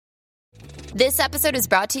This episode is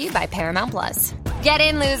brought to you by Paramount Plus. Get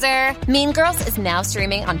in, loser! Mean Girls is now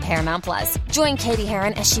streaming on Paramount Plus. Join Katie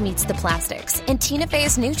Heron as she meets the plastics in Tina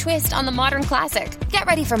Fey's new twist on the modern classic. Get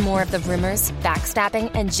ready for more of the rumors,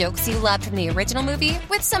 backstabbing, and jokes you loved from the original movie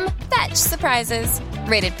with some fetch surprises.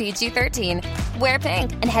 Rated PG-13. Wear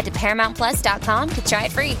pink and head to ParamountPlus.com to try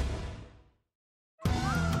it free.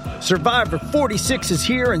 Survivor 46 is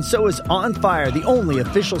here, and so is On Fire, the only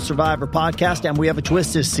official Survivor podcast, and we have a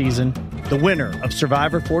twist this season. The winner of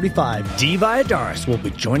Survivor 45, Dee Valladares, will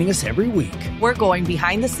be joining us every week. We're going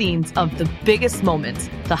behind the scenes of the biggest moments,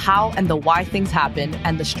 the how and the why things happen,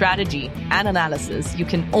 and the strategy and analysis you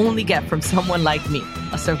can only get from someone like me,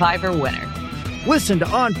 a Survivor winner. Listen to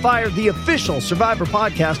On Fire, the official Survivor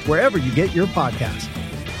podcast, wherever you get your podcasts.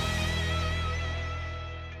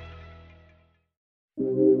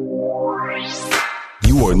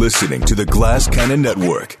 You are listening to the Glass Cannon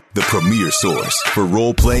Network, the premier source for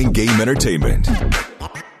role-playing game entertainment.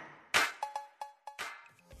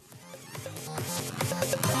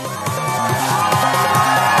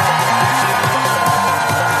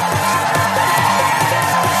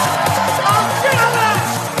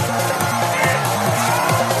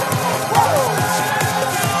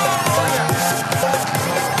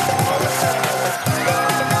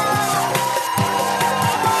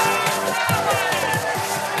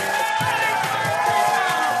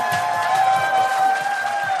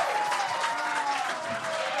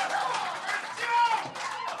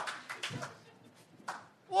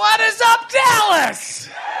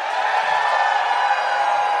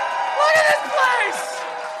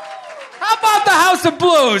 Of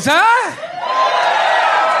blues, huh?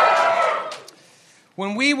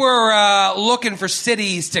 When we were looking for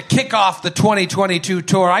cities to kick off the 2022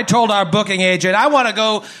 tour, I told our booking agent, I want to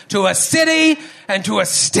go to a city and to a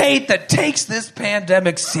state that takes this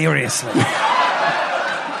pandemic seriously.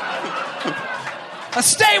 A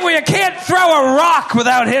state where you can't throw a rock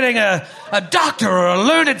without hitting a doctor or a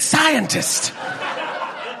learned scientist.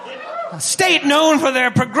 A state known for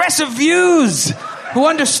their progressive views, who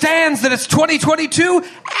understands that it's 2022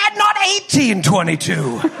 and not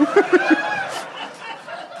 1822.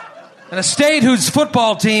 And a state whose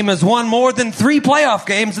football team has won more than 3 playoff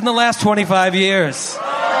games in the last 25 years.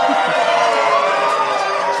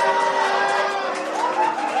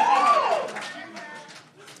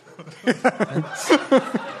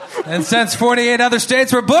 And since 48 other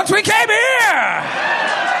states were booked, we came here!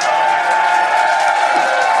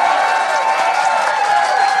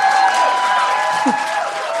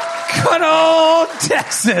 Good old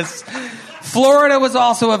Texas. Florida was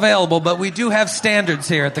also available, but we do have standards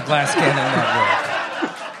here at the Glass Cannon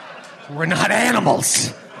Network. We're not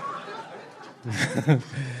animals.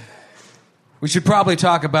 We should probably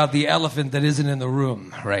talk about the elephant that isn't in the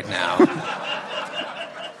room right now.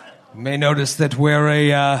 You may notice that we're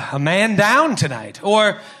a man down tonight.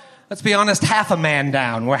 Or, let's be honest, half a man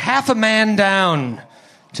down. We're half a man down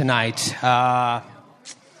tonight.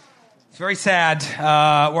 It's very sad.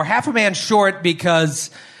 We're half a man short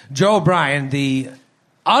because Joe O'Brien, the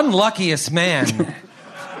unluckiest man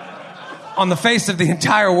on the face of the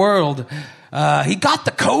entire world, he got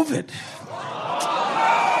the COVID.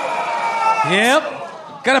 Yep.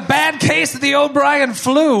 Got a bad case of the O'Brien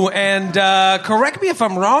flu. And correct me if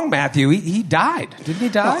I'm wrong, Matthew, he died. Didn't he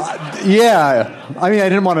die? Yeah. I mean, I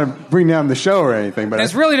didn't want to bring down the show or anything, but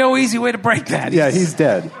there's really no easy way to break that. Yeah, he's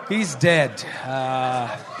dead. He's dead.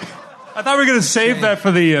 I thought we were going to save that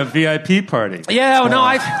for the VIP party. Yeah, no,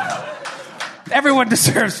 everyone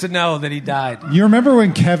deserves to know that he died. You remember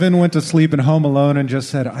when Kevin went to sleep in Home Alone and just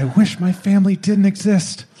said, I wish my family didn't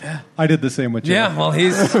exist? Yeah. I did the same with you. Yeah, well,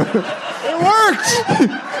 It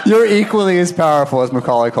worked! You're equally as powerful as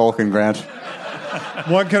Macaulay Culkin, Grant.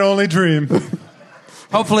 One can only dream.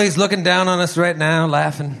 Hopefully he's looking down on us right now,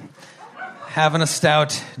 laughing, having a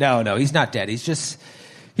stout. No, he's not dead. He's just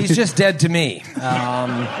dead to me.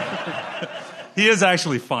 He is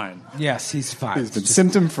actually fine. Yes, he's fine. He's been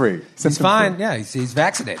symptom-free. He's fine. Yeah, he's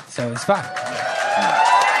vaccinated, so he's fine.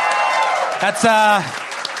 That's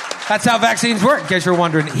how vaccines work, in case you're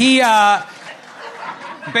wondering. He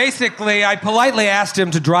basically, I politely asked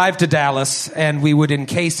him to drive to Dallas, and we would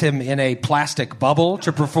encase him in a plastic bubble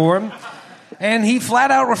to perform, and he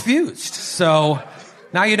flat out refused. So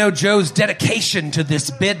now you know Joe's dedication to this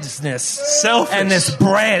business. Selfish. And this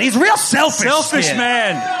brand. He's real selfish. Selfish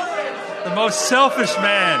man. The most selfish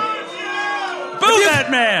man. Boo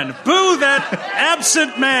that man. Boo that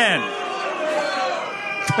absent man.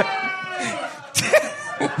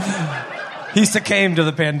 He succumbed to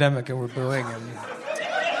the pandemic and we're booing him.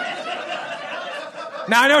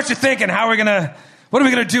 Now I know what you're thinking. How are we going to What are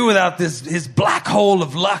we going to do without his black hole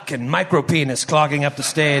of luck and micro-penis clogging up the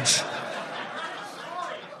stage?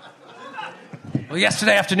 Well,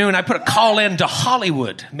 yesterday afternoon, I put a call in to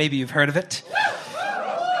Hollywood. Maybe you've heard of it.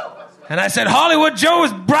 And I said, Hollywood, Joe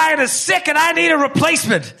Bryan is sick and I need a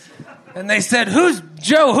replacement. And they said, who's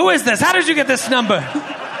Joe? Who is this? How did you get this number?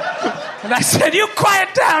 And I said, you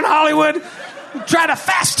quiet down, Hollywood. You try to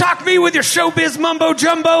fast talk me with your showbiz mumbo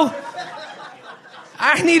jumbo.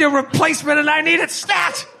 I need a replacement and I need it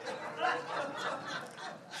stat.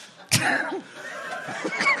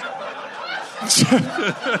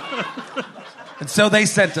 And so they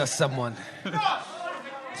sent us someone.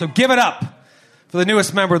 So give it up for the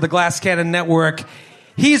newest member of the Glass Cannon Network.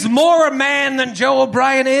 He's more a man than Joe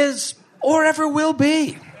O'Brien is or ever will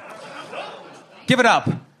be. Give it up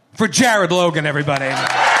for Jared Logan, everybody.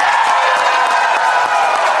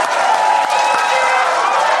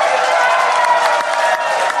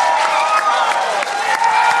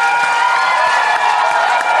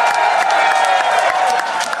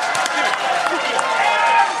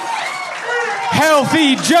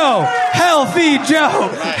 Healthy Joe! Healthy Joe!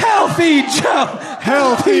 Healthy Joe!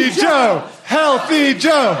 Healthy Joe! Healthy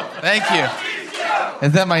Joe! Thank you.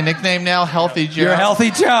 Is that my nickname now, Healthy Joe? You're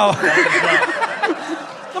Healthy Joe.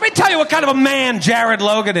 Let me tell you what kind of a man Jared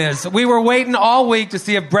Logan is. We were waiting all week to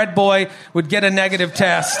see if Bread Boy would get a negative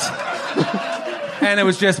test. And it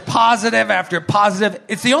was just positive after positive.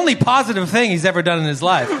 It's the only positive thing he's ever done in his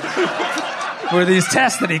life. Were these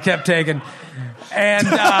tests that he kept taking. And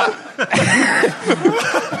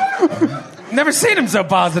never seen him so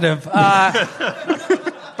positive.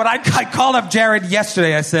 But I called up Jared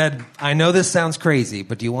yesterday. I said, I know this sounds crazy,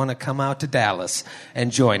 but do you want to come out to Dallas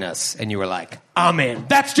and join us? And you were like, I'm in.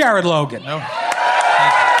 That's Jared Logan. No.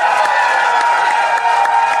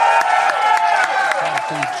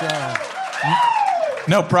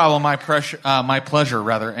 No problem. My pleasure,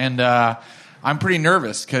 rather. And I'm pretty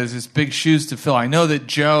nervous because it's big shoes to fill. I know that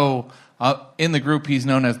Joe, in the group, he's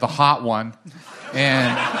known as the hot one.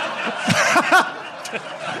 And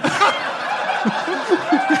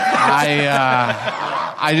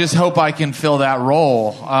I just hope I can fill that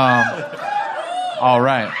role. All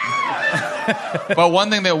right. But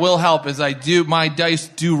one thing that will help is my dice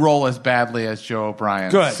do roll as badly as Joe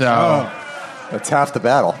O'Brien. Good. So that's half the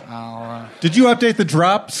battle. Did you update the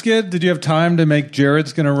drop, Skid? Did you have time to make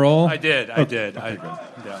Jared's going to roll? I did. Okay,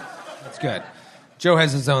 Yeah. That's good. Joe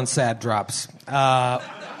has his own sad drops.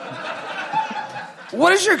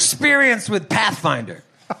 What is your experience with Pathfinder?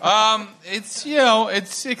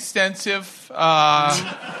 It's extensive.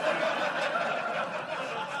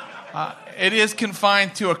 It is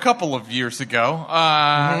confined to a couple of years ago.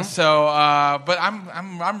 But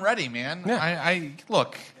I'm ready, man. Yeah. I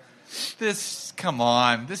look. Come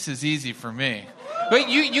on, this is easy for me. But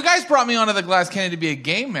you guys brought me onto the Glass Cannon to be a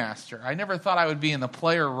game master. I never thought I would be in the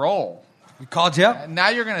player role. We called you up. Now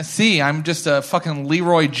you're gonna see I'm just a fucking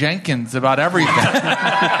Leroy Jenkins about everything. I'm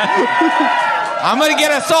gonna get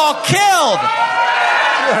us all killed.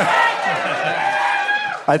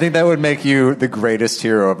 I think that would make you the greatest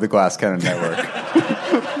hero of the Glass Cannon Network.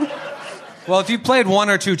 Well, if you played one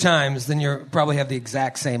or two times, then you probably have the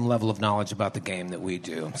exact same level of knowledge about the game that we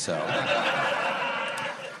do. So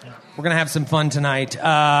we're going to have some fun tonight.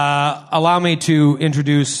 Allow me to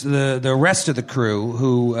introduce the rest of the crew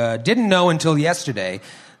who didn't know until yesterday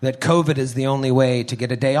that COVID is the only way to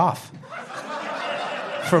get a day off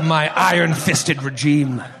from my iron-fisted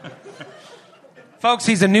regime. Folks,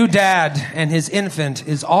 he's a new dad, and his infant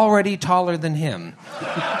is already taller than him.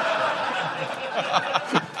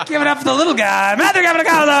 Give it up for the little guy, Matthew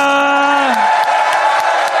Cavalcado!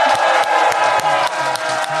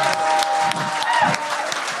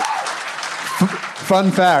 Fun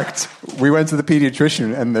fact: we went to the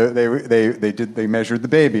pediatrician, and they measured the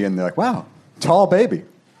baby, and they're like, "Wow, tall baby."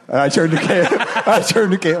 And I turned to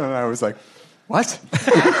Caitlin, and I was like, "What?"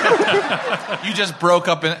 You just broke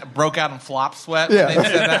out in flop sweat. Yeah. When they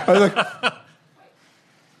said that? I was like,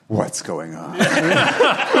 "What's going on?"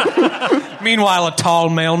 Meanwhile, a tall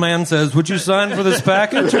mailman says, "Would you sign for this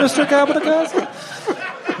package, Mr. Cavalcado?"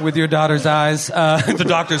 With your daughter's eyes. The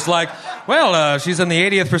doctor's like, well, she's in the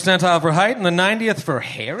 80th percentile for height and the 90th for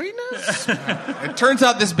hairiness. It turns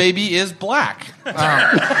out this baby is black.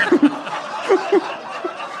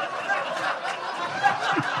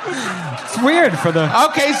 It's weird for the...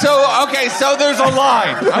 Okay, so there's a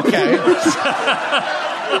line. Okay.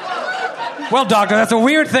 Well, doctor, that's a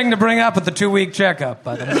weird thing to bring up at the 2-week checkup,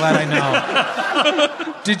 but I'm glad I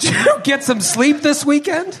know. Did you get some sleep this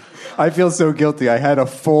weekend? I feel so guilty. I had a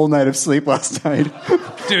full night of sleep last night.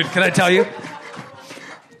 Dude, can I tell you?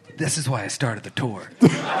 This is why I started the tour.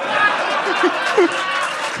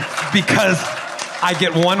 because I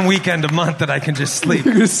get one weekend a month that I can just sleep.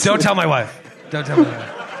 Don't tell my wife. Don't tell my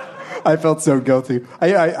wife. I felt so guilty.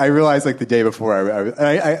 I realized like the day before,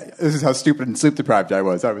 this is how stupid and sleep deprived I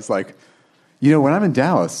was. I was like, when I'm in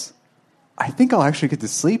Dallas, I think I'll actually get to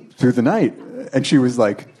sleep through the night. And she was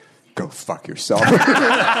like, go fuck yourself.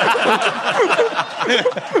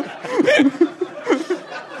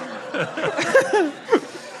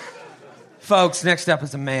 Folks, next up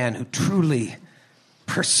is a man who truly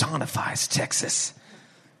personifies Texas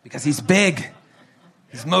because he's big,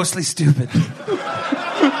 he's mostly stupid,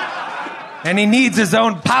 and he needs his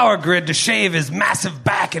own power grid to shave his massive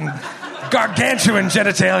back and gargantuan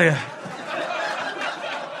genitalia.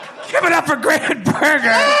 Give it up for Grant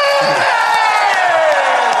Berger.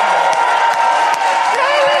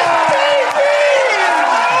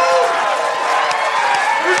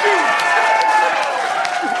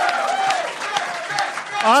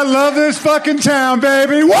 I love this fucking town,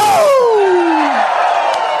 baby. Woo!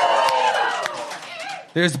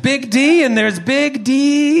 There's Big D and there's Big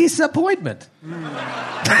disappointment.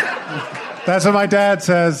 That's what my dad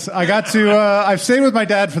says. I've stayed with my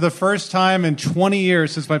dad for the first time in 20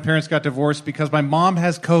 years since my parents got divorced because my mom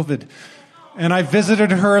has COVID. And I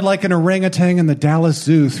visited her like an orangutan in the Dallas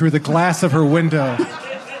Zoo through the glass of her window.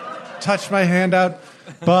 Touched my hand out.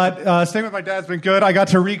 But staying with my dad's been good. I got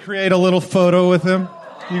to recreate a little photo with him.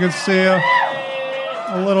 You can see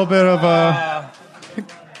a little bit of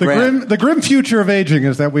the grim future of aging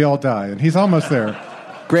is that we all die, and he's almost there.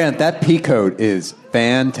 Grant, that pea coat is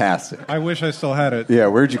fantastic. I wish I still had it. Yeah,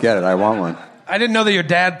 where'd you get it? I want one. I didn't know that your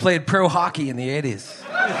dad played pro hockey in the 80s.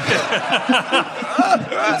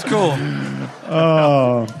 That's cool.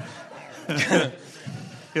 Oh.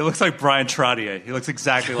 He looks like Brian Trottier. He looks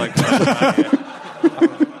exactly like Brian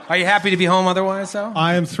Trottier. Are you happy to be home otherwise, though?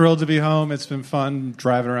 I am thrilled to be home. It's been fun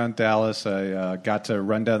driving around Dallas. I got to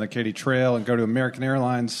run down the Katy Trail and go to American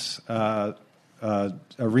Airlines arena,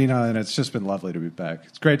 and it's just been lovely to be back.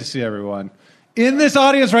 It's great to see everyone in this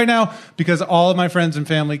audience right now because all of my friends and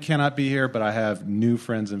family cannot be here, but I have new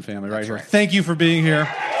friends and family right here. Thank you for being here.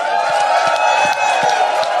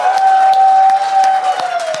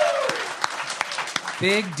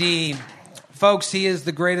 Big D. Folks, he is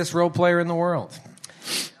the greatest role player in the world.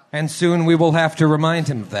 And soon we will have to remind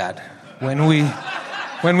him of that when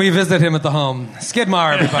we visit him at the home.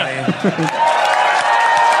 Skidmar, everybody.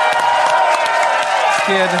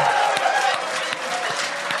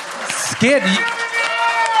 Skid,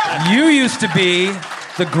 you used to be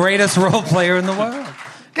the greatest role player in the world.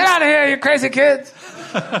 Get out of here, you crazy kids.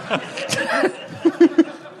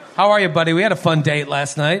 How are you, buddy? We had a fun date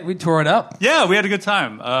last night. We tore it up. Yeah, we had a good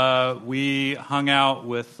time. We hung out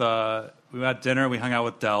with... we had dinner. We hung out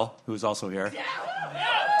with Dell, who's also here.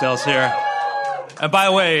 Dell's here. And by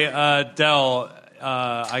the way, Dell,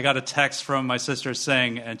 I got a text from my sister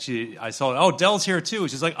saying, and I saw, oh, Dell's here too.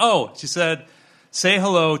 She's like, oh, she said, say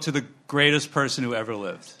hello to the greatest person who ever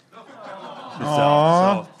lived.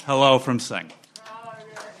 So, hello from Sing.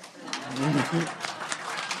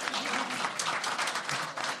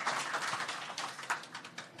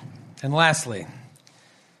 And lastly,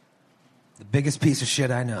 the biggest piece of shit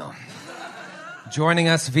I know. Joining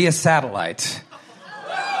us via satellite.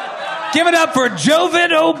 Give it up for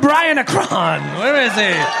Jovid O'Brien-Acron. Where is he?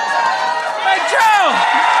 Hey, Joe!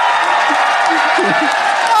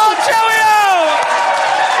 Oh, Joey-O!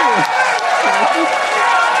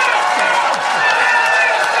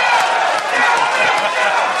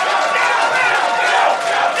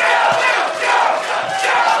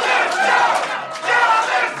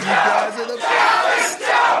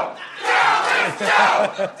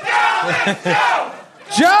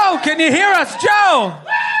 Joe, can you hear us? Joe!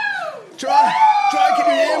 Try, can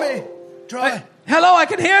you hear me? Try. Hello, I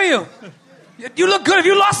can hear you. You look good. Have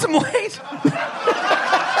you lost some weight?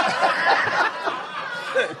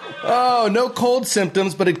 Oh, no cold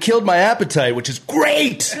symptoms, but it killed my appetite, which is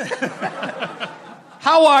great.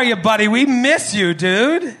 How are you, buddy? We miss you,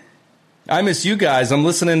 dude. I miss you guys. I'm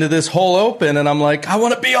listening to this whole open, and I'm like, I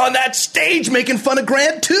want to be on that stage making fun of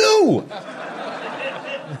Grant, too.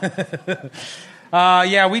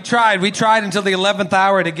 Yeah, we tried. We tried until the 11th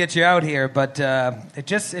hour to get you out here, but it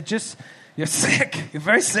just, you're sick. You're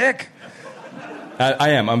very sick. I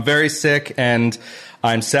am. I'm very sick, and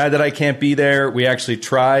I'm sad that I can't be there. We actually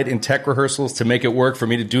tried in tech rehearsals to make it work for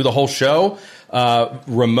me to do the whole show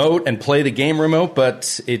remote and play the game remote,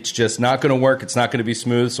 but it's just not going to work. It's not going to be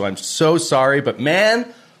smooth, so I'm so sorry. But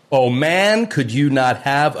man, oh man, could you not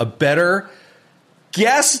have a better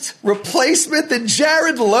guest replacement than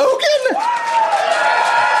Jared Logan?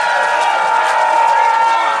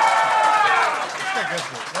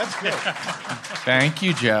 That's good. Thank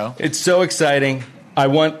you, Joe. It's so exciting.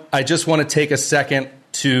 I just want to take a second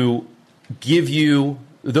to give you,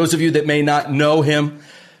 those of you that may not know him,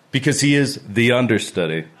 because he is the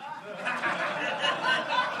understudy.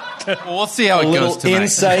 Well, we'll see how it goes tonight.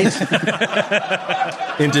 Insight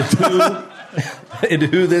into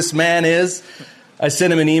who this man is. I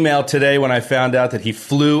sent him an email today when I found out that he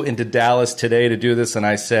flew into Dallas today to do this, and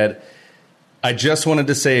I said, I just wanted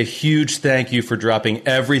to say a huge thank you for dropping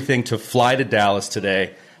everything to fly to Dallas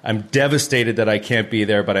today. I'm devastated that I can't be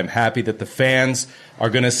there, but I'm happy that the fans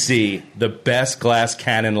are going to see the best Glass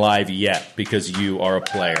Cannon live yet because you are a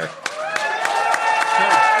player.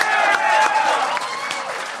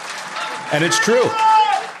 And it's true.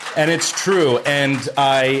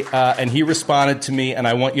 And he responded to me, and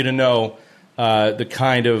I want you to know the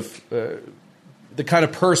kind of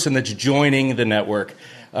person that's joining the network.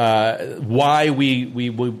 Why we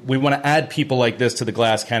want to add people like this to the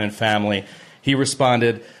Glass Cannon family. He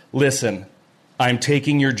responded, listen, I'm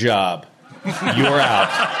taking your job. You're out.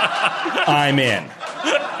 I'm in.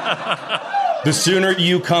 The sooner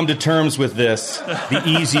you come to terms with this, the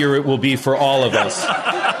easier it will be for all of us.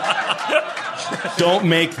 Don't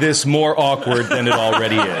make this more awkward than it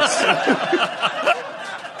already is.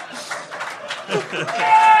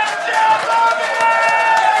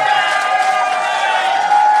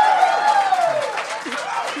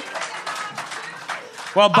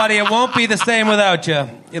 Well, buddy, it won't be the same without you.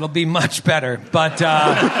 It'll be much better. But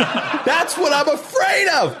that's what I'm afraid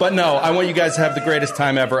of. But no, I want you guys to have the greatest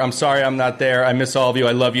time ever. I'm sorry I'm not there. I miss all of you.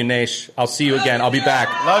 I love you, Nash. I'll see you again. I'll be back.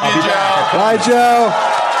 Love you, Joe. Bye,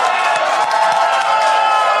 Joe.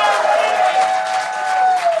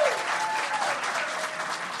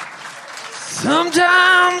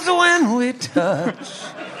 sometimes when we touch.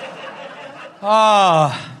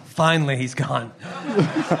 Finally he's gone.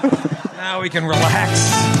 Now we can relax.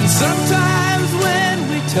 Sometimes when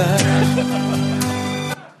we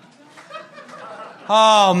touch.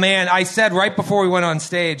 Oh, man, I said right before we went on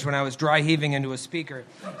stage when I was dry heaving into a speaker.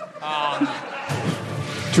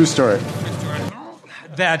 True story.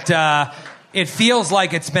 That it feels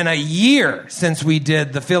like it's been a year since we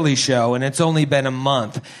did the Philly show, and it's only been a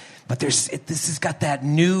month. But this has got that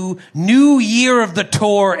new year of the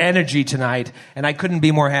tour energy tonight, and I couldn't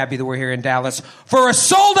be more happy that we're here in Dallas for a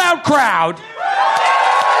sold-out crowd.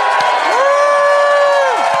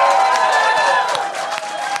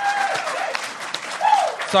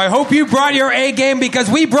 So I hope you brought your A game because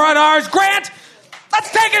we brought ours. Grant, let's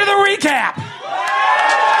take it to the recap.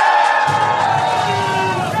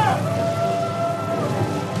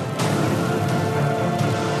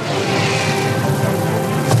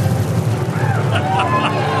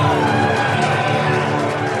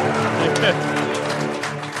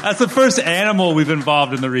 That's the first animal we've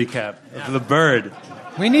involved in the recap. Yeah. The bird.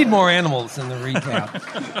 We need more animals in the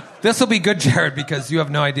recap. This will be good, Jared, because you have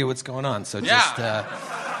no idea what's going on. So just...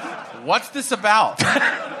 What's this about?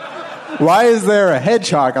 Why is there a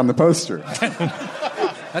hedgehog on the poster?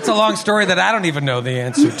 That's a long story that I don't even know the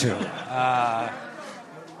answer to.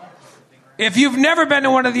 If you've never been to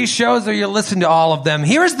one of these shows or you listen to all of them,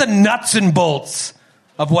 here's the nuts and bolts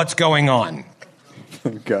of what's going on. Oh,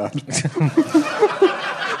 God.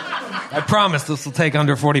 I promise this will take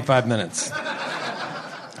under 45 minutes.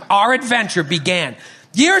 Our adventure began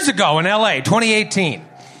years ago in L.A., 2018.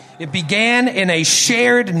 It began in a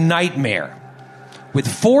shared nightmare with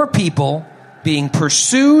 4 people being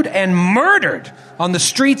pursued and murdered on the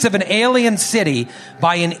streets of an alien city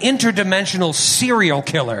by an interdimensional serial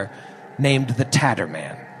killer named the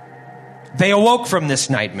Tatterman. They awoke from this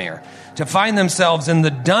nightmare to find themselves in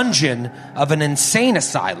the dungeon of an insane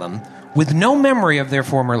asylum with no memory of their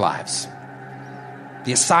former lives.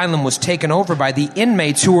 The asylum was taken over by the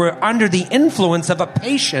inmates who were under the influence of a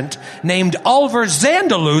patient named Ulver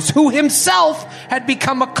Zandalus, who himself had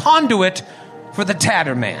become a conduit for the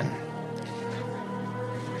Tatterman.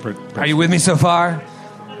 Are you with me so far?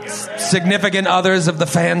 Significant others of the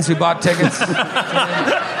fans who bought tickets?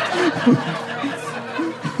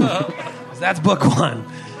 That's book 1.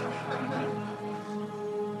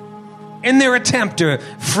 In their attempt to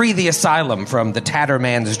free the asylum from the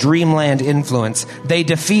Tatterman's dreamland influence, they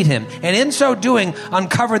defeat him, and in so doing,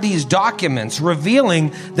 uncover these documents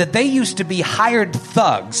revealing that they used to be hired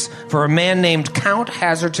thugs for a man named Count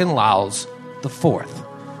Hazerton Lowles IV.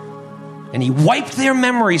 And he wiped their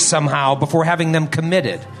memories somehow before having them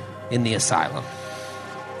committed in the asylum.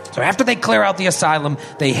 So after they clear out the asylum,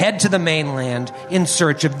 they head to the mainland in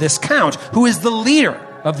search of this Count, who is the leader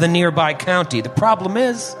of the nearby county. The problem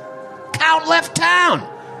is, Count left town.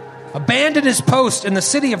 Abandoned his post in the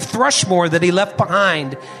city of Thrushmore that he left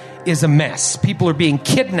behind is a mess. People are being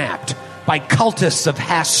kidnapped, by cultists of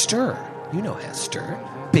Hastur. You know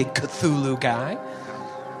Hastur, big Cthulhu guy.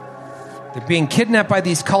 They're being kidnapped by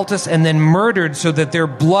these cultists and then murdered so that their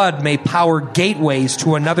blood may power gateways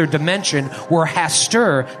to another dimension where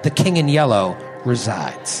Hastur, the King in Yellow,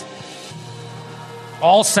 resides.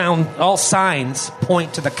 All signs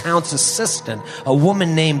point to the Count's assistant, a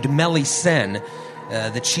woman named Melisene,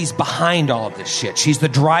 that she's behind all of this shit. She's the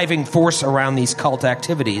driving force around these cult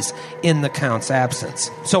activities in the Count's absence.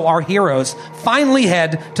 So our heroes finally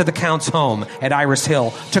head to the Count's home at Iris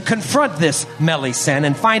Hill to confront this Melisene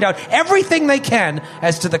and find out everything they can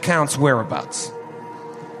as to the Count's whereabouts.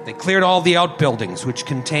 They cleared all the outbuildings, which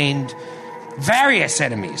contained various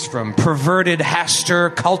enemies, from perverted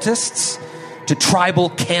Hastur cultists to tribal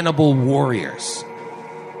cannibal warriors.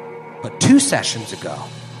 But 2 sessions ago,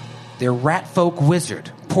 their ratfolk wizard,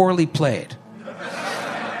 poorly played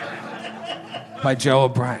by Joe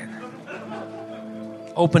O'Brien,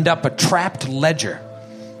 opened up a trapped ledger,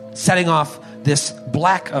 setting off this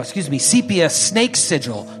sepia snake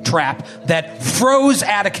sigil trap that froze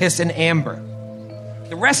Atticus in amber.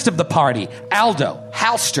 The rest of the party, Aldo,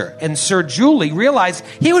 Halster, and Sir Julie, realized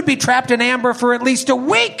he would be trapped in amber for at least a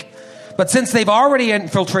week. But since they've already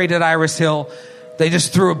infiltrated Iris Hill, they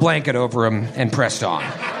just threw a blanket over him and pressed on.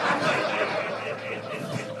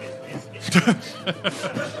 Could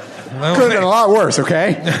have been a lot worse,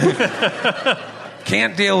 okay?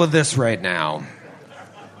 Can't deal with this right now.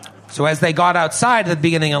 So as they got outside at the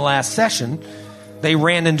beginning of last session, they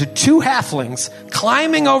ran into 2 halflings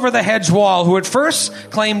climbing over the hedge wall who at first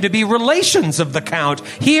claimed to be relations of the Count,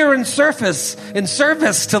 here in service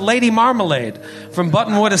to Lady Marmalade from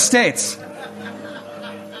Buttonwood Estates.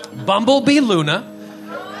 Bumblebee Luna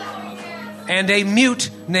and a mute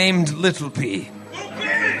named Little P.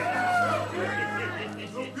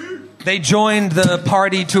 They joined the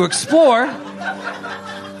party to explore,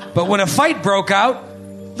 but when a fight broke out,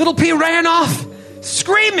 Little P ran off,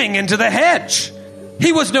 screaming into the hedge.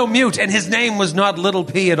 He was no mute, and his name was not Little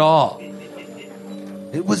P at all.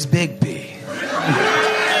 It was Big P.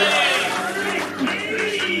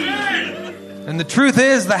 And the truth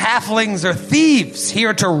is, the halflings are thieves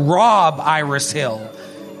here to rob Iris Hill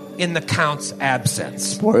in the Count's absence.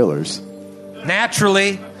 Spoilers.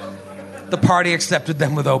 Naturally, the party accepted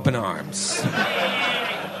them with open arms.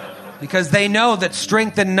 Because they know that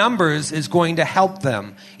strength in numbers is going to help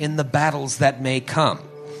them in the battles that may come.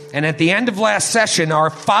 And at the end of last session, our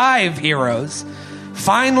 5 heroes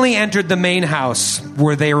finally entered the main house,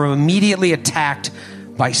 where they were immediately attacked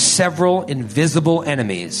by several invisible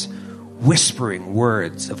enemies, whispering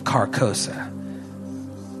words of Carcosa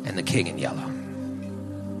and the King in Yellow.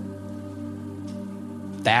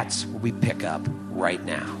 That's where we pick up right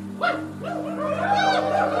now.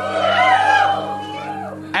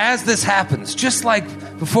 As this happens, just like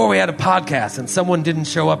before we had a podcast and someone didn't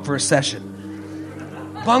show up for a session,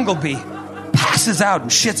 Bumblebee passes out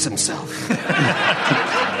and shits himself.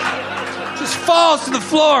 Just falls to the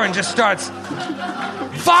floor and just starts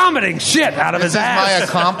vomiting shit out of his ass. This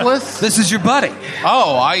is my accomplice? This is your buddy.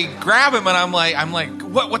 Oh, I grab him and I'm like,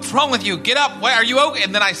 what's wrong with you? Get up. Are you okay?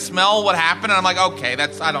 And then I smell what happened and I'm like, okay,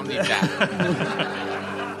 I don't need that.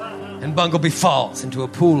 And Bumblebee falls into a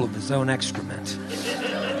pool of his own excrement.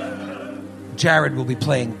 Jared will be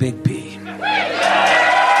playing Big P.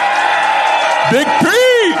 Big P!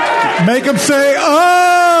 Make him say,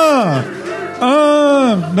 na.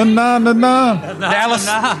 Dallas,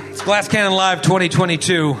 it's Glass Cannon Live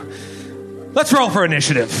 2022. Let's roll for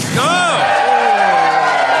initiative. Go!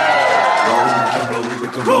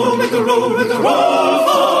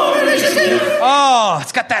 Oh,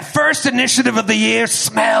 it's got that first initiative of the year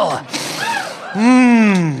smell.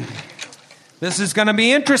 This is going to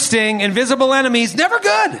be interesting. Invisible enemies, never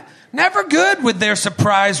good. Never good with their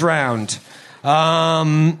surprise round.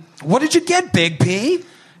 What did you get, Big P?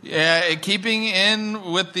 Yeah, keeping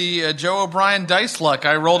in with the Joe O'Brien dice luck,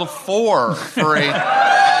 I rolled a 4 for a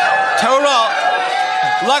total.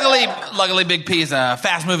 Luckily, Big P is a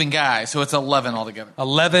fast-moving guy, so it's 11 altogether.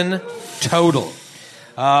 11 total.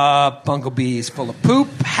 Bumblebee's full of poop.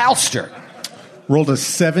 Halster. Rolled a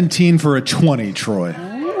 17 for a 20, Troy.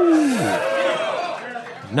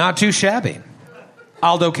 Not too shabby.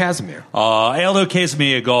 Aldo Casimir. Aldo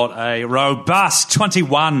Casimir got a robust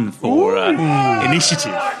 21 for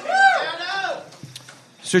initiative.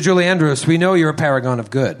 Sir Julie Andrews, we know you're a paragon of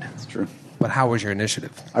good. That's true. But how was your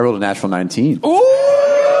initiative? I rolled a natural 19. Ooh!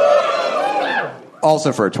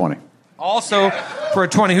 Also for a 20. Also for a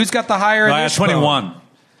 20. Who's got the higher I had initiative? 21.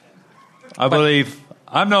 I believe.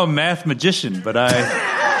 I'm no math magician, but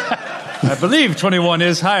I believe 21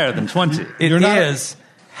 is higher than 20. It is.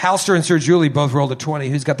 Halster and Sir Julie both rolled a 20.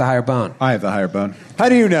 Who's got the higher bone? I have the higher bone. How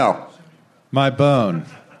do you know? My bone,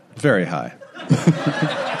 very high.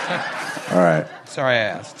 All right. Sorry I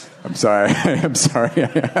asked. I'm sorry. I'm sorry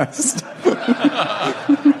I asked.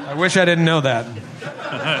 I wish I didn't know that.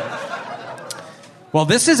 Well,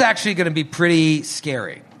 this is actually going to be pretty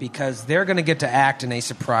scary because they're going to get to act in a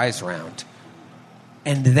surprise round.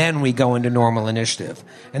 And then we go into normal initiative.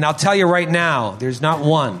 And I'll tell you right now, there's not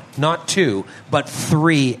one, not two, but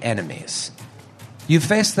 3 enemies. You've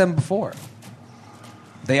faced them before.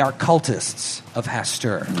 They are cultists of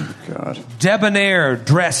Hastur. Oh, God. Debonair,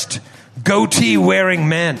 dressed, goatee-wearing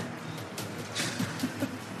men.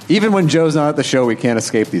 Even when Joe's not at the show, we can't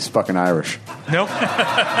escape these fucking Irish. Nope.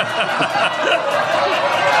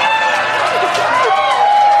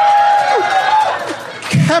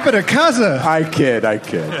 Capita Casa. I kid.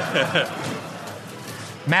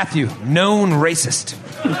 Matthew, known racist.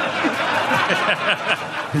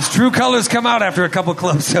 His true colors come out after a couple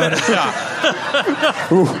club sodas.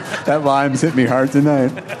 Ooh, that lime's hit me hard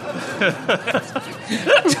tonight.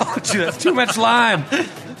 I told you, that's too much lime.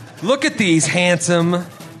 Look at these handsome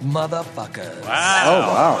motherfuckers. Wow. Oh,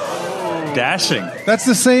 wow. Dashing. That's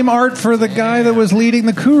the same art for the guy that was leading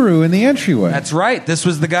the Kuru in the entryway. That's right. This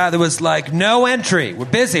was the guy that was like, no entry. We're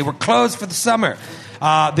busy. We're closed for the summer.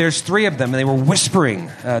 There's 3 of them, and they were whispering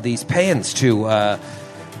these paeans to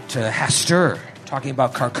Hastur, talking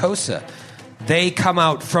about Carcosa. They come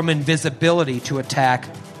out from invisibility to attack.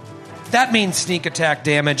 That means sneak attack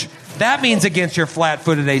damage. That means against your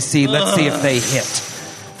flat-footed AC. Let's see if they hit.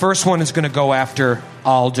 First one is going to go after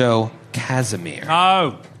Aldo Casimir.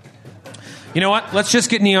 Oh. You know what? Let's just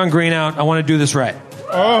get Neon Green out. I want to do this right.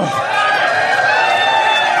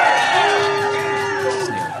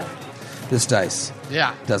 This dice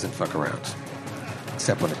doesn't fuck around.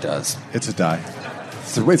 Except when it does. It's a die.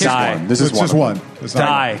 It's just one. This is It's just one. It's not-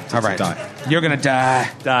 Die. It's All a right. die. You're going to die.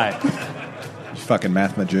 Die. You fucking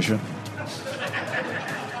math magician.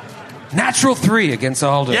 Natural 3 against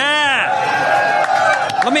Aldo.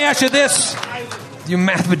 Yeah! Let me ask you this, you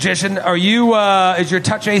math magician. Are you, is your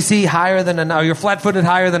touch AC higher than are your flat-footed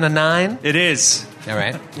higher than a 9? It is. All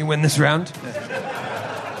right. You win this round.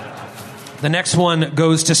 The next one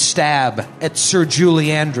goes to stab at Sir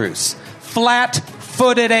Julie Andrews.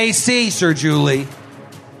 Flat-footed AC, Sir Julie.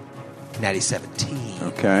 Natty 17.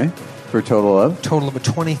 Okay. For a total of? Total of a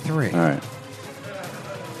 23. All right.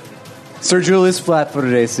 Sir Julie's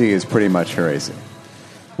flat-footed AC is pretty much her AC.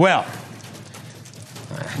 Well,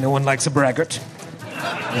 no one likes a braggart.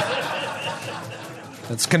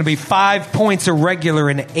 That's going to be 5 points of regular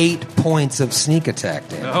and 8 points of sneak attack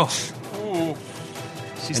damage. Oh.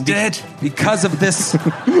 She's dead. Because of this.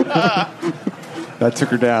 That took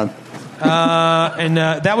her down. And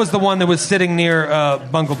that was the one that was sitting near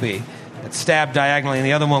Bunglebee. It stabbed diagonally, and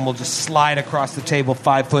the other one will just slide across the table,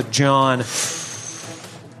 5-foot John,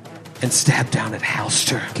 and stab down at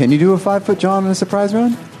Halster. Can you do a 5-foot John in a surprise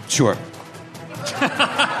round? Sure.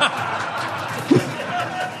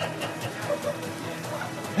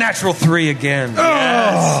 Natural 3 again.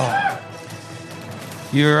 Yes.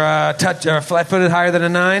 You're flat-footed higher than a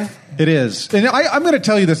 9? It is. And I'm going to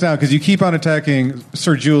tell you this now because you keep on attacking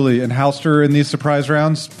Sir Julie and Halster in these surprise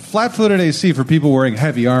rounds. Flat-footed AC for people wearing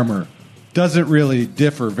heavy armor doesn't really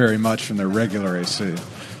differ very much from their regular AC.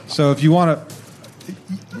 So if you want to...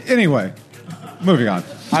 Anyway, moving on.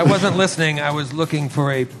 I wasn't listening. I was looking for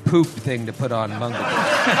a poop thing to put on Bunglebee.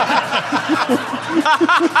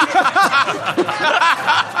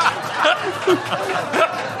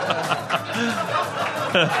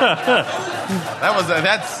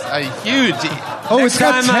 That's a huge. Oh, it's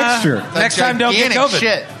got texture. Next time, don't get gigantic COVID.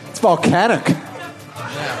 shit. It's volcanic.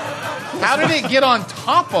 How did it get on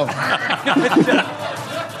top of her?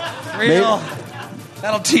 Real.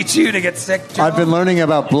 That'll teach you to get sick, Joe. I've been learning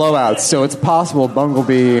about blowouts, so it's possible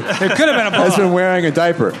Bunglebee There could have been a has blowout. been wearing a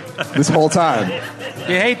diaper this whole time.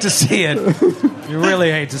 You hate to see it. You really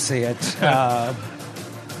hate to see it.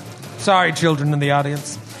 Sorry, children in the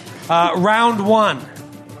audience. Round 1.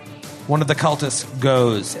 One of the cultists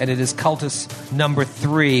goes, and it is cultist number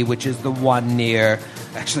 3, which is the one near...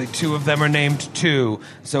 Actually, 2 of them are named 2.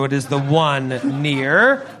 So it is the one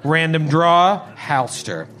near, random draw,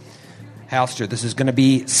 Halster. Halster, this is going to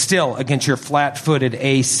be still against your flat-footed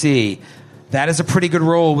AC. That is a pretty good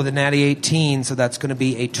roll with a natty 18, so that's going to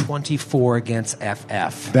be a 24 against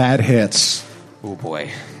FF. That hits. Oh,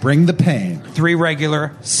 boy. Bring the pain. 3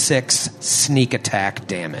 regular, 6 sneak attack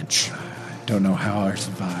damage. Don't know how I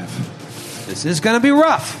survive. This is going to be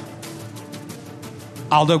rough.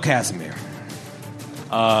 Aldo Casimir.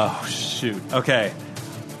 Shoot. Okay.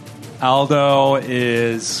 Aldo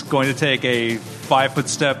is going to take a 5-foot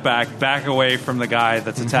step back away from the guy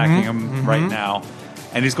that's attacking him right now.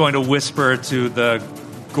 And he's going to whisper to the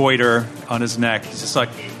goiter on his neck. He's just like,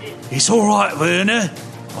 "It's all right, Werner.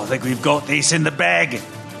 I think we've got this in the bag."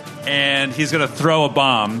 And he's going to throw a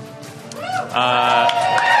bomb.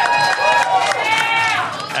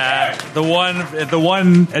 The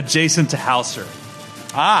one adjacent to Hauser.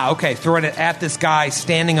 Okay. Throwing it at this guy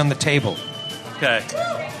standing on the table. Okay.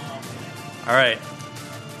 All right.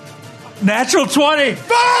 Natural 20.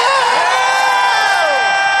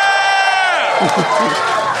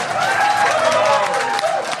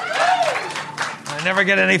 I never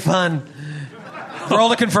get any fun. Roll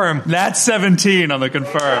to confirm. That's 17 on the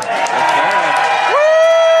confirm.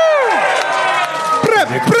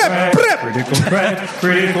 Critical threat.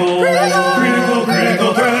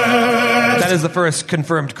 That is the first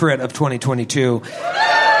confirmed crit of 2022.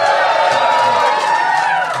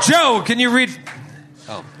 Joe, can you read?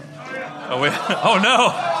 Oh no!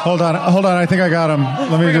 Hold on. I think I got him.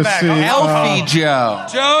 Let me just see. Elfie Joe.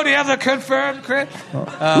 Joe, do you have the confirmed crit?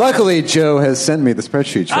 Luckily, Joe has sent me the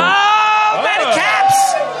spreadsheet. Joe. Oh, many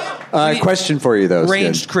caps! Question for you, though.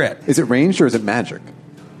 Ranged Sid. crit. Is it ranged or is it magic?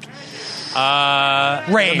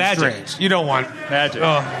 Ranged. Magic. Ranged. You don't want Magic.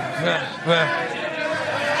 Oh.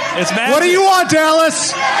 It's magic. What do you want,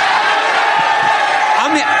 Dallas?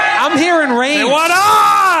 I'm hearing range. They want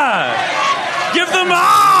Give them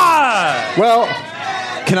Well,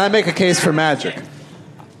 can I make a case for magic?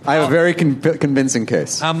 I have a very convincing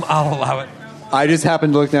case. I'll allow it. I just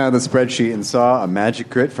happened to look down at the spreadsheet and saw a magic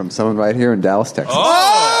crit from someone right here in Dallas, Texas. All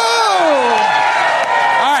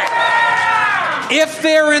right. If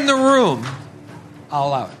they're in the room, I'll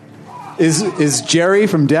allow it. Is Jerry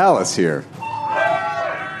from Dallas here?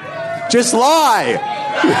 Just lie!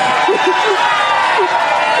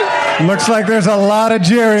 Looks like there's a lot of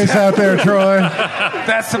Jerrys out there, Troy.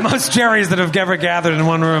 That's the most Jerrys that have ever gathered in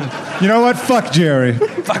one room. You know what? Fuck Jerry.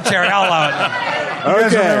 Fuck Jerry, I'll allow it. You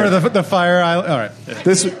guys remember the fire island? All right.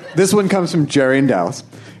 This one comes from Jerry in Dallas.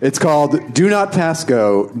 It's called Do Not Pass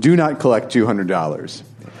Go, Do Not Collect $200.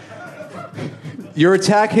 Your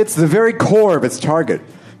attack hits the very core of its target,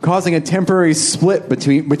 causing a temporary split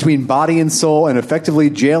between body and soul and effectively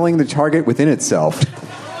jailing the target within itself.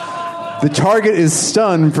 The target is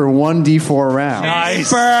stunned for 1d4 rounds.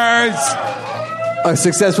 Nice. Birds. A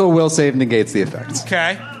successful will save negates the effect.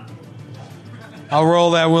 Okay. I'll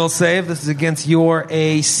roll that will save. This is against your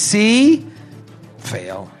AC.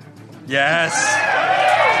 Fail. Yes.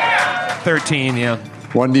 13, yeah.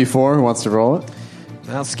 1d4, who wants to roll it?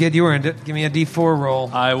 Well, Skid, you earned it. Give me a D4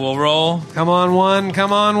 roll. I will roll. Come on, one.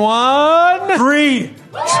 Come on, one. 3.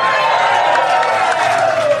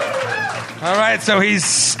 All right, so he's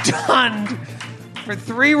stunned for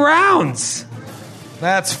 3 rounds.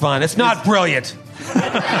 That's fun. It's not brilliant.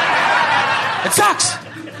 It sucks.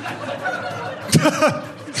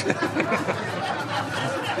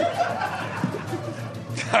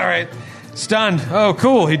 All right. Stunned. Oh,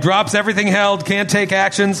 cool. He drops everything held, can't take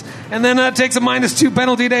actions, and then takes a -2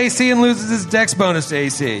 penalty to AC and loses his dex bonus to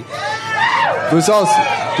AC. There's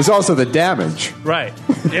also the damage. Right.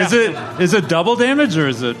 Is it double damage or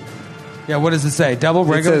is it? Yeah, what does it say? Double, It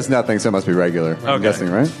regular? says nothing, so it must be regular. I'm guessing,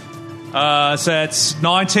 right? So it's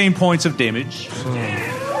 19 points of damage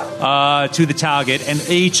to the target, and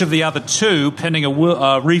each of the other 2, pending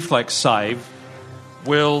a reflex save,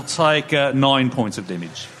 will take 9 points of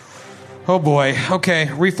damage. Oh, boy.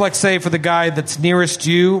 Okay, reflex save for the guy that's nearest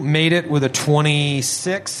you. Made it with a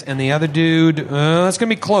 26, and the other dude, that's going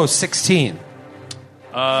to be close, 16.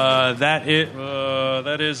 That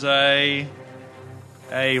is a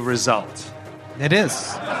result. It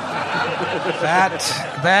is. That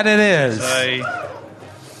it is.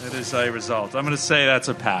 It is a result. I'm going to say that's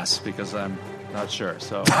a pass because I'm not sure.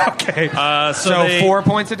 So okay. So 4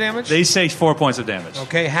 points of damage? They say 4 points of damage.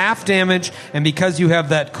 Okay, half damage, and because you have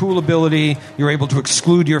that cool ability, you're able to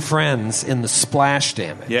exclude your friends in the splash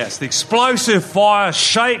damage. Yes, the explosive fire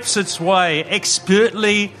shapes its way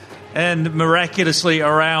expertly and miraculously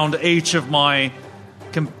around each of my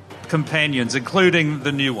companions, including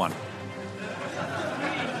the new one.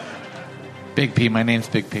 Big P, my name's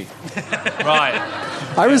Big P. Right.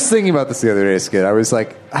 I was thinking about this the other day, Skid. I was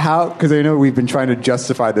like, how? Because I know we've been trying to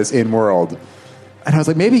justify this in world, and I was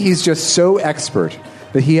like, maybe he's just so expert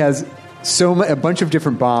that he has a bunch of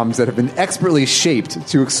different bombs that have been expertly shaped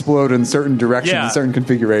to explode in certain directions, Yeah. in certain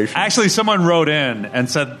configurations. Actually, someone wrote in and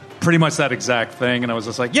said pretty much that exact thing, and I was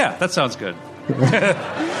just like, yeah, that sounds good.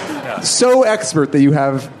 So expert that you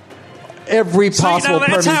have every possible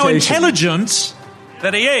that's how permutation. intelligent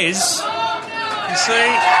that he is. You see?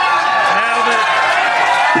 Now that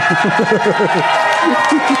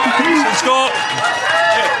It's got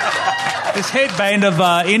this headband of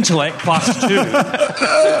intellect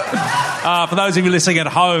 +2. For those of you listening at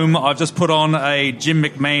home, I've just put on a Jim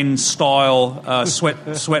McMahon style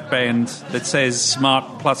sweatband that says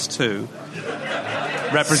smart +2,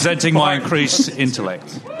 representing my increased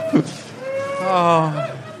intellect.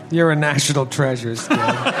 Oh, you're a national treasure, Steve.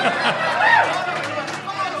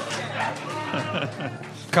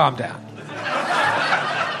 Calm down.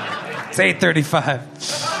 It's 8:35.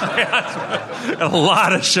 A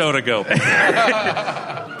lot of show to go.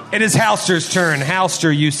 It is Halster's turn.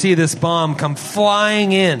 Halster, you see this bomb come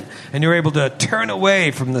flying in, and you're able to turn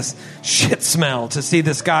away from this shit smell to see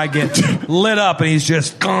this guy get lit up, and he's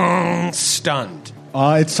just stunned.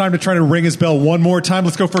 It's time to try to ring his bell one more time.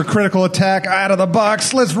 Let's go for a critical attack out of the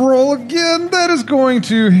box. Let's roll again. That is going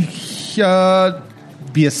to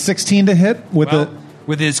be a 16 to hit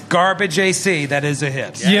with his garbage AC. That is a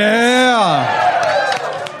hit. Yeah.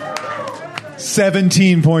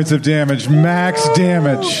 17 points of damage, max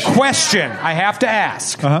damage. Question I have to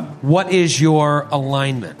ask. What is your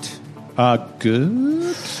alignment?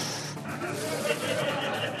 Good.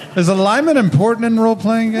 Is alignment important in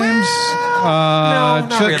role-playing games? No,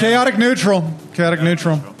 not really. Chaotic neutral. Chaotic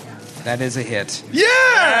neutral. That is a hit.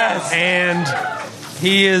 Yes! And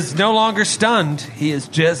he is no longer stunned. He is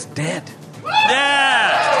just dead.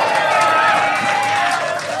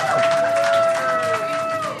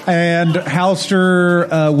 And Halster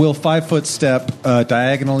will 5-foot step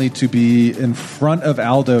diagonally to be in front of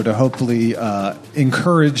Aldo to hopefully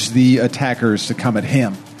encourage the attackers to come at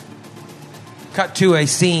him. Cut to a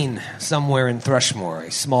scene somewhere in Thrushmore,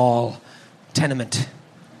 a small tenement,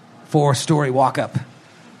 4-story walk-up.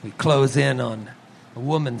 We close in on a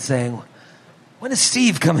woman saying, "When is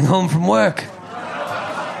Steve coming home from work?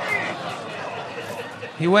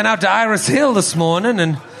 He went out to Iris Hill this morning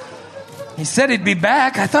and he said he'd be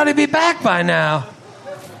back. I thought he'd be back by now."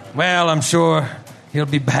 Well, I'm sure he'll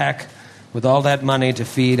be back with all that money to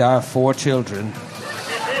feed our 4 children.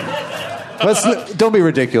 Don't be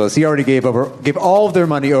ridiculous. He already gave all of their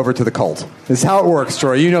money over to the cult. This is how it works,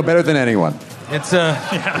 Troy. You know better than anyone. It's a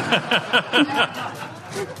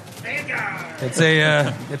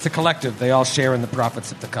collective. They all share in the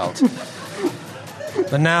profits of the cult.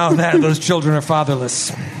 But now that those children are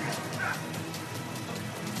fatherless,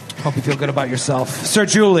 hope you feel good about yourself. Sir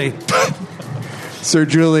Julie. Sir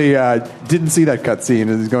Julie didn't see that cutscene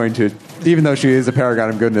and is going to, even though she is a paragon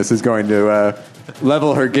of goodness, is going to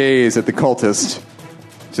level her gaze at the cultist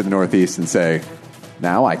to the northeast and say,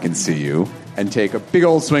 "Now I can see you," and take a big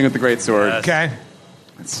old swing with the greatsword. Yes. Okay.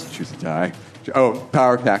 Let's choose a die. Oh,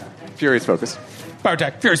 power attack. Furious focus. Power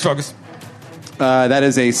attack. Furious focus. That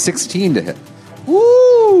is a 16 to hit.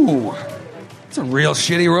 Woo! It's a real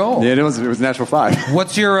shitty roll. Yeah, it was a natural 5.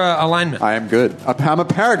 What's your alignment? I am good. I'm a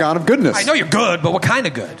paragon of goodness. I know you're good, but what kind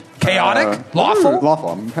of good? Chaotic? Lawful?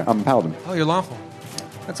 Lawful. I'm a paladin. Oh, you're lawful.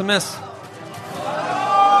 That's a miss.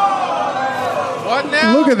 What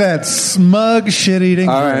now? Look at that smug shit-eating.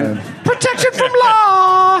 All right. Protection from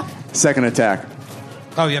law! Second attack.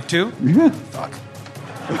 Oh, you have 2? Yeah. Fuck.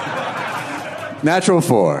 Natural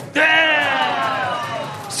 4.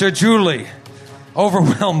 Sir Julie,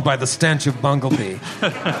 overwhelmed by the stench of Bunglebee,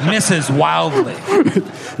 misses wildly.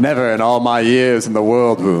 Never in all my years in the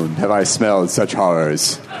world wound have I smelled such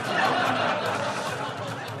horrors.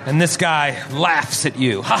 And this guy laughs at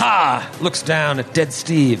you. Ha-ha! Looks down at dead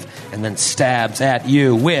Steve and then stabs at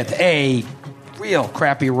you with a real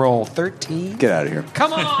crappy roll. 13? Get out of here.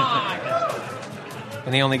 Come on!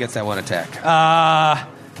 And he only gets that one attack.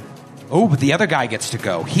 But the other guy gets to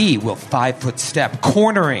go. He will 5-foot step,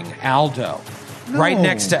 cornering Aldo. No. Right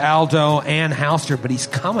next to Aldo and Halster, but he's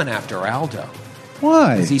coming after Aldo.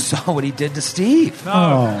 Why? Because he saw what he did to Steve. No.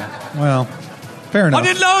 Oh, well, fair enough. I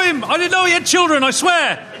didn't know him. I didn't know he had children, I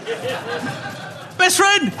swear. Best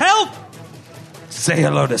friend, help! Say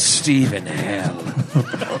hello to Steve in hell.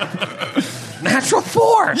 Natural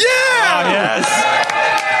 4. Yeah! Oh, yes.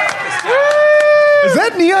 Is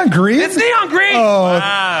that neon green? It's neon green. Oh,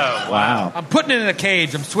 wow. I'm putting it in a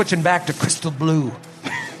cage. I'm switching back to crystal blue.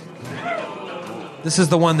 This is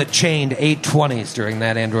the one that chained 8 20s during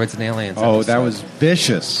that Androids and Aliens episode. Oh, that was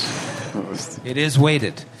vicious. It is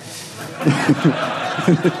weighted.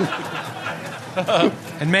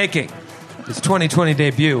 And making his 2020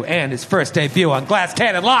 debut and his first debut on Glass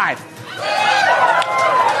Cannon Live.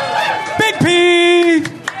 Big P!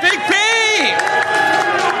 Big P!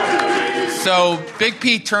 So Big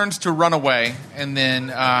P turns to run away, and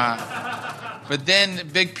then But then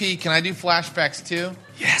Big P, can I do flashbacks too?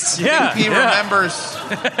 Yes. Yeah.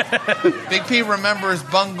 Big P remembers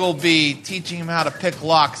Bumblebee teaching him how to pick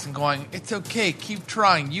locks and going, "It's okay, keep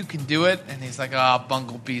trying, you can do it." And he's like, "Oh,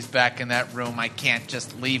 Bumblebee's back in that room. I can't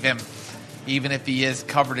just leave him, even if he is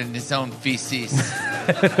covered in his own feces."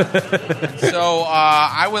 So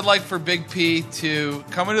I would like for Big P to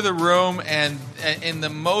come into the room and, in the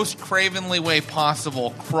most cravenly way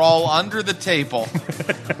possible, crawl under the table.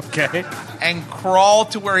 Okay. And crawl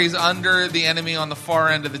to where he's under the enemy on the far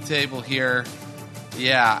end of the table here.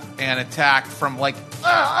 Yeah, and attack from like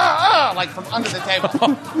from under the table.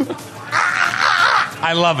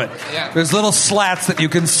 I love it. Yeah. There's little slats that you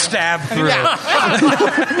can stab through. Yeah.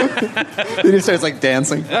 Then he starts like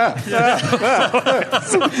dancing.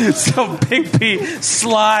 So Big P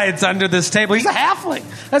slides under this table. He's a halfling.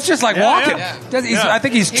 That's just like walking. yeah. I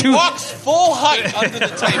think he's He walks full height under the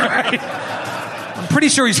table. Right. I'm pretty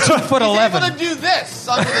sure he's 2'11". He's able to do this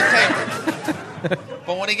under the table.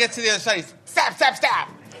 But when he gets to the other side, he's stab, stab, stab.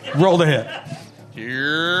 Roll the hit.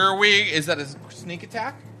 Is that a sneak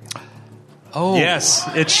attack? Oh. Yes.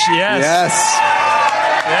 Yes. Yeah.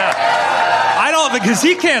 I don't, because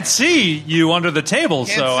he can't see you under the table.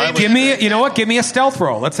 Can't So see I me. Give me, you know what? Give me a stealth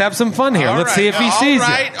roll. Let's have some fun here. Let's see if he sees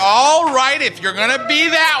you. All right. If you're going to be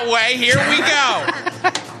that way, here we go.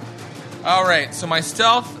 All right. So my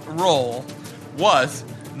stealth roll was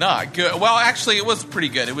not good. Well, actually, it was pretty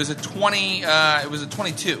good. It was a 20. It was a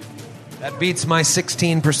 22. That beats my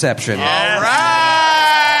 16 perception. All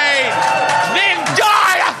right. Then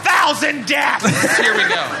die 1,000 deaths. Here we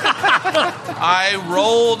go. I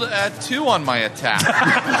rolled a 2 on my attack.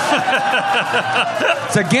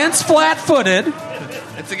 It's against flat-footed.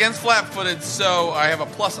 It's against flat-footed, so I have a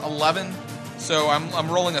plus 11. So I'm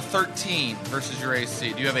rolling a 13 versus your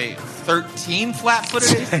AC. Do you have a 13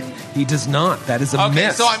 flat-footed AC? He does not. That is a Okay,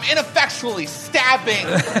 miss. so I'm ineffectually stabbing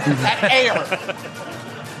at air.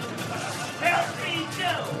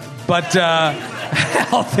 But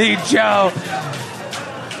Healthy Joe.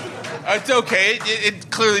 It's okay.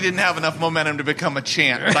 It clearly didn't have enough momentum to become a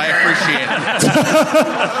chant, but I appreciate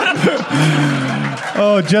it.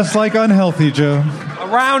 Oh, just like Unhealthy Joe. A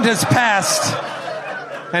round has passed,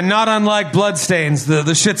 and not unlike bloodstains,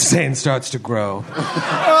 the shit stain starts to grow.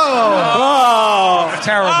 Oh,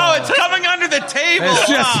 terrible. Oh, it's coming under the table. It's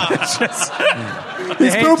just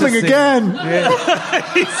He's pooping again.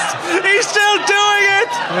 he's still doing it.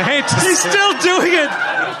 I hate to He's see still doing it.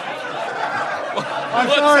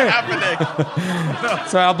 What's sorry. happening?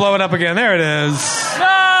 So I'll blow it up again. There it is.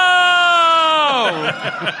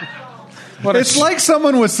 No! It's like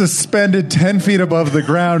someone was suspended 10 feet above the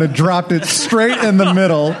ground and dropped it straight in the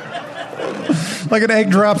middle. Like an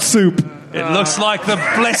egg drop soup. It looks like the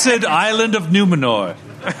blessed island of Numenor,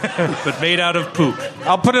 but made out of poop.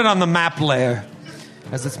 I'll put it on the map layer,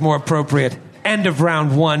 as it's more appropriate. End of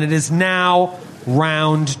round 1. It is now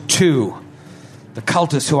round 2. The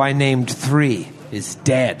cultist who I named 3 is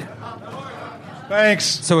dead. Thanks.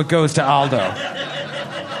 So it goes to Aldo.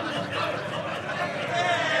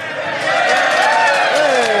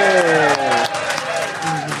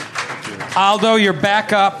 Aldo, you're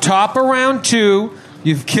back up top of round 2.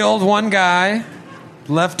 You've killed one guy,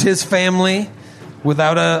 left his family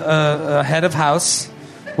without a head of house.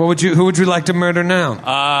 Who would you like to murder now?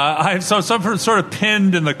 I'm sort of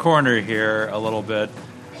pinned in the corner here a little bit.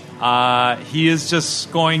 He is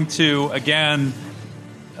just going to, again,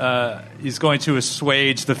 he's going to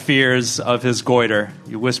assuage the fears of his goiter.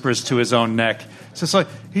 He whispers to his own neck. It's just like,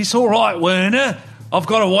 he's all right, Werner. I've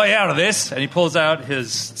got a way out of this. And he pulls out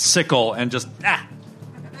his sickle and just,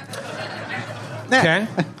 Okay.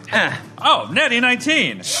 Oh, natty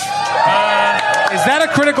 19. Is that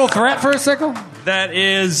a critical threat for a sickle? That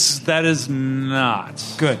is not.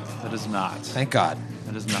 Good. That is not. Thank God.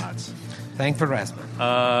 That is not. Thank for Rasmus.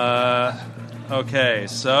 Okay,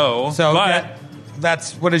 so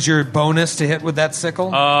that's what is your bonus to hit with that sickle?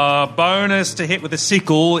 Bonus to hit with a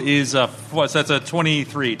sickle is that's a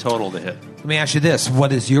 23 total to hit. Let me ask you this: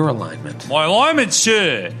 what is your alignment? My alignment,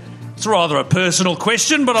 sir. It's rather a personal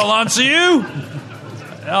question, but I'll answer you.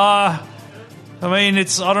 I mean, I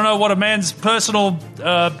don't know what a man's personal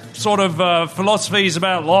sort of philosophies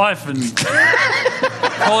about life and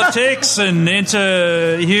politics and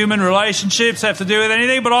interhuman relationships have to do with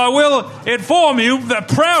anything, but I will inform you that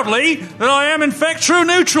proudly that I am in fact true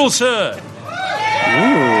neutral, sir. Ooh.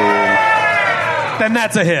 Then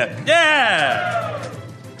that's a hit. Yeah.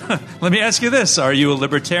 Let me ask you this. Are you a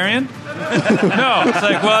libertarian? No. It's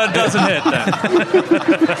like, well, it doesn't hit then.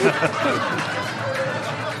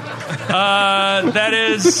 That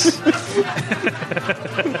is...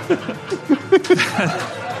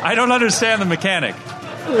 I don't understand the mechanic.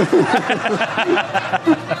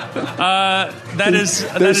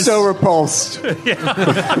 They're so repulsed by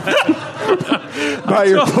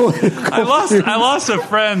your political I lost a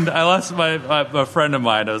friend. I lost a friend of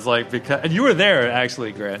mine. I was like, and you were there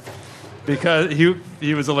actually, Grant, because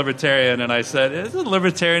he was a libertarian, and I said, "Isn't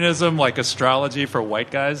libertarianism like astrology for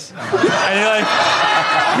white guys?" And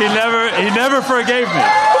he never forgave me.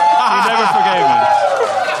 He never forgave me.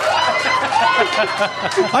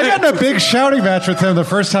 I got in a big shouting match with him the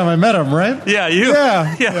first time I met him, right? Yeah, you.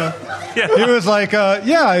 Yeah. He was like,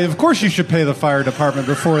 yeah, of course you should pay the fire department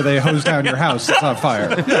before they hose down your house. It's on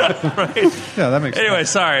fire. Yeah, right. Yeah, that makes Anyway,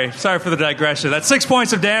 sense. sorry for the digression. That's 6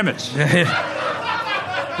 points of damage.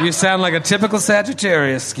 You sound like a typical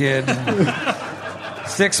Sagittarius kid.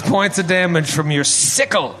 6 points of damage from your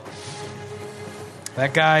sickle.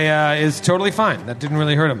 That guy is totally fine. That didn't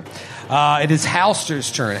really hurt him. It is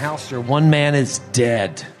Halster's turn. Halster, one man is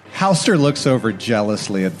dead. Halster looks over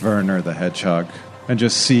jealously at Werner the Hedgehog and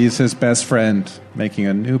just sees his best friend making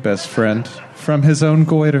a new best friend from his own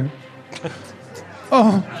goiter.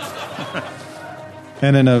 Oh.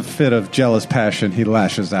 And in a fit of jealous passion, he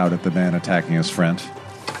lashes out at the man attacking his friend.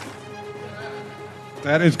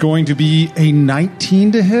 That is going to be a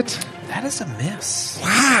 19 to hit. That is a miss.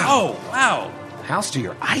 Wow. Oh, wow. Halster,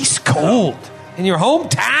 you're ice cold in your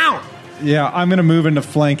hometown. Yeah, I'm going to move into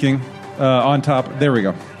flanking on top. There we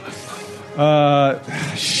go.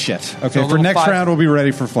 Shit. Okay, So a for next little round, we'll be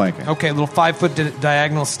ready for flanking. Okay, a little 5-foot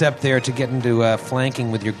diagonal step there to get into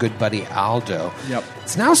flanking with your good buddy Aldo. Yep.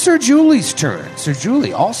 It's now Sir Julie's turn. Sir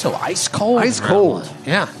Julie, also ice cold. Ice cold.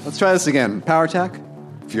 Yeah. Let's try this again. Power attack.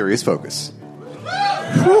 Furious focus.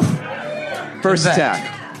 First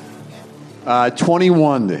attack.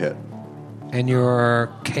 21 to hit. And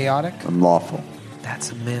you're chaotic? I'm lawful.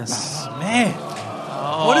 That's a miss. Man.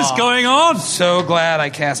 What is going on? So glad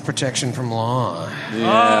I cast protection from law.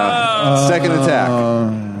 Yeah. Second attack.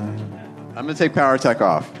 I'm going to take power attack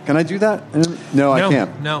off. Can I do that? No, I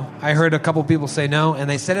can't. No. I heard a couple people say no, and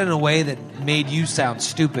they said it in a way that made you sound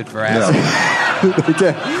stupid for asking.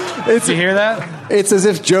 Did you hear that? It's as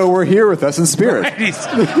if Joe were here with us in spirit.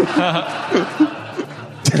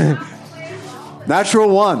 Natural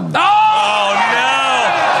 1.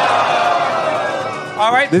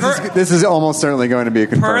 All right. This is almost certainly going to be a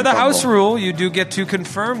confirmed Per the fumble. house rule, you do get to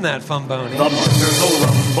confirm that fumboni. The monsters will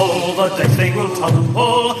rumble, the dice they will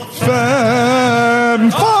tumble. Fan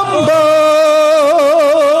fumble!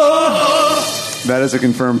 That is a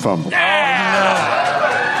confirmed fumble.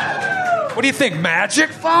 What do you think, magic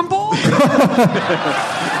fumble?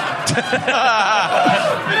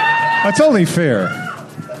 That's only fair.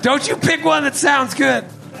 Don't you pick one that sounds good.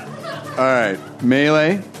 All right.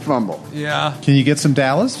 Melee, fumble. Yeah. Can you get some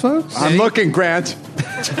Dallas, folks? I'm looking, Grant.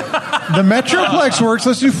 The Metroplex works.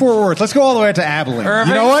 Let's do Fort Worth. Let's go all the way out to Abilene. Irving?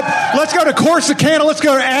 You know what? Let's go to Corsicana. Let's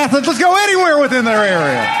go to Athens. Let's go anywhere within their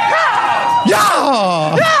area.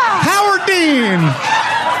 Yeah! Howard Dean!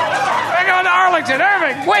 We're going to Arlington.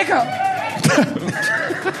 Irving, wake up.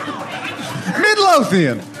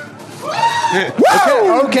 Midlothian.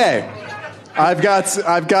 Okay. I've got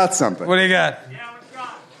something. What do you got?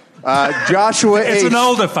 Joshua H. It's an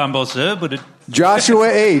older fumble, sir, but it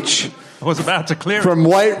Joshua H. was about to clear from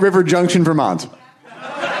White River Junction, Vermont.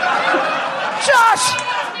 Josh!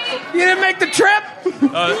 You didn't make the trip?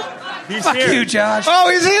 He's Fuck here. you, Josh.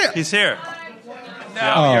 Oh, he's here. He's here.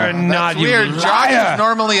 No, you're not. That's You weird. Josh liar. is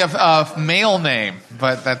normally a male name,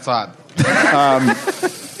 but that's odd.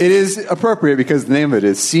 It is appropriate because the name of it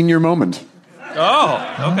is Senior Moment.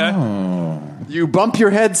 Oh, okay. You bump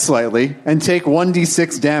your head slightly and take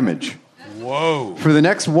 1d6 damage. Whoa. For the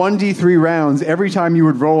next 1d3 rounds, every time you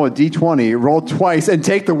would roll a d20, roll twice and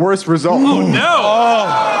take the worst result. Oh,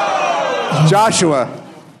 no. Joshua,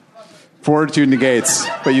 fortitude negates,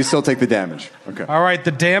 but you still take the damage. Okay. All right,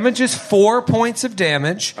 the damage is 4 points of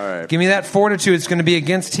damage. All right. Give me that fortitude. It's going to be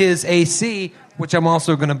against his AC, which I'm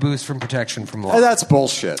also going to boost from protection from law. That's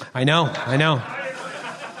bullshit. I know.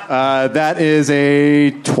 That is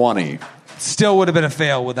a 20. Still would have been a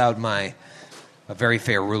fail without a very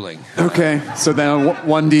fair ruling. Okay, so then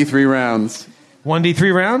 1d3 rounds.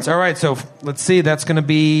 1d3 rounds? All right, so let's see. That's going to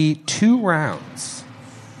be 2 rounds.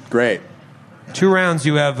 Great. 2 rounds,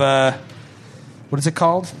 you have, what is it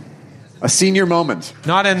called? A senior moment.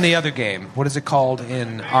 Not in the other game. What is it called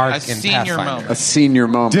in Ark and senior Pathfinder? moment. A senior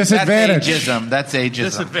moment. Disadvantage. That's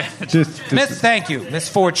ageism. Disadvantage. Thank you.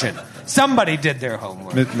 Misfortune. Somebody did their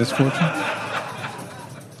homework. Misfortune.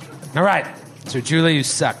 All right. So, Julie, you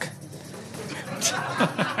suck.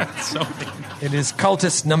 So It is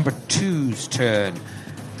cultist number 2's turn.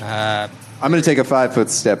 I'm going to take a 5-foot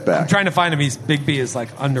step back. I'm trying to find him. Big B is like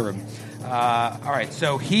under him. All right,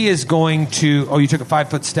 so he is going to... Oh, you took a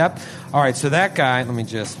 5-foot step? All right, so that guy... Let me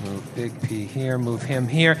just move Big P here, move him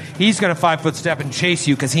here. He's going to 5-foot step and chase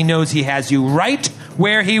you because he knows he has you right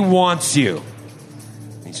where he wants you.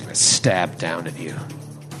 He's going to stab down at you,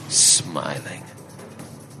 smiling.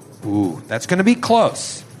 Ooh, that's going to be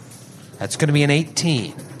close. That's going to be an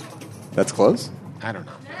 18. That's close? I don't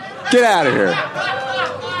know. Get out of here.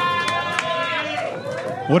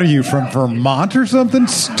 What are you, from Vermont or something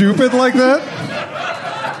stupid like that?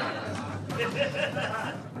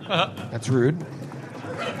 That's rude.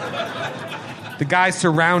 The guy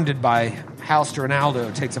surrounded by Halster and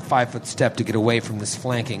Aldo takes a 5-foot step to get away from this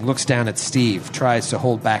flanking, looks down at Steve, tries to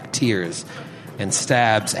hold back tears, and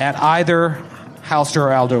stabs at either Halster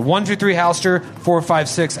or Aldo. 1, 2, 3, Halster. 4, 5,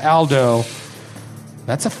 6, Aldo.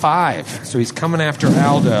 That's a 5. So he's coming after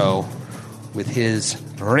Aldo with his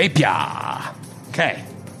rapier. Okay.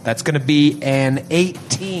 That's going to be an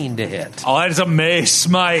 18 to hit. Oh, that is a mace,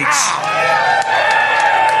 mate.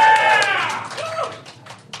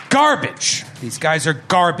 Garbage. These guys are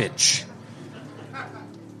garbage.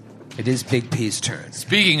 It is Big P's turn.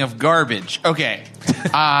 Speaking of garbage, okay.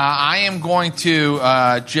 I am going to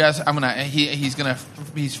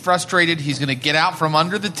he's frustrated. He's going to get out from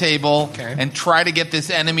under the table and try to get this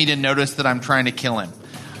enemy to notice that I'm trying to kill him.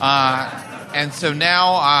 And so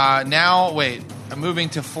now, wait. I'm moving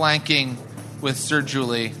to flanking with Sir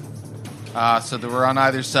Julie, so that we're on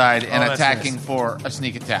either side and attacking for a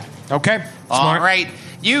sneak attack. Okay. All right.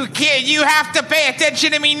 You kid, you have to pay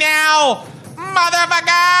attention to me now,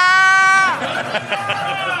 motherfucker!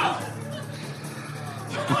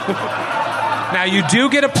 Now you do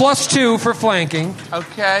get a +2 for flanking.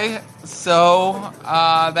 Okay, so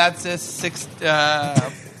that's a 16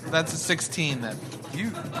 then.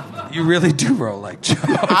 You really do roll like Joe.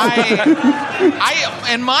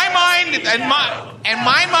 I in my mind,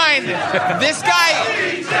 this guy.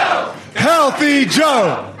 Healthy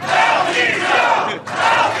Joe.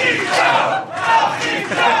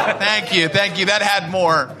 Thank you. That had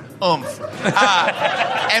more oomph.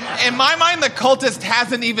 And in my mind, the cultist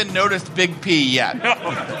hasn't even noticed Big P yet.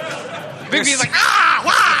 Big P's like,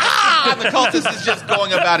 and the cultist is just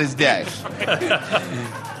going about his day.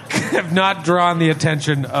 Have not drawn the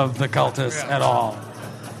attention of the cultists at all.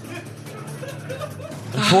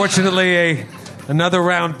 Unfortunately, another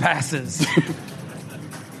round passes,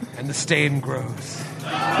 and the stain grows.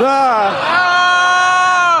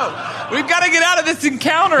 We've got to get out of this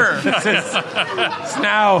encounter. It's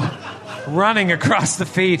now running across the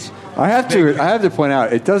feet. I have to point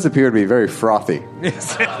out, it does appear to be very frothy.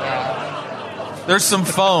 Yes. There's some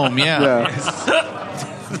foam, yeah.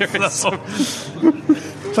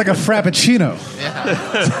 It's like a frappuccino.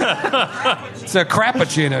 Yeah. It's a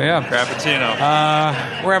crappuccino, yeah.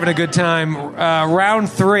 Frappuccino. We're having a good time. Round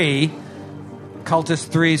 3, Cultist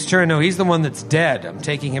 3's turn. No, he's the one that's dead. I'm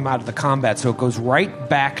taking him out of the combat, so it goes right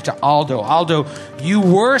back to Aldo. Aldo, you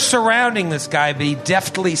were surrounding this guy, but he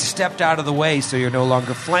deftly stepped out of the way, so you're no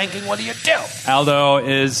longer flanking. What do you do? Aldo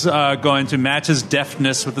is going to match his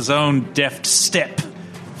deftness with his own deft step,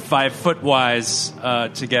 5-foot-wise,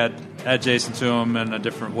 to get adjacent to him in a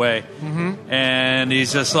different way. Mm-hmm. And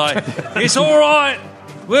he's just like, it's all right.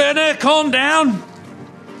 We're going to calm down.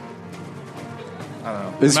 I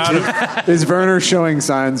don't know. Is Werner showing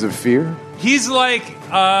signs of fear? He's like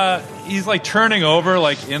turning over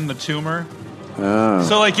like in the tumor. Oh.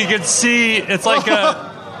 So like you can see it's like a...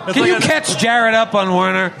 Can you catch Jared up on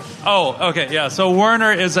Werner? Oh, okay, yeah. So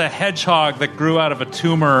Werner is a hedgehog that grew out of a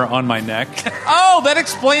tumor on my neck. Oh, that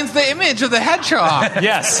explains the image of the hedgehog.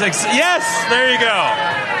 Yes, there you go.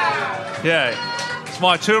 Yeah,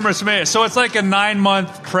 small tumor. So it's like a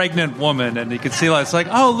 9-month pregnant woman, and you can see like, it's like,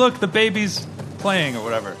 oh, look, the baby's playing or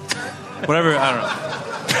whatever. Whatever, I don't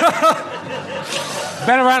know.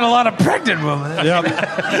 Been around a lot of pregnant women. Yep.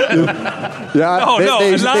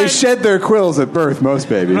 They shed their quills at birth, most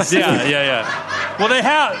babies. Yeah. Well, they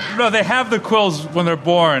have the quills when they're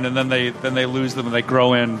born, and then they lose them and they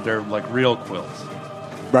grow in. They're like real quills.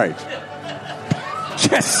 Right.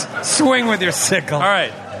 Just swing with your sickle. All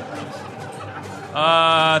right.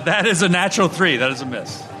 That is a natural 3. That is a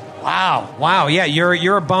miss. Wow. Yeah,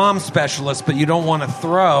 you're a bomb specialist, but you don't want to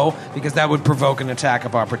throw because that would provoke an attack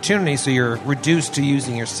of opportunity. So you're reduced to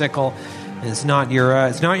using your sickle. It's not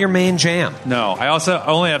your main jam. No, I also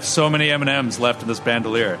only have so many M&Ms left in this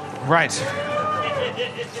bandolier. Right.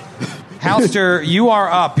 Halster, you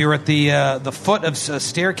are up. You're at the foot of a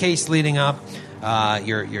staircase leading up.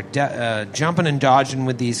 You're jumping and dodging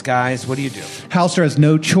with these guys. What do you do? Halster has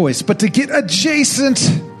no choice but to get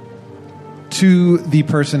adjacent to the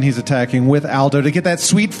person he's attacking with Aldo to get that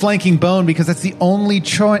sweet flanking bone because that's the only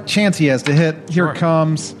chance he has to hit. Here it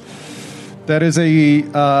comes. That is a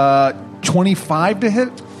 25 to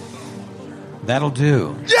hit. That'll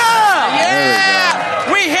do.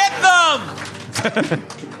 Yeah! We hit them!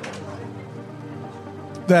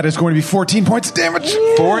 That is going to be 14 points of damage.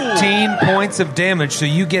 14 points of damage. So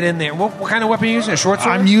you get in there. What kind of weapon are you using? A short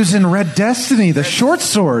sword? I'm using Red Destiny, the short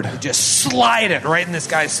sword. Just slide it right in this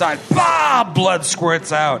guy's side. Bah! Blood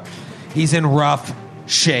squirts out. He's in rough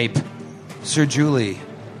shape. Sir Julie,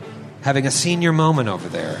 having a senior moment over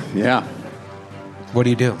there. Yeah. What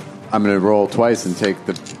do you do? I'm going to roll twice and take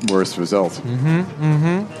the worst result.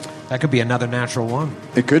 That could be another natural one.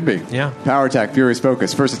 It could be. Yeah. Power attack, Furious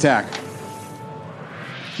Focus. First attack.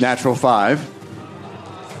 Natural 5.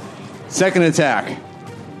 Second attack.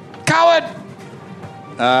 Coward!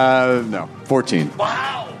 No. 14.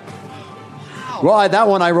 Wow. Well, that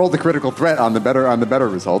one I rolled the critical threat on the better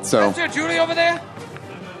result. So. Sir Julie over there?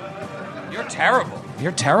 You're terrible.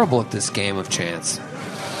 You're terrible at this game of chance.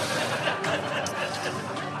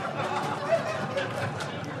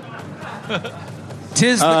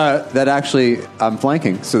 That actually, I'm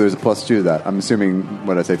flanking, so there's a +2 to that. I'm assuming,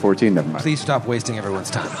 what did I say, 14? Never mind. Please stop wasting everyone's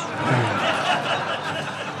time.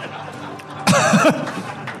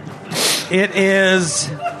 It is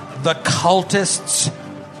the cultist's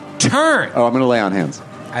turn. Oh, I'm going to lay on hands.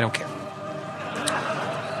 I don't care.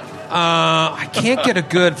 I can't get a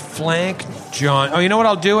good flank, John. Oh, you know what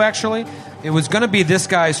I'll do, actually? It was going to be this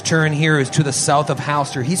guy's turn here, who's to the south of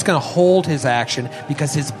Halster. He's going to hold his action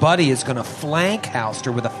because his buddy is going to flank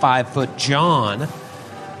Halster with a 5-foot John.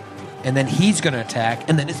 And then he's going to attack,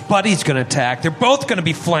 and then his buddy's going to attack. They're both going to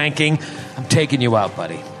be flanking. I'm taking you out,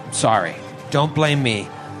 buddy. Sorry. Don't blame me.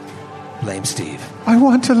 Blame Steve. I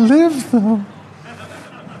want to live, though.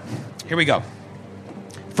 Here we go.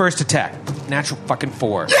 First attack. Natural fucking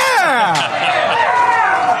 4. Yeah!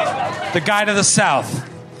 The guy to the south.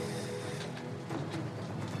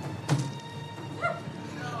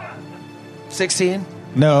 16?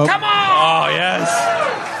 No. Come on! Oh, yes.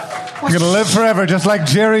 You're going to live forever just like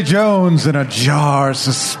Jerry Jones in a jar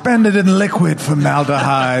suspended in liquid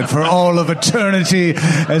formaldehyde for all of eternity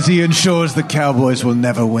as he ensures the Cowboys will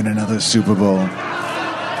never win another Super Bowl.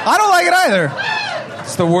 I don't like it either.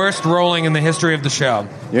 It's the worst rolling in the history of the show.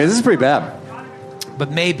 Yeah, this is pretty bad.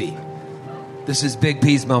 But maybe this is Big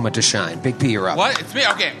P's moment to shine. Big P, you're up. What? It's me?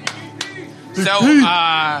 Okay. So,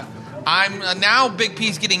 I'm now Big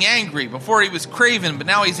P's getting angry. Before he was craven, but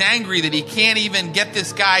now he's angry that he can't even get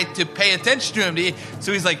this guy to pay attention to him.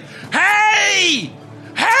 So he's like, "Hey!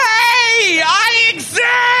 Hey! I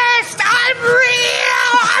exist! I'm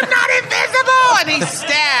real! I'm not invisible!" And he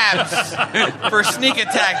stabs for sneak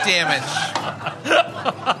attack damage.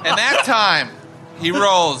 And that time, he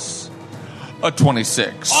rolls a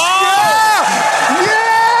 26. Oh!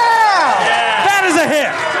 Yeah! That is a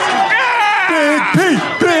hit! Big P!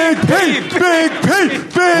 Big P! Big P!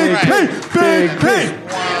 Big P! Big P!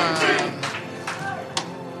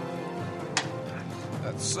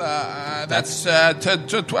 That's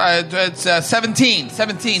 17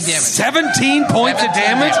 damage. 17 points of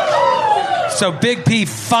damage? So Big P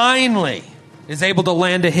finally is able to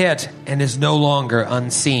land a hit and is no longer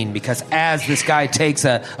unseen because as this guy takes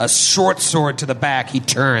a short sword to the back, he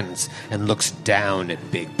turns and looks down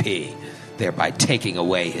at Big P, thereby taking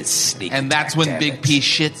away his sneak And that's when damage. Big P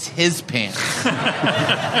shits his pants.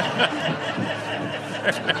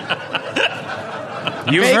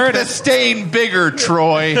 You Make heard the it. stain bigger,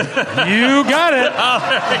 Troy. You got it.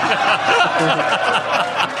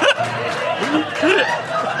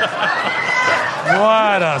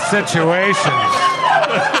 What a situation.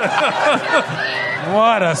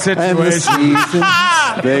 What a And the situation. seasons,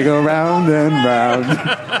 they go round and round.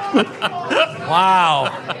 Wow.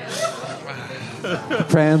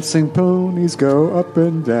 Prancing ponies go up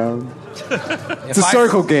and down. It's a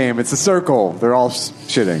circle game. It's a circle. They're all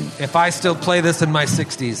shitting. If I still play this in my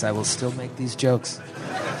 60s, I will still make these jokes.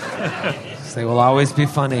 They will always be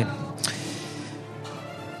funny.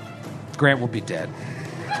 Grant will be dead.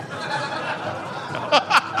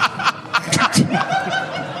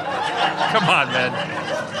 Come on, man.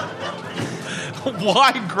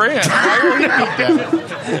 Why Grant? Why would he be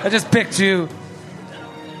dead? I just picked you.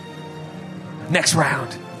 Next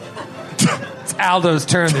round. It's Aldo's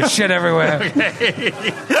turn. There's shit everywhere. Okay.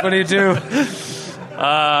 What do you do?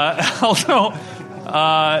 Aldo,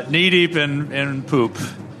 knee deep in poop.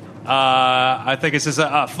 I think it's just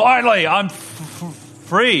finally I'm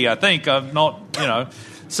free. I think I'm not.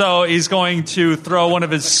 So he's going to throw one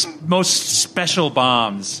of his most special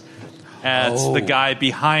bombs at the guy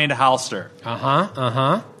behind Halster.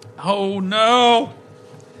 Oh, no.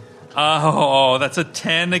 Oh, that's a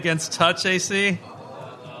 10 against touch, AC?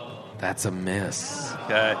 That's a miss.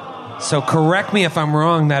 Okay. So correct me if I'm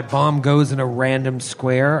wrong, that bomb goes in a random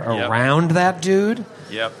square around that dude?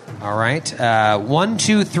 Yep. All right. 1,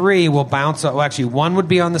 2, 3 will bounce. Well, actually, 1 would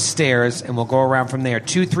be on the stairs, and we'll go around from there.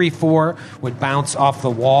 2, 3, 4 would bounce off the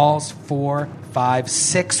walls. 4, 5,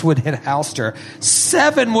 6 would hit Halster.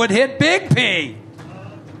 7 would hit Big P.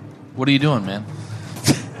 What are you doing, man?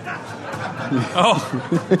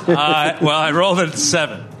 Well, I rolled it at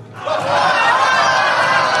 7.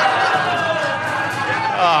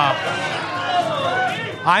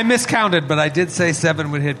 I miscounted, but I did say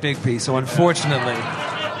 7 would hit Big P, so unfortunately,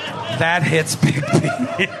 that hits Big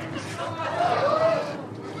P.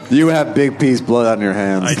 You have Big P's blood on your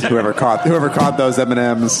hands. Whoever caught those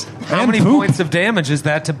M&Ms. How many points of damage is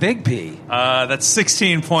that to Big P? That's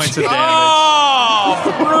 16 points of damage.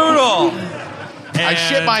 Oh, brutal. I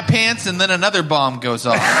shit my pants, and then another bomb goes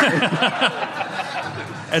off.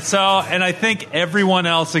 And I think everyone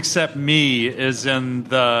else except me is in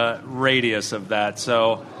the radius of that.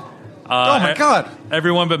 So, oh my God!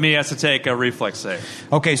 Everyone but me has to take a reflex save.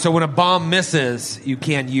 Okay, so when a bomb misses, you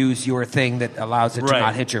can't use your thing that allows it to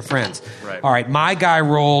not hit your friends. Right. All right, my guy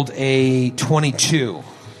rolled a 22. All right,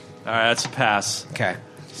 that's a pass. Okay.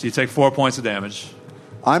 So you take 4 points of damage.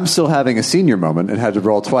 I'm still having a senior moment and had to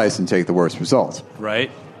roll twice and take the worst result.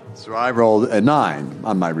 Right. So I rolled a 9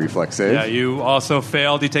 on my reflex save. Yeah, you also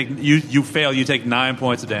failed. You fail. You take 9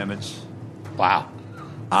 points of damage. Wow.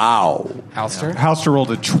 Ow. Halster? Halster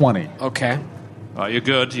rolled a 20. Okay. You're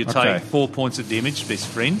good. You take 4 points of damage, best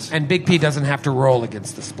friends. And Big P doesn't have to roll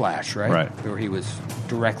against the splash, right? Right. Where he was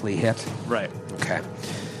directly hit. Right. Okay.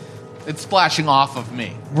 It's splashing off of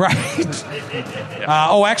me. Right.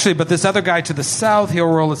 Actually, but this other guy to the south, he'll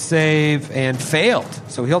roll a save and failed.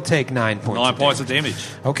 So he'll take 9 points. 9 points of damage.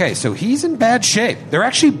 Okay, so he's in bad shape. They're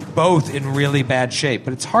actually both in really bad shape,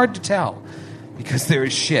 but it's hard to tell because there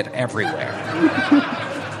is shit everywhere.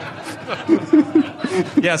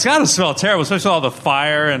 Yeah, it's got to smell terrible, especially all the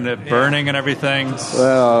fire and the burning and everything.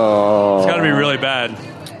 Oh. It's got to be really bad.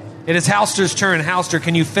 It is Halster's turn. Halster,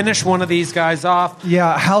 can you finish one of these guys off?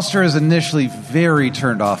 Yeah, Halster is initially very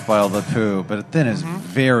turned off by all the poo, but then is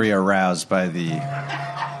very aroused by the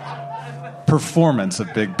performance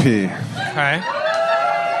of Big P. Okay.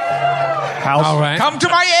 All right. Come to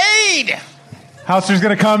my aid! Halster's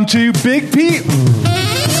going to come to Big P.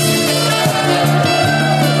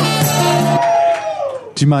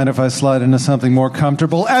 Do you mind if I slide into something more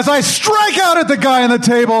comfortable? As I strike out at the guy on the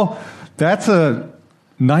table. That's a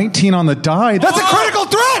 19 on the die. That's a critical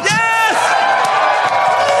threat! Yes!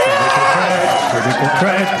 Critical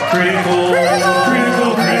threat.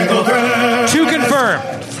 To confirm.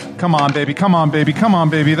 Come on, baby. Come on, baby. Come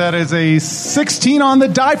on, baby. That is a 16 on the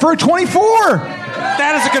die for a 24.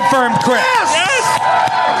 That is a confirmed crit. Yes!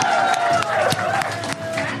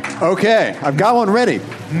 Okay, I've got one ready.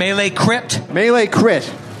 Melee crit. Melee crit.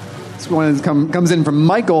 This one comes in from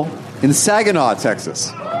Michael in Saginaw,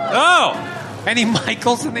 Texas. Oh! Any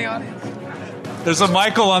Michaels in the audience? There's a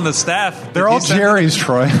Michael on the staff. They're all Jerry's,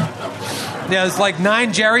 Troy. Yeah, there's like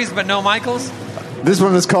 9 Jerrys, but no Michaels. This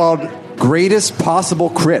one is called Greatest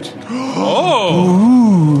Possible Crit.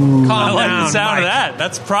 Oh! I like down, the sound Mike. of that.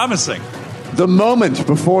 That's promising. The moment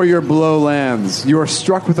before your blow lands, you are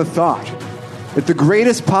struck with a thought. If the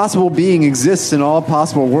greatest possible being exists in all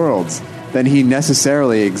possible worlds, then he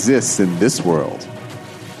necessarily exists in this world.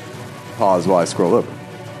 Pause while I scroll over.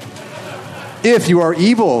 If you are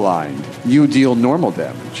evil aligned, you deal normal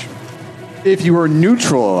damage. If you are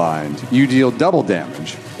neutral aligned, you deal double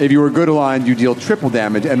damage. If you are good aligned, you deal triple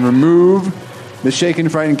damage and remove the shaken,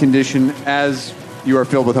 frightened condition as you are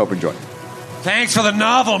filled with hope and joy. Thanks for the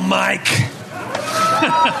novel, Mike.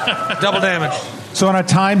 Double damage. So on a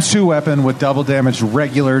 ×2 weapon with double damage,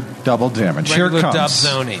 regular double damage. Here it Regular comes. dub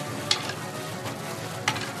zoning.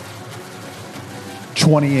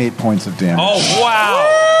 28 points of damage. Oh,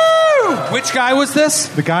 wow. Which guy was this?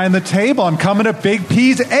 The guy on the table. I'm coming to Big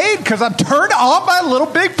P's aid because I'm turned on by little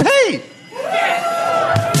Big P.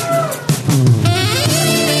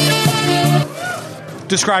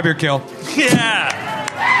 Describe your kill. Yeah.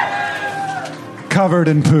 Covered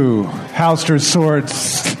in poo, Halster's sword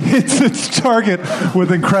hits its target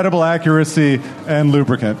with incredible accuracy and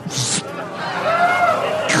lubricant.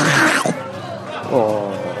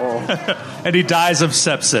 And he dies of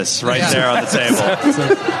sepsis right there on the table.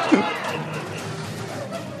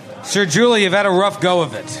 Sir Julie, you've had a rough go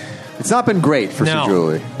of it. It's not been great for Sir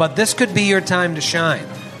Julie. But this could be your time to shine.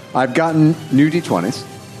 I've gotten new D20s.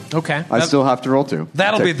 Okay. I still have to roll 2.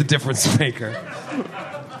 That'll be the difference maker.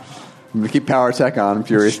 I'm going to keep Power Tech on.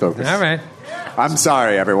 Furious Focus. All right. I'm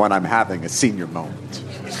sorry, everyone. I'm having a senior moment.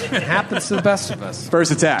 It happens to the best of us.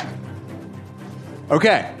 First attack.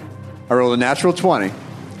 Okay. I rolled a natural 20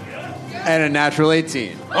 and a natural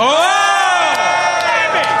 18.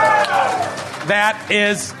 That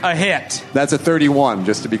is a hit. That's a 31,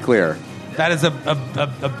 just to be clear. That is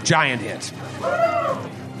a giant hit.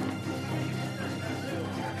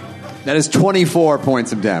 That is 24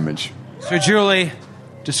 points of damage. Sir Julie,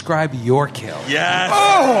 describe your kill.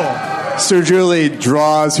 Yes. Sir Julie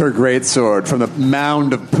draws her greatsword from the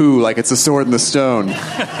mound of poo like it's a sword in the stone,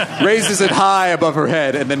 raises it high above her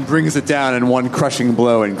head, and then brings it down in one crushing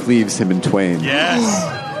blow and cleaves him in twain.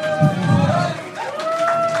 Yes.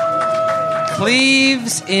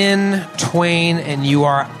 Cleaves in twain, and you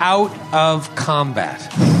are out of combat.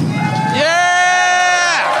 Yeah!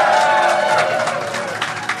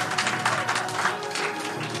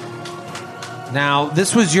 Now,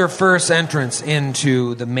 this was your first entrance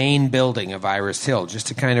into the main building of Iris Hill, just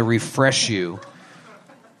to kind of refresh you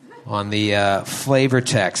on the flavor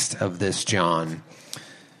text of this, John.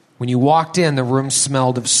 When you walked in, the room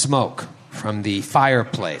smelled of smoke from the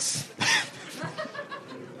fireplace.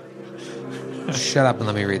 Shut up and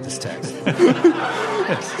let me read this text.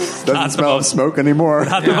 Doesn't smell of smoke anymore.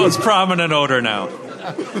 Not the most prominent odor now.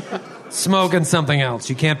 Smoke and something else.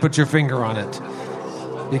 You can't put your finger on it,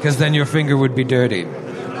 because then your finger would be dirty.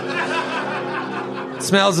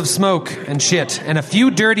 Smells of smoke and shit, and a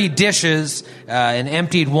few dirty dishes, an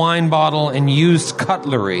emptied wine bottle, and used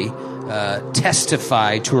cutlery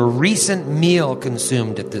testify to a recent meal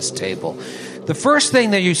consumed at this table. The first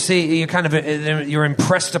thing that you see, you're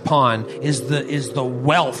impressed upon, is the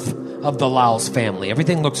wealth of the Laos family.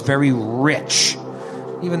 Everything looks very rich,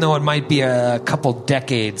 even though it might be a couple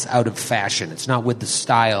decades out of fashion. It's not with the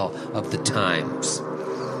style of the times.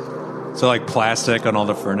 So like plastic on all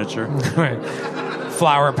the furniture. Right.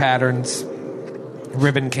 Flower patterns,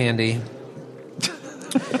 ribbon candy.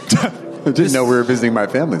 I didn't know we were visiting my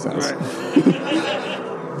family's house.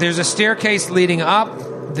 Right. There's a staircase leading up.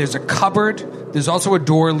 There's a cupboard. There's also a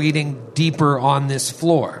door leading deeper on this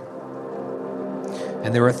floor.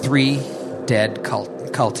 And there are 3 dead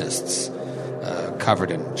cultists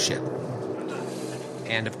covered in shit.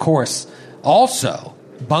 And of course, also,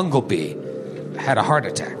 Bunglebee had a heart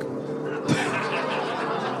attack.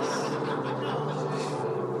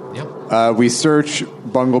 Yep. We search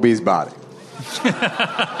Bunglebee's body.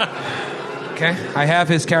 Okay, I have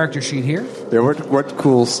his character sheet here. Yeah, what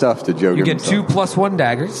cool stuff did Joe You give get 2 himself? +1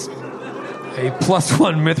 daggers, a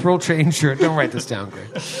 +1 mithril chain shirt. Don't write this down, Greg.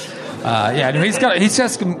 Yeah, no, he's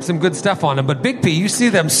got some good stuff on him. But Big P, you see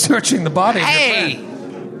them searching the body. Hey,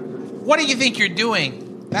 what do you think you're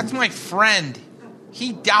doing? That's my friend.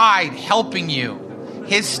 He died helping you.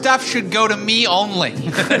 His stuff should go to me only.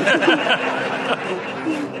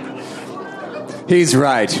 He's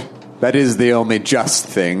right. That is the only just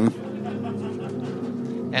thing.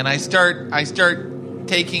 And I start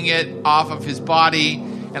taking it off of his body,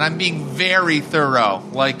 and I'm being very thorough,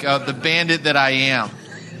 like the bandit that I am.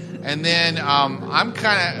 And then I'm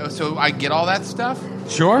kind of, so I get all that stuff?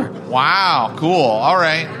 Sure. Wow, cool. All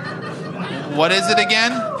right. What is it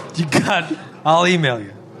again? You got, I'll email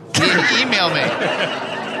you. Email me.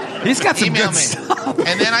 He's got some Email good me. stuff.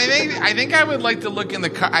 And then I think I would like to look in the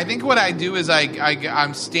car. I think what I do is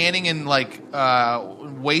I'm standing in like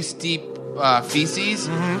waist deep feces,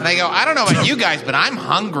 and I go, I don't know about you guys, but I'm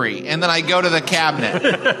hungry. And then I go to the cabinet.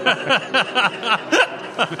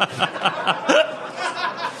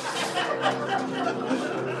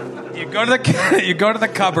 You go to the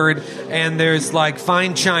cupboard, and there's like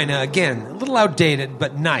fine china. Again, a little outdated,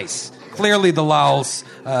 but nice. Clearly, the Laos,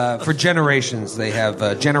 for generations, they have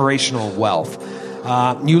generational wealth.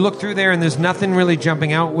 You look through there, and there's nothing really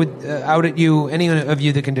jumping out at you. Any of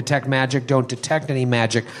you that can detect magic don't detect any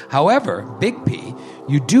magic. However, Big P,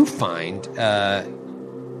 you do find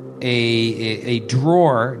a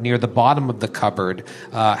drawer near the bottom of the cupboard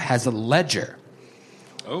has a ledger.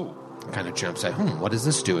 Oh. Kind of jumps out. What is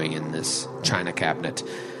this doing in this china cabinet?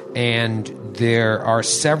 And there are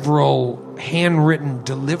several handwritten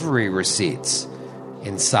delivery receipts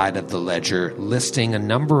inside of the ledger listing a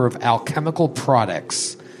number of alchemical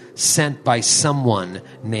products sent by someone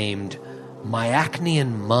named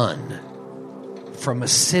Myacnean Mun from a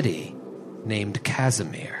city named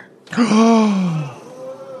Casimir.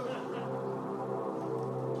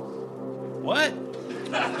 What?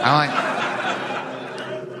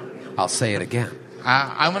 I'll say it again.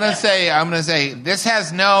 I'm gonna say this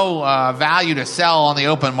has no value to sell on the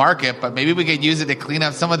open market, but maybe we could use it to clean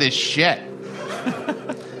up some of this shit.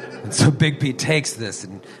 So Big P takes this,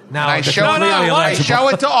 and now I show it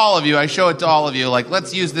to all of you. I show it to all of you. Like,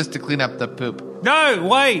 let's use this to clean up the poop. No,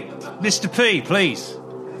 wait, Mr. P, please.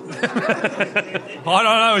 I don't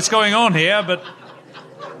know what's going on here, but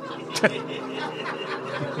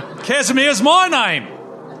Casimir's my name.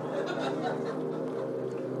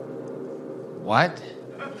 What?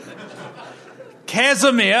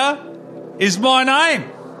 Casimir is my name.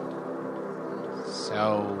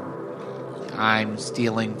 So I'm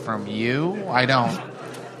stealing from you? I don't.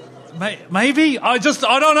 Maybe I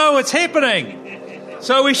don't know what's happening.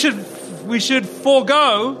 So we should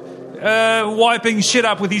forego wiping shit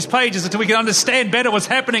up with these pages until we can understand better what's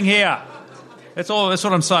happening here. That's what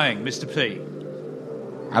I'm saying, Mr. P.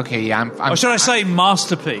 Okay, yeah, or should I say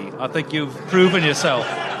Master P? I think you've proven yourself.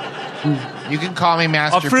 You can call me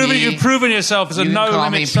Master P. You've proven yourself as a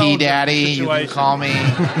no-limit soldier. You can call me P Daddy. You can call me.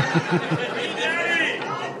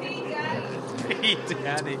 P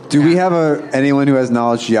Daddy. Do we have anyone who has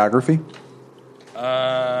knowledge geography?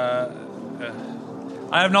 I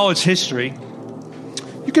have knowledge history.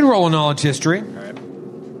 You can roll a knowledge history.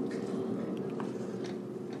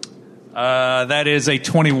 That is a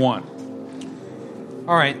 21.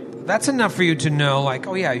 All right, that's enough for you to know, like,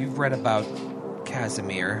 oh yeah, you've read about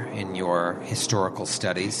Casimir in your historical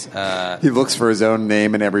studies. He looks for his own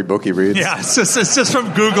name in every book he reads. Yeah, it's just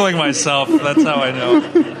from Googling myself. That's how I know.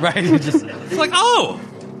 Right? It's like, oh!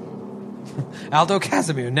 Aldo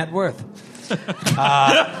Casimir, net worth.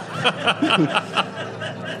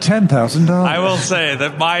 $10,000. I will say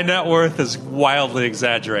that my net worth is wildly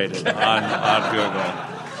exaggerated on Google.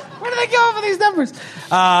 Where do they go for these numbers?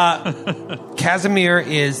 Casimir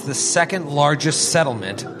is the second largest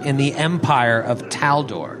settlement in the empire of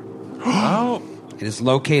Taldor. Oh. It is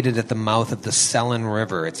located at the mouth of the Selen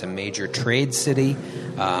River. It's a major trade city,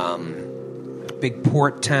 big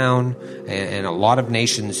port town, and a lot of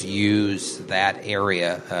nations use that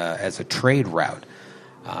area as a trade route.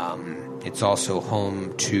 It's also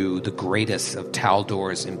home to the greatest of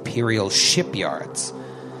Taldor's imperial shipyards.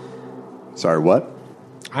 Sorry, what?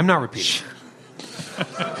 I'm not repeating.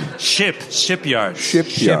 Shipyards.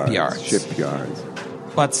 Shipyards.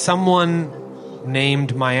 But someone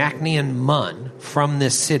named Myacnean Mun from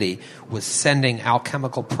this city was sending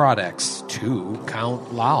alchemical products to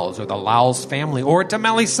Count Laus or the Laus family or to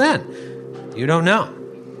Melisende. You don't know.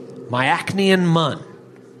 Myacnean Mun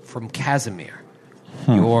from Casimir.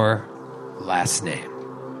 Your last name.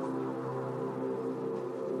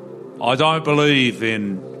 I don't believe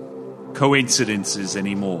in coincidences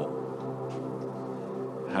anymore.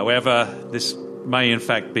 However, this may in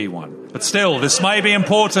fact be one. But still, this may be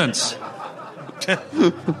important.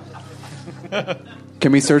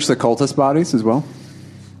 Can we search the cultist bodies as well?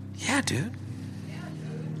 Yeah, dude.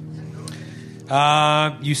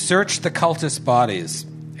 You search the cultist bodies,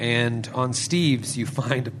 and on Steve's you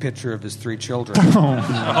find a picture of his 3 children.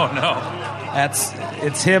 Oh no.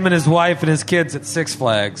 It's him and his wife and his kids at Six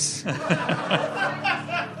Flags.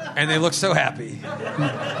 And they look so happy.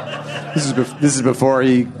 This is before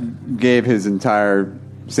he gave his entire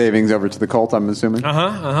savings over to the cult, I'm assuming.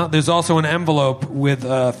 There's also an envelope with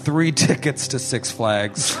 3 tickets to Six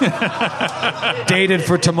Flags, dated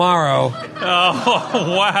for tomorrow.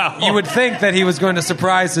 Oh, wow. You would think that he was going to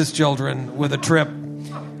surprise his children with a trip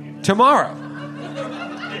tomorrow.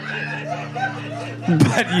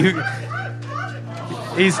 But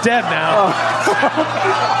he's dead now.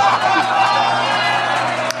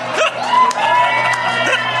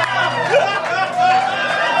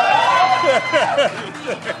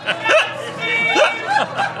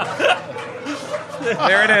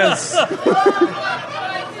 There it is.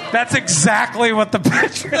 That's exactly what the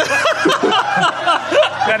picture is.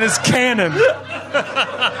 That is canon.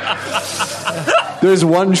 There's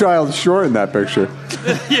one child short in that picture.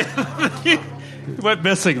 Went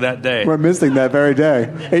missing that day. Went missing that very day.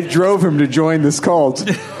 It drove him to join this cult.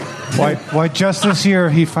 Why, just this year,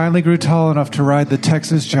 he finally grew tall enough to ride the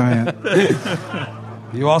Texas Giant.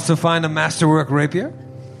 You also find a masterwork rapier.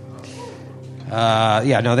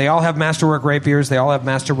 They all have masterwork rapiers. They all have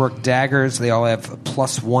masterwork daggers. They all have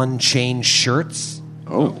 +1 chain shirts.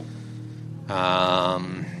 Oh.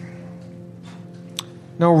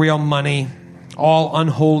 No real money. All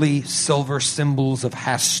unholy silver symbols of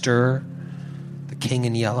Hastur, the king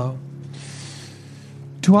in yellow.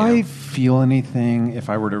 Do I feel anything if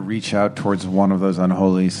I were to reach out towards one of those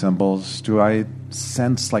unholy symbols? Do I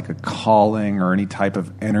sense like a calling or any type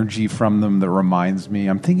of energy from them that reminds me?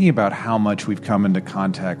 I'm thinking about how much we've come into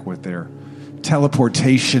contact with their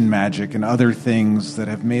teleportation magic and other things that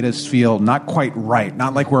have made us feel not quite right,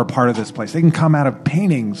 not like we're a part of this place. They can come out of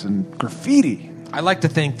paintings and graffiti. I like to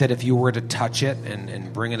think that if you were to touch it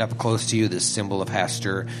and bring it up close to you, this symbol of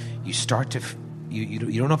Hester, you start to, you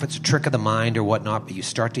don't know if it's a trick of the mind or whatnot, but you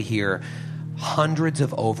start to hear hundreds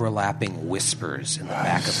of overlapping whispers in the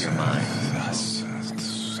back of your mind.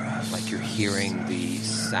 Like you're hearing the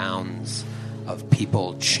sounds of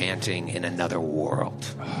people chanting in another world.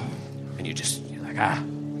 And you're like,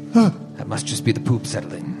 that must just be the poop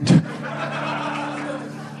settling.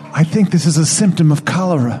 I think this is a symptom of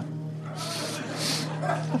cholera.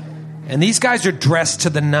 And these guys are dressed to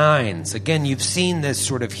the nines. Again, you've seen this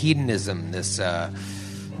sort of hedonism. This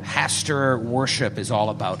Hester worship is all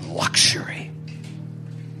about luxury.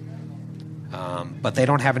 But they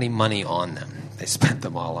don't have any money on them. They spent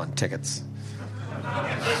them all on tickets.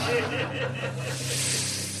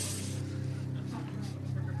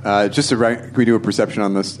 Can we do a perception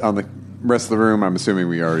on this on the rest of the room? I'm assuming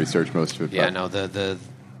we already searched most of it. Yeah, no, the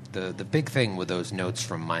big thing with those notes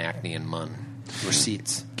from Myacne and Munn,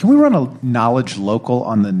 receipts. Can we run a knowledge local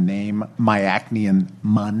on the name Myacne and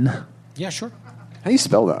Munn? Yeah, sure. How do you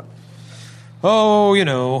spell that? Oh, you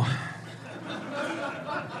know.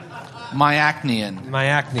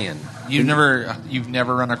 Myacnean. You've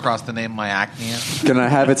never run across the name Myacnean? Can I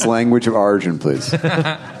have its language of origin, please? Can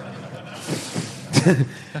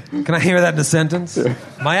I hear that in a sentence?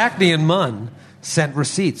 Myacne and Munn sent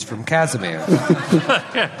receipts from Casimir.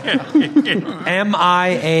 Myacnian.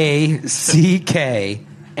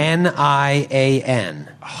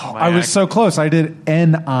 Oh, I was so close. I did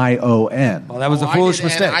Nion. Well, that was a foolish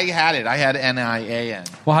mistake. I had it. I had Nian.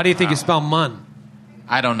 Well, how do you think you spell Munn?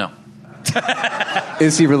 I don't know.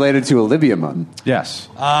 Is he related to Olivia Munn? Yes.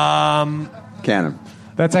 Canon.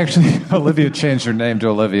 That's actually, Olivia changed her name to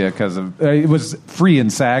Olivia because it was free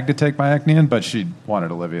in SAG to take Myacnean, but she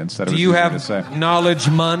wanted Olivia instead of. Do you have knowledge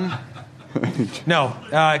Munn? No,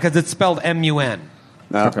 because it's spelled M-U-N.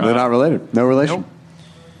 No, they're not related. No relation. Nope.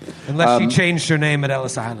 Unless she changed her name at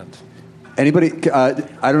Ellis Island. Anybody? I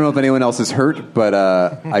don't know if anyone else is hurt, but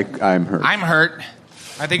I'm hurt. I'm hurt.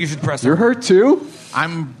 I think you should press. You're hurt too?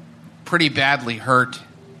 I'm pretty badly hurt.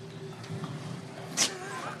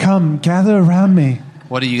 Come, gather around me.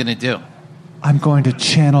 What are you going to do? I'm going to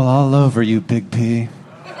channel all over you, Big P.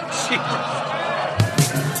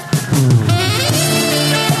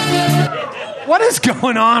 What is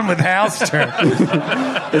going on with Halster?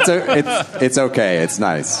 It's okay. It's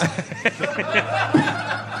nice.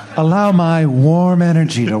 Allow my warm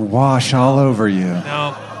energy to wash all over you.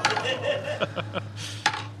 No.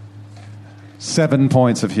 7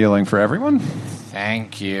 points of healing for everyone.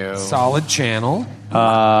 Thank you. Solid channel.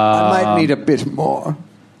 I might need a bit more.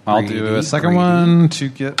 I'll do a second one to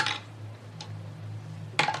get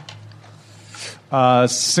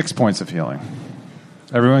 6 points of healing.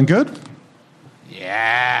 Everyone good?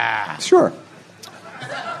 Yeah. Sure.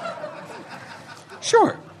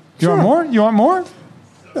 You want more? You want more?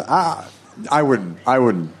 I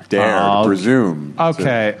wouldn't dare to presume.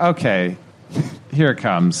 Okay. Here it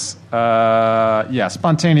comes.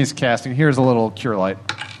 Spontaneous casting. Here's a little cure light.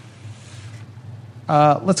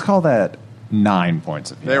 Let's call that 9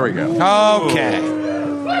 points of healing. There we go. Okay.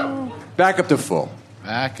 Back up to full.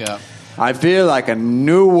 Back up. I feel like a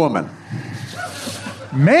new woman.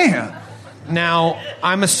 Man. Now,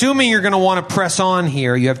 I'm assuming you're going to want to press on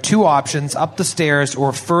here. You have two options, up the stairs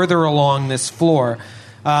or further along this floor.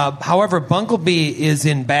 However, Bunklebee is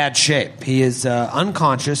in bad shape. He is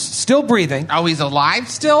unconscious, still breathing. Oh, he's alive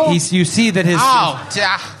still? You see that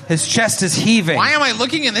his chest is heaving. Why am I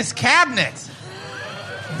looking in this cabinet?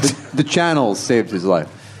 The channels saved his life.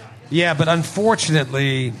 Yeah, but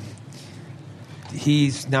unfortunately,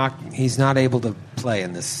 he's not able to play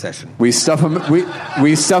in this session. We stuff him.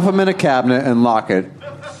 We stuff him in a cabinet and lock it,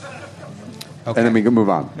 and then we can move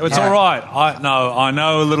on. It's all right. I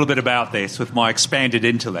know a little bit about this with my expanded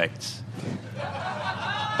intellect.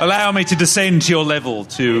 Allow me to descend to your level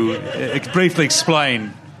to briefly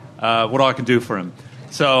explain what I can do for him.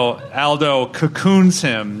 So Aldo cocoons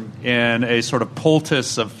him in a sort of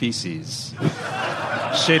poultice of feces,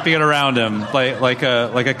 shaping it around him like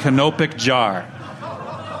a canopic jar.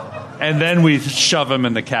 And then we shove him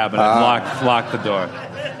in the cabinet and lock the door.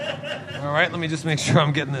 All right, let me just make sure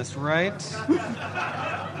I'm getting this right.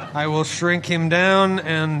 I will shrink him down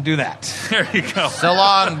and do that. There you go. So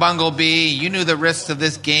long, Bunglebee. You knew the risks of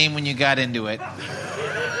this game when you got into it.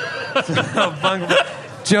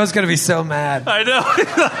 Joe's going to be so mad. I know.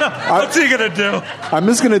 What's he going to do? I'm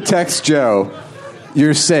just going to text Joe.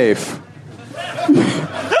 You're safe.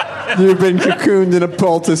 You've been cocooned in a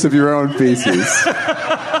poultice of your own feces.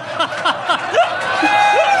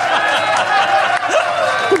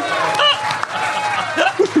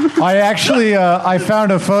 I actually I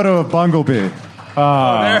found a photo of Bunglebee.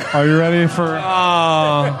 Are you ready for...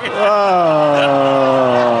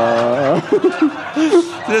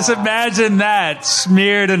 Just imagine that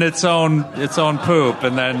smeared in its own poop,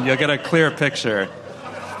 and then you'll get a clear picture.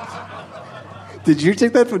 Did you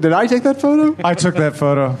take that? Did I take that photo? I took that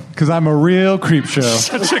photo because I'm a real creep show.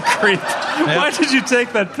 Such a creep. Why did you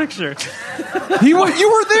take that picture? You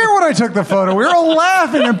were there when I took the photo. We were all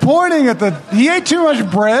laughing and pointing at the... He ate too much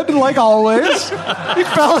bread, like always. He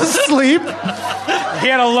fell asleep. He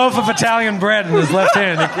had a loaf of Italian bread in his left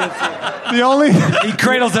hand. He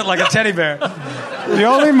cradles it like a teddy bear. The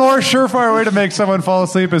only more surefire way to make someone fall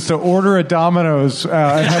asleep is to order a Domino's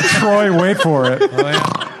and have Troy wait for it. Oh,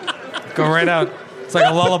 yeah. Go right out. It's like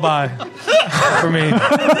a lullaby for me.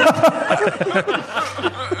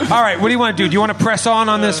 All right, what do you want to do? Do you want to press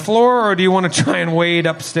on this floor, or do you want to try and wade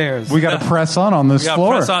upstairs? We got to press on this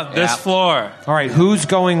floor. Press on this floor. All right, who's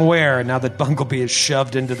going where now that Bumblebee is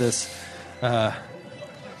shoved into this?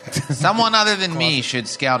 Someone other than me should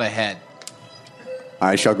scout ahead.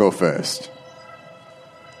 I shall go first.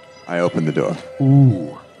 I open the door.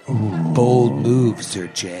 Ooh. Bold move, Sir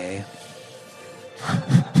Jay.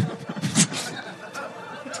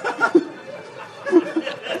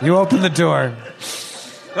 You open the door.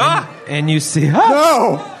 And you see...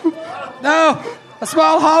 No! A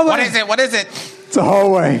small hallway. What is it? It's a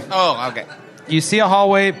hallway. Oh, okay. You see a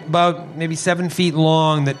hallway about maybe 7 feet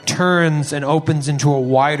long that turns and opens into a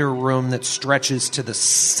wider room that stretches to the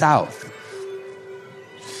south.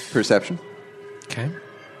 Perception. Okay.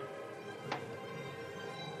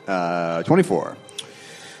 24.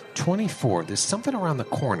 24. There's something around the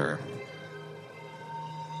corner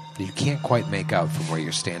that you can't quite make out from where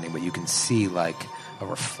you're standing, but you can see like a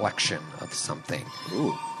reflection of something.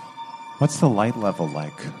 Ooh. What's the light level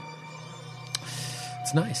like?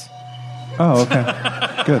 It's nice. Oh, okay.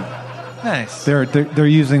 Good. Nice. They're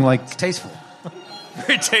using like... It's tasteful.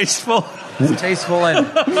 Very tasteful. It's tasteful and...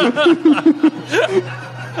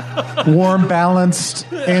 warm, balanced,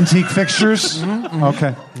 antique fixtures? Mm-hmm.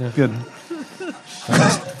 Okay, good.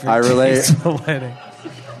 I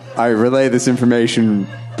relay this information,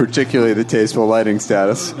 particularly the tasteful lighting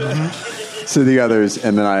status, to the others,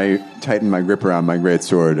 and then I tighten my grip around my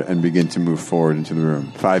greatsword and begin to move forward into the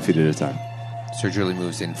room, 5 feet at a time. Sir Julie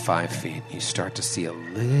moves in 5 feet. You start to see a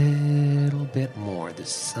little bit more. There's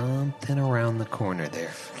something around the corner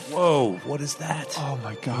there. Whoa, what is that? Oh,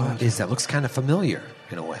 my God. What is that? Looks kind of familiar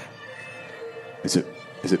in a way. Is it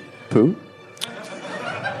poo?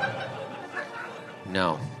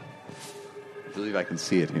 No. I believe I can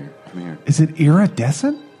see it here. Come here. Is it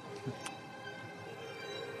iridescent? Do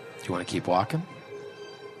you want to keep walking?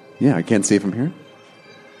 Yeah, I can't see it from here.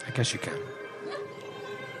 I guess you can.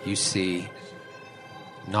 You see,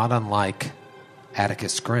 not unlike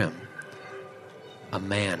Atticus Grimm, a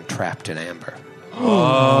man trapped in amber.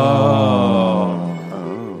 Oh.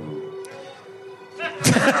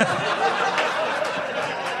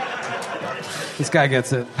 This guy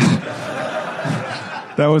gets it.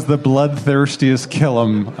 That was the bloodthirstiest kill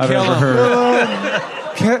him I've ever heard.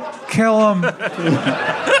 Kill him.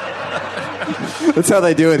 That's how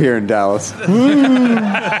they do it here in Dallas.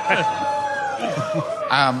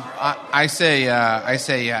 I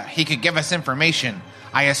say he could give us information.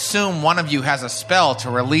 I assume one of you has a spell to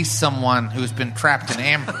release someone who's been trapped in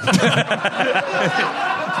amber.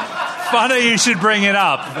 Funny you should bring it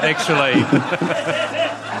up, actually.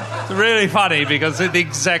 It's really funny because the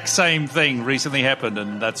exact same thing recently happened,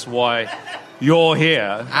 and that's why you're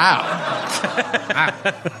here.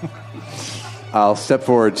 I'll step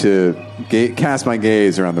forward to cast my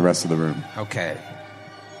gaze around the rest of the room. Okay.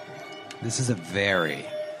 This is a very,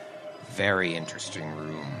 very interesting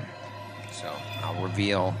room. So I'll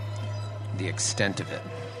reveal the extent of it.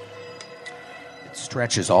 It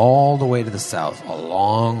stretches all the way to the south, a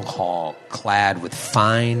long hall clad with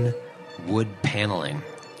fine wood paneling.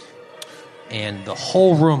 And the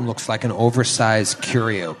whole room looks like an oversized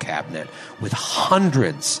curio cabinet with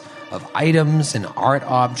hundreds of items and art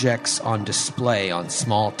objects on display on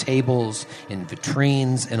small tables, in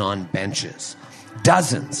vitrines, and on benches.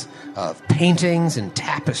 Dozens of paintings and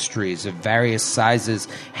tapestries of various sizes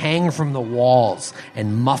hang from the walls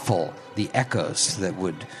and muffle the echoes that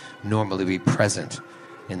would normally be present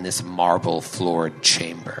in this marble-floored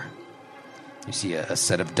chamber. You see a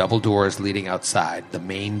set of double doors leading outside, the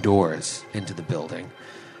main doors into the building.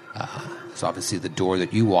 So obviously the door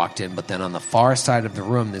that you walked in, but then on the far side of the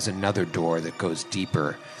room, there's another door that goes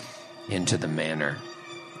deeper into the manor.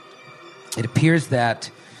 It appears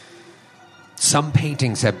that some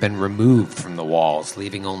paintings have been removed from the walls,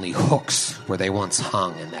 leaving only hooks where they once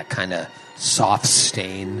hung, and that kind of soft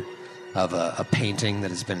stain of a painting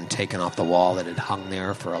that has been taken off the wall that had hung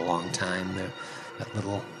there for a long time. That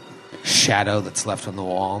little shadow that's left on the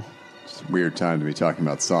wall. It's a weird time to be talking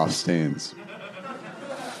about soft stains.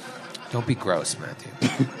 Don't be gross, Matthew.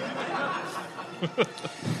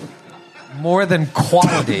 More than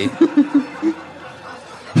quality.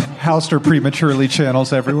 Halster prematurely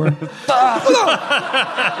channels everywhere.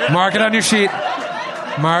 Mark it on your sheet.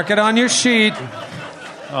 Mark it on your sheet.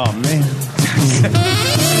 Oh, man.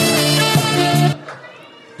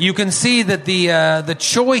 You can see that the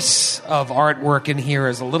choice of artwork in here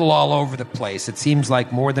is a little all over the place. It seems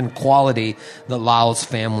like more than quality, the Laos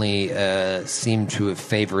family seem to have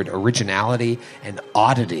favored originality and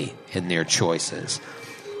oddity in their choices.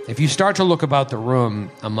 If you start to look about the room,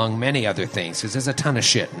 among many other things, because there's a ton of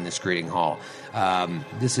shit in this greeting hall,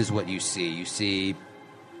 this is what you see. You see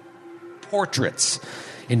portraits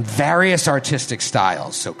in various artistic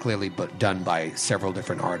styles, so clearly done by several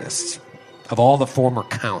different artists, of all the former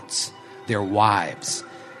counts, their wives,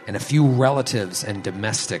 and a few relatives and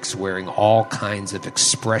domestics wearing all kinds of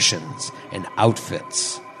expressions and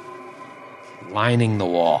outfits, lining the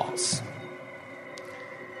walls.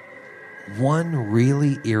 One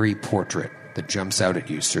really eerie portrait that jumps out at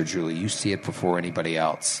you, Sir Julie, you see it before anybody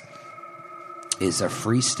else, is a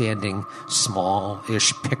freestanding,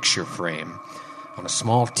 small-ish picture frame on a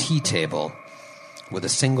small tea table with a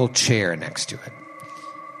single chair next to it.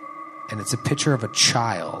 And it's a picture of a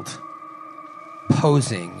child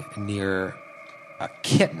posing near a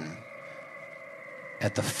kitten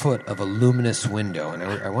at the foot of a luminous window. And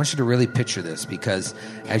I want you to really picture this, because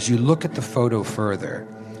as you look at the photo further,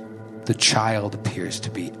 the child appears to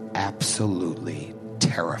be absolutely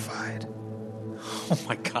terrified. Oh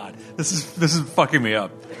my God, this is fucking me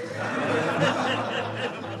up.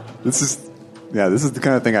 This is the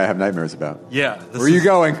kind of thing I have nightmares about. Yeah. Where are you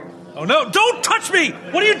going? Oh no! Don't touch me!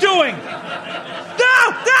 What are you doing?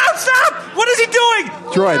 No! Stop! What is he doing?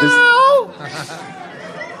 Troy,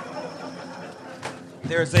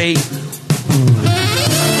 There's a...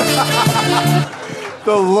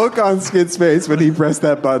 The look on Skid's face when he pressed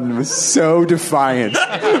that button was so defiant. Like,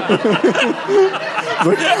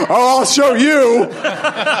 oh, I'll show you.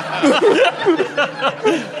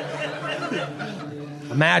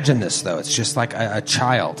 Imagine this, though. It's just like a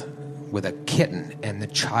child with a kitten, and the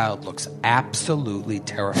child looks absolutely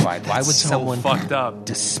terrified. Why would someone fucked up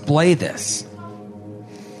display this?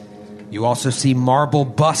 You also see marble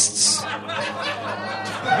busts. No.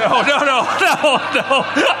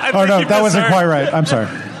 Oh, no, that wasn't quite right. I'm sorry.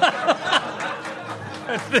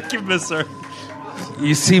 I think you misheard.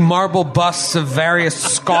 You see marble busts of various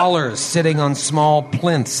scholars sitting on small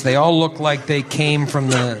plinths. They all look like they came from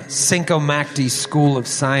the Cinco Macti School of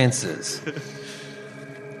Sciences.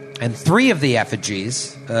 And 3 of the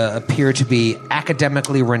effigies appear to be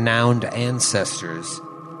academically renowned ancestors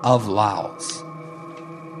of Laos.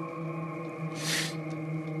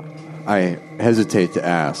 I hesitate to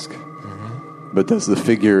ask, but does the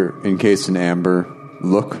figure encased in amber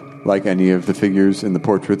look like any of the figures in the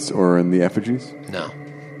portraits or in the effigies? No.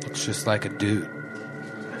 Looks just like a dude.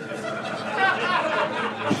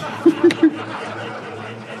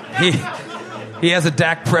 He has a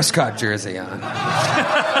Dak Prescott jersey on.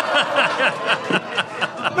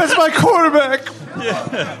 That's my quarterback.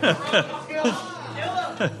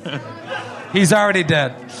 He's already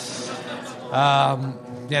dead.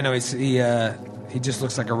 He just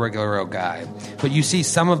looks like a regular old guy. But you see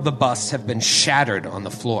some of the busts have been shattered on the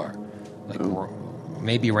floor.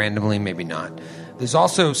 Maybe randomly, maybe not. There's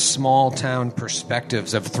also small-town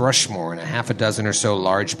perspectives of Thrushmore and a half a dozen or so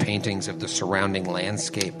large paintings of the surrounding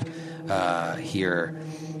landscape here.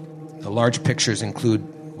 The large pictures include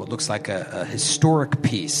what looks like a historic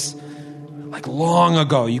piece. Like long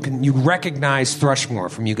ago, you recognize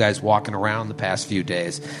Thrushmore from you guys walking around the past few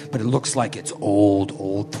days, but it looks like it's old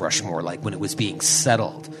Thrushmore, like when it was being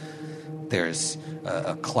settled. There's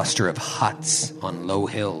a cluster of huts on low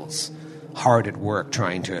hills, hard at work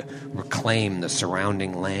trying to reclaim the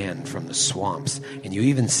surrounding land from the swamps. And you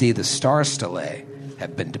even see the star stelae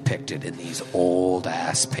have been depicted in these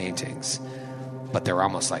old-ass paintings. But they're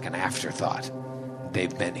almost like an afterthought.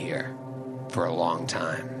 They've been here for a long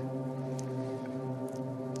time.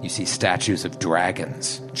 You see statues of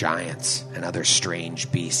dragons, giants, and other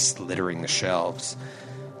strange beasts littering the shelves.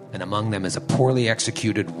 And among them is a poorly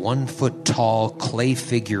executed 1-foot-tall clay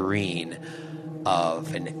figurine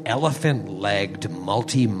of an elephant-legged,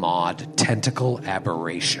 multi-mod tentacle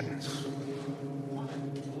aberration.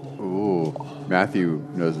 Ooh, Matthew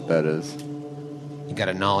knows what that is. You got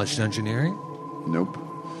a knowledge to engineering? Nope.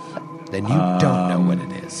 Then you don't know what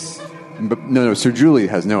it is. But no, Sir Julie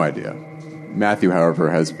has no idea. Matthew, however,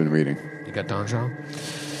 has been reading. You got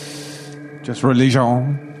Donjon? Just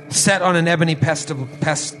religion. Set on an ebony pedestal.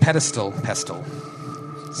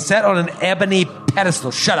 Set on an ebony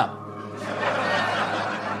pedestal. Shut up.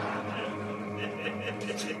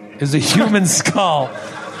 Is a human skull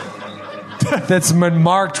that's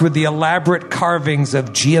marked with the elaborate carvings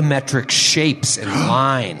of geometric shapes and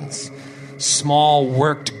lines. Small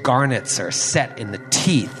worked garnets are set in the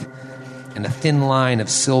teeth, and a thin line of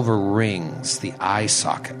silver rings the eye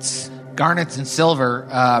sockets. Garnets and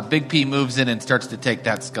silver. Big P moves in and starts to take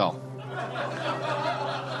that skull.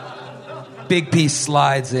 Big P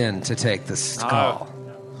slides in to take the skull.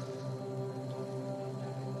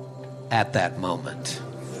 At that moment,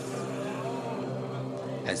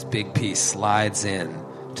 as Big P slides in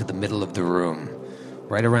to the middle of the room,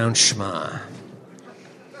 right around Shema,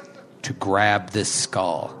 to grab this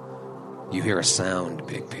skull, you hear a sound,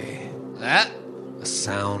 Big P. That? A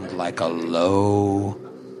sound like a low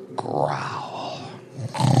growl.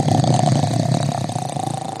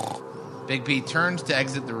 Big P turns to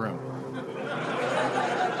exit the room.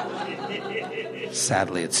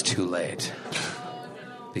 Sadly, it's too late.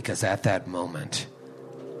 Because at that moment,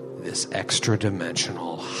 this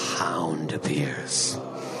extra-dimensional hound appears.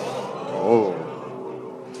 Oh.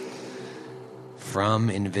 From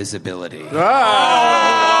invisibility. Okay.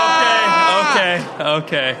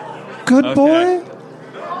 Good boy.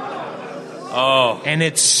 Oh. And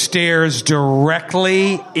it stares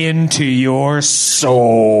directly into your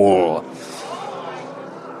soul.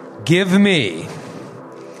 Give me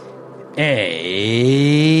a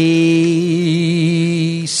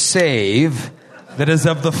save that is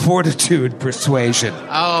of the fortitude persuasion.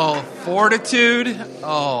 Oh, fortitude?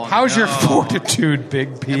 Oh, How's no. your fortitude,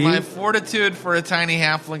 Big P? And my fortitude for a tiny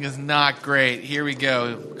halfling is not great. Here we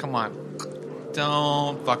go. Come on.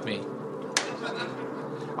 Don't fuck me.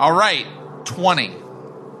 All right. 20.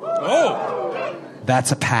 Oh.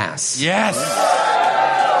 That's a pass. Yes.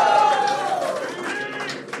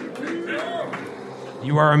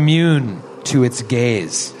 You are immune to its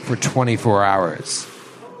gaze for 24 hours.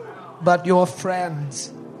 But your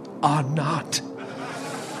friends are not.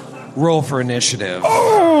 Roll for initiative.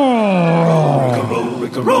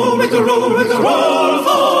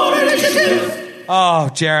 Oh,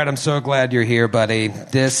 Jared, I'm so glad you're here, buddy.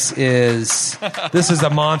 This is a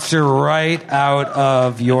monster right out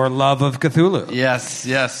of your love of Cthulhu.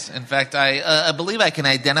 Yes. In fact, I believe I can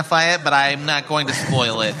identify it, but I'm not going to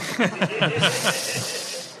spoil it.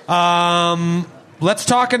 Let's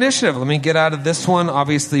talk initiative. Let me get out of this one.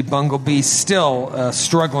 Obviously, Bumblebee still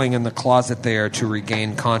struggling in the closet there to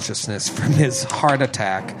regain consciousness from his heart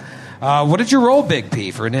attack. What did you roll, Big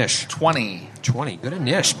P, for Inish? 20. 20. Good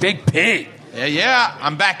Inish. Big P. Yeah.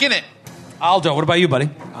 I'm back in it. Aldo, what about you, buddy?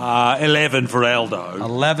 11 for Aldo.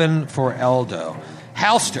 11 for Aldo.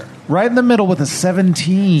 Halster. Right in the middle with a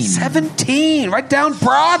 17. 17. Right down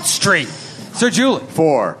Broad Street. Sir Julie.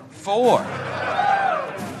 4. 4.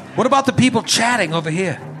 What about the people chatting over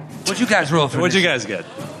here? What'd you guys roll for? What'd you guys get?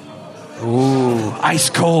 Ooh, ice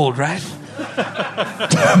cold, right?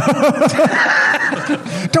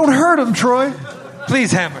 Don't hurt him, Troy.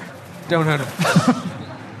 Please, Hammer. Don't hurt him.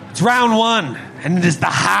 It's round 1, and it is the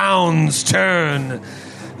Hounds' turn.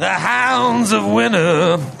 The Hounds of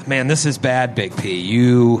Winter. Man, this is bad, Big P.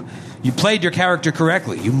 You played your character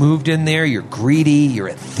correctly. You moved in there. You're greedy. You're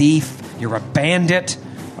a thief. You're a bandit.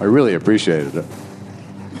 I really appreciated it.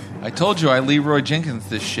 I told you I Leroy Jenkins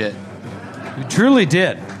this shit. You truly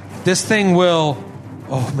did. This thing will,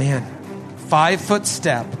 5-foot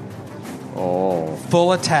step. Oh.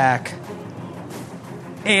 Full attack.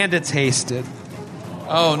 And it's hasted.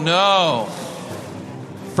 Oh, no.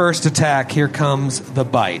 First attack, here comes the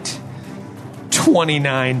bite.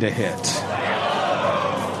 29 to hit.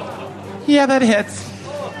 Yeah, that hits.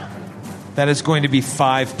 That is going to be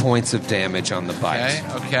 5 points of damage on the bite.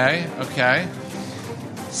 Okay.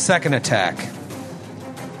 Second attack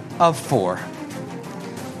of 4.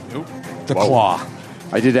 Nope. The claw.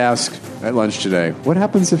 I did ask at lunch today, what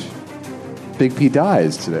happens if Big P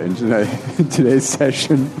dies today in today's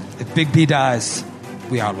session? If Big P dies,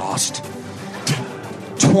 we are lost.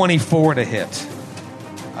 24 to hit.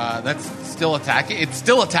 That's still attacking. It's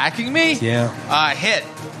still attacking me? Yeah. Hit.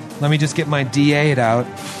 Let me just get my D8 out.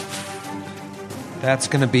 That's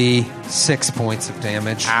going to be 6 points of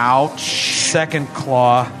damage. Ouch. Second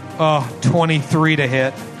claw. 23 to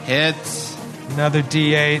hit. Hits. Another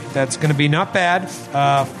D8. That's going to be not bad.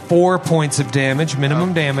 4 points of damage,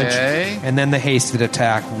 minimum damage. And then the hasted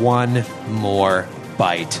attack. One more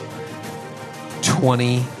bite.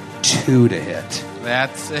 22 to hit.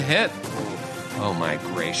 That's a hit. Oh, my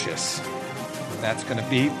gracious. That's going to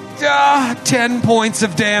be 10 points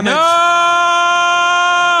of damage. No!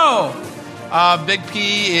 Big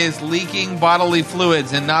P is leaking bodily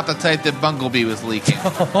fluids and not the type that Bumblebee was leaking.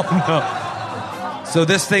 Oh, no. So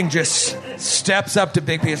this thing just steps up to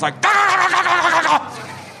Big P. It's like...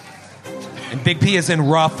 And Big P is in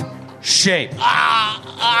rough shape.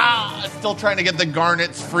 Still trying to get the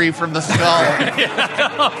garnets free from the skull.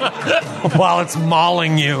 While it's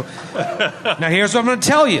mauling you. Now here's what I'm going to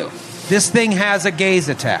tell you. This thing has a gaze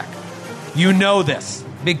attack. You know this.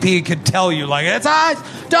 Big P could tell you, like, its eyes,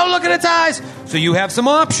 don't look at its eyes. So you have some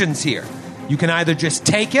options here. You can either just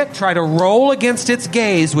take it, try to roll against its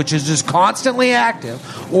gaze, which is just constantly active,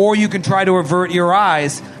 or you can try to avert your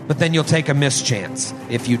eyes, but then you'll take a mischance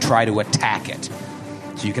if you try to attack it.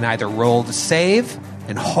 So you can either roll to save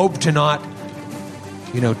and hope to not,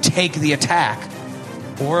 take the attack,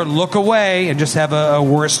 or look away and just have a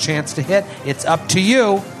worse chance to hit. It's up to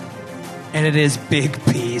you. And it is Big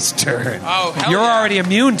P's turn. Oh, hell You're yeah. already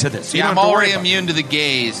immune to this. I'm already immune to the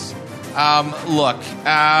gaze. Look,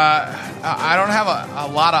 I don't have a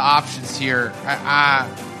lot of options here.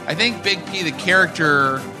 I think Big P, the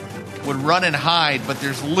character, would run and hide, but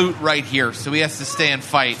there's loot right here, so he has to stay and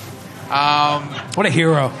fight. What a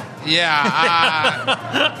hero.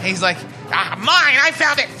 Yeah. He's like, mine, I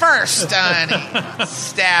found it first. And he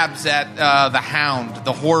stabs at the hound,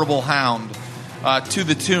 the horrible hound. To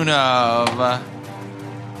the tune of...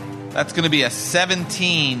 that's going to be a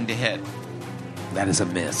 17 to hit. That is a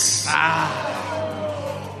miss.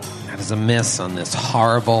 That is a miss on this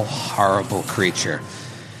horrible, horrible creature.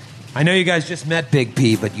 I know you guys just met Big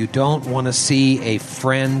P, but you don't want to see a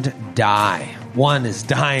friend die. One is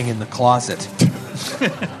dying in the closet.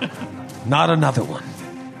 Not another one.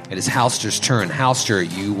 It is Halster's turn. Halster,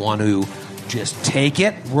 you want to just take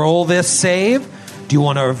it, roll this save? Do you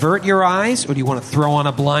want to avert your eyes, or do you want to throw on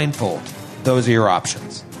a blindfold? Those are your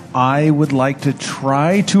options. I would like to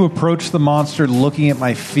try to approach the monster looking at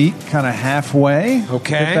my feet kind of halfway.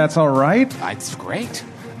 Okay. If that's all right. That's great.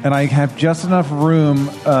 And I have just enough room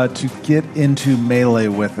to get into melee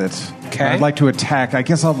with it. Okay. I'd like to attack. I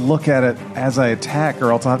guess I'll look at it as I attack,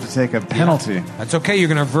 or else I'll have to take a penalty. Yeah. That's okay. You're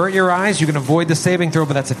going to avert your eyes. You can avoid the saving throw,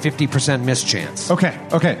 but that's a 50% mischance.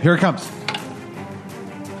 Okay, here it comes.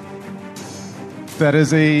 That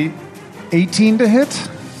is a 18 to hit.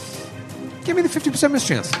 Give me the 50%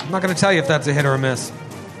 mischance. I'm not going to tell you if that's a hit or a miss.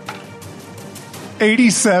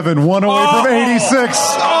 87, one away from 86.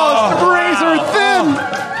 Oh, razor thin.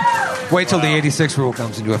 Wait till the 86 rule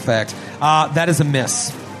comes into effect. That is a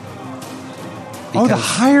miss. The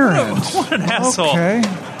higher end. What an asshole. Okay.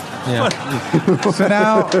 Yeah. So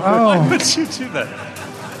now, Why would you do that?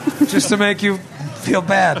 Just to make you feel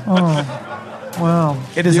bad. Well,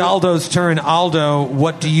 it is Aldo's turn. Aldo,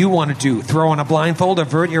 what do you want to do? Throw on a blindfold,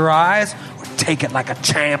 avert your eyes, or take it like a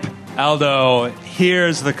champ? Aldo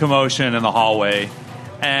hears the commotion in the hallway,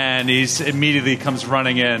 and he immediately comes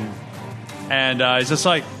running in, and he's just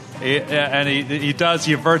like, he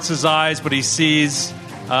averts his eyes, but he sees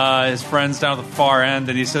his friends down at the far end,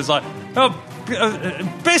 and he says like,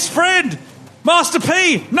 best friend, Master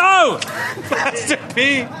P, no, Master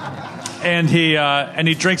P. And he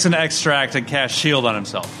drinks an extract and casts shield on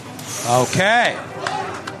himself. Okay,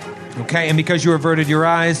 and because you averted your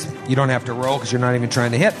eyes, you don't have to roll because you're not even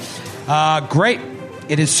trying to hit. Great.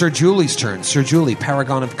 It is Sir Julie's turn. Sir Julie,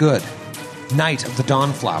 Paragon of Good, Knight of the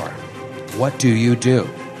Dawnflower. What do you do?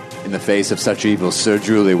 In the face of such evil, Sir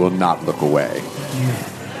Julie will not look away.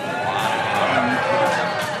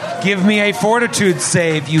 Give me a fortitude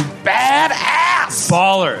save, you badass!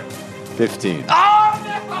 Baller. 15.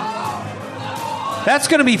 That's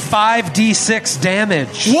going to be 5d6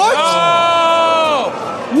 damage. What?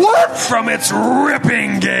 What? From its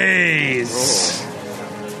ripping gaze.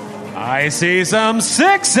 I see some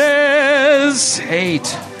sixes.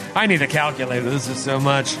 8. I need a calculator. This is so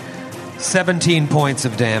much. 17 points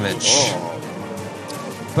of damage.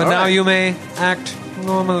 But now you may act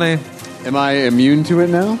normally. Am I immune to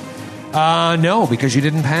it now? No, because you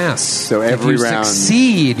didn't pass. So every if you round...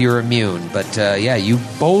 succeed, you're immune. But you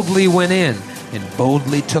boldly went in and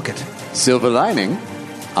boldly took it. Silver lining,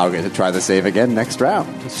 I'll get to try the save again next round.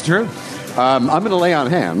 It's true. I'm going to lay on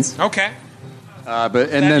hands. Okay.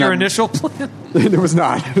 Then your initial plan? It was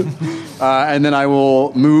not. And then I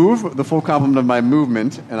will move the full complement of my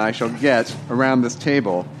movement, and I shall get around this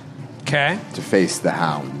table. Okay. To face the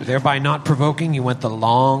hound. Thereby not provoking, you went the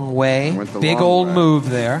long way. Big old move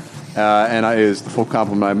there. And it is the full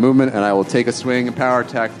complement of my movement, and I will take a swing, power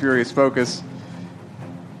attack, furious focus.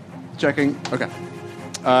 Checking. Okay.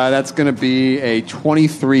 That's going to be a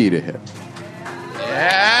 23 to hit.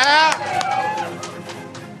 Yeah.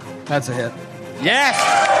 That's a hit. Yes.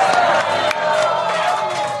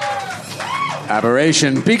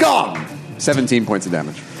 Aberration, be gone. 17 points of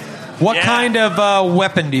damage. What kind of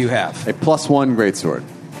weapon do you have? A +1 greatsword.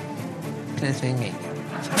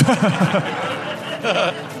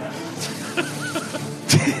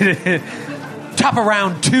 Top of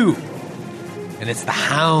round 2. And it's the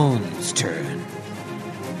Hound's turn.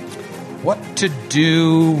 What to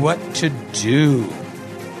do?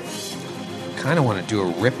 Kind of want to do a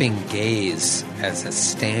ripping gaze as a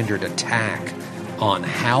standard attack on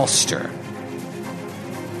Halster.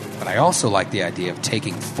 But I also like the idea of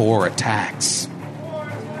taking 4 attacks.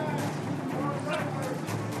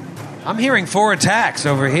 I'm hearing 4 attacks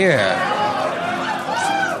over here.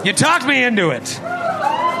 You talked me into it.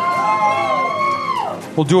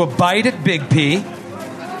 We'll do a bite at Big P.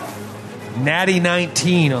 Natty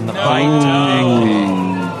 19 on the bite.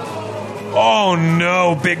 Oh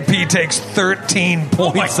no, Big P takes 13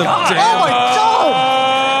 points of damage. Oh my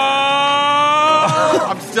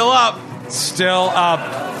God! I'm still up. Still up.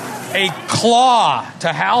 A claw to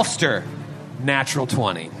Halster. Natural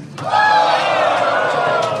 20.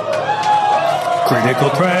 Critical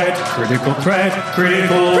threat, critical threat,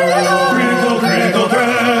 critical threat.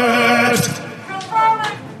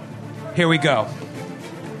 Here we go.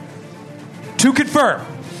 To confirm.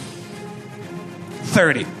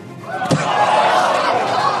 30.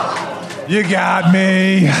 You got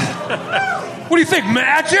me. What do you think?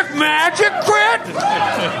 Magic crit?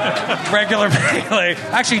 Regular melee.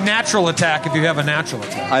 Actually, natural attack if you have a natural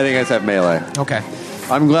attack. I think I just have melee. Okay.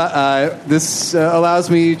 I'm glad this allows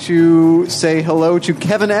me to say hello to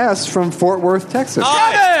Kevin S. from Fort Worth, Texas.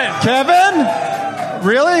 Kevin?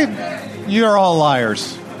 Really? You're all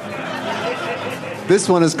liars. This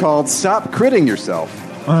one is called Stop Critting Yourself.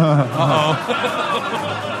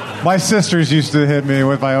 My sisters used to hit me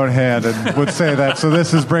with my own hand and would say that, so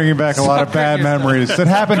this is bringing back a lot of bad memories that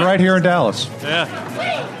happened right here in Dallas.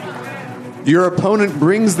 Yeah. Your opponent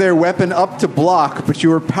brings their weapon up to block, but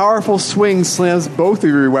your powerful swing slams both of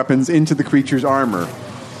your weapons into the creature's armor.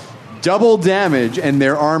 Double damage, and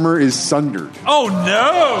their armor is sundered. Oh,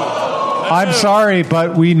 no! I'm sorry,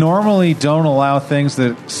 but we normally don't allow things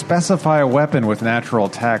that specify a weapon with natural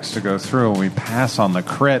attacks to go through, and we pass on the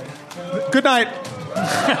crit. Good night.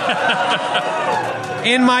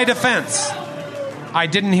 In my defense, I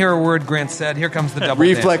didn't hear a word Grant said. Here comes the double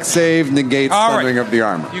Reflex save negates All sundering right. of the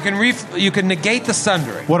armor. You can negate the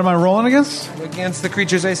sundering. What am I rolling against? Against the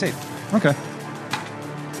creature's AC. Okay.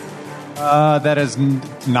 That is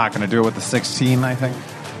not going to do it with the 16, I think.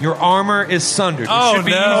 Your armor is sundered. Oh, it should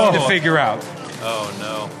be no. easy to figure out. Oh,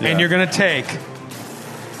 no. And you're going to take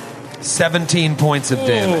 17 points of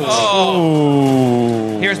damage.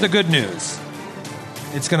 Oh. Here's the good news.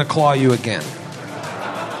 It's going to claw you again.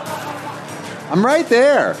 I'm right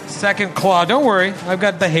there. Second claw. Don't worry. I've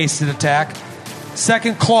got the hasted attack.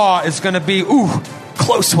 Second claw is going to be,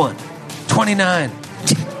 close one. 29.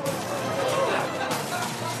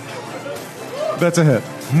 That's a hit.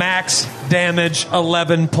 Max damage,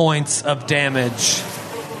 11 points of damage.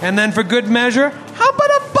 And then for good measure, how about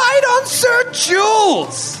a bite on Sir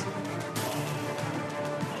Jules?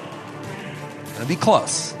 That'll be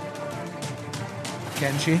close.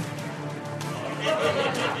 Can she?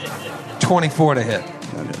 24 to hit.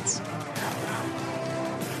 That is.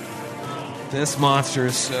 This monster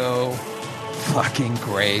is so fucking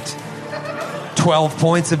great. 12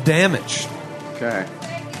 points of damage. Okay.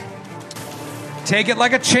 Take it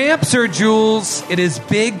like a champ, Sir Jules. It is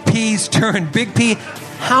Big P's turn. Big P,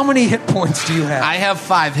 how many hit points do you have? I have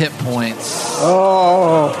 5 hit points.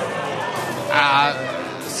 Oh.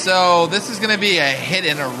 So this is going to be a hit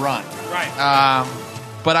and a run. Right.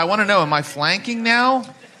 But I want to know, am I flanking now?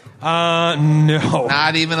 No.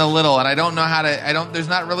 Not even a little. And I don't know how to, there's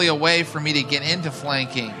not really a way for me to get into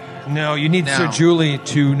flanking. No, you need Sir Julie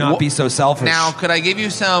to not be so selfish. Now, could I give you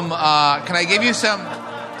some, Could I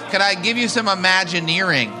give you some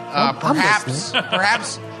Imagineering?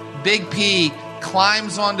 Perhaps Big P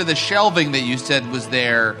climbs onto the shelving that you said was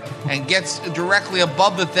there and gets directly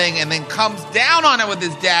above the thing and then comes down on it with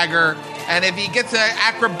his dagger. And if he gets an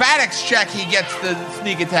acrobatics check, he gets the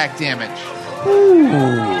sneak attack damage. Ooh.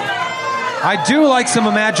 I do like some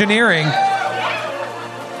Imagineering.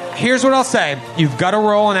 Here's what I'll say. You've got to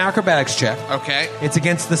roll an acrobatics check. Okay. It's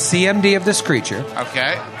against the CMD of this creature.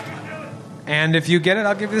 Okay. And if you get it,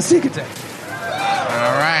 I'll give you the sneak attack.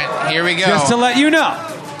 All right, here we go. Just to let you know.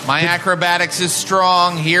 My acrobatics is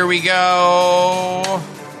strong. Here we go.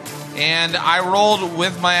 And I rolled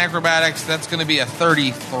with my acrobatics. That's going to be a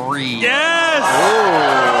 33. Yes!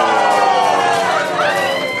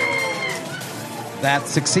 That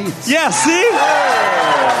succeeds. Yeah, see?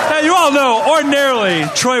 Now, you all know, ordinarily,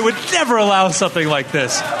 Troy would never allow something like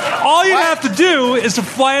this. All you have to do is to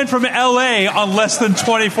fly in from L.A. on less than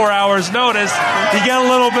 24 hours' notice. You get a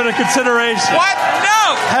little bit of consideration. What?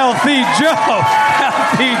 No! Healthy Joe.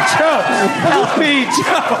 Healthy Joe. Healthy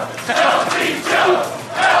Joe. Healthy Joe!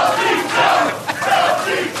 Healthy Joe!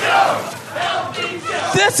 Healthy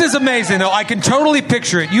Joe! This is amazing, though. I can totally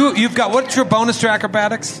picture it. You've got, what's your bonus to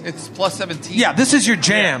acrobatics? It's plus 17. Yeah, this is your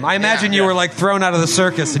jam. I imagine you were like thrown out of the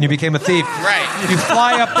circus and you became a thief. Right. You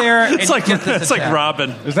fly up there and It's like you get this it's like attack.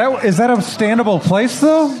 Robin. Is that a standable place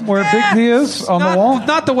though, where Big P is on the wall?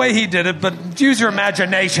 Not the way he did it, but use your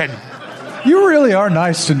imagination. You really are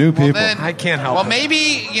nice to new people. Then, I can't help well, it.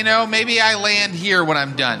 maybe I land here when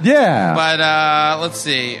I'm done. Yeah. But let's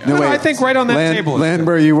see. No, wait. I think right on that table. is Land good.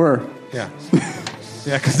 where you were. Yeah.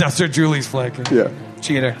 Yeah, because now Sir Julie's flanking. Yeah.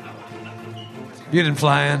 Cheater. You didn't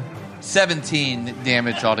fly in. 17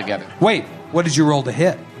 damage altogether. Wait, what did you roll to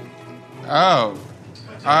hit? Oh.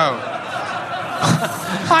 I'm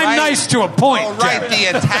Right. nice to a point. Oh, right, Jared. the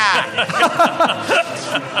attack.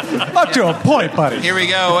 Up to a point, buddy. Here we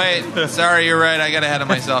go. Wait. Sorry, you're right. I got ahead of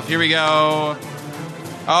myself. Here we go.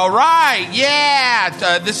 All right.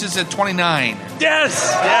 Yeah. This is at 29.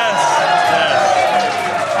 Yes.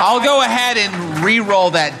 I'll go ahead and re-roll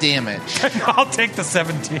that damage. I'll take the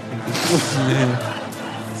 17.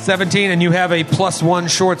 17, and you have a +1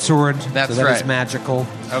 short sword. That's so that right. is magical.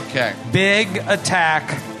 Okay. Big attack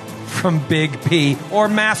from Big P, or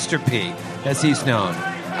Master P, as he's known.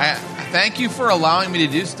 I thank you for allowing me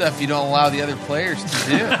to do stuff you don't allow the other players to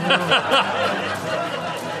do.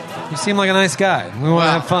 You seem like a nice guy. We want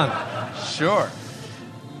to have fun. Sure.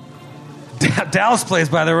 Dallas plays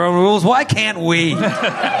by their own rules. Why can't we?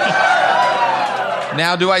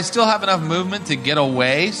 Now, do I still have enough movement to get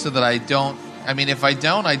away so that I don't... I mean, if I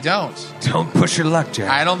don't, I don't. Don't push your luck, Jack.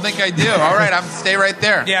 I don't think I do. All right, I'm stay right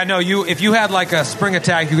there. Yeah, no. If you had like a spring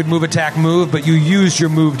attack, you could move, attack, move, but you used your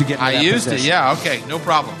move to get. Into I that used position. it. Yeah. Okay. No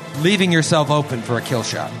problem. Leaving yourself open for a kill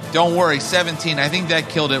shot. Don't worry. 17. I think that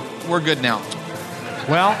killed it. We're good now.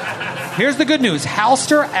 Well, here's the good news.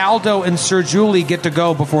 Halster, Aldo, and Sir Julie get to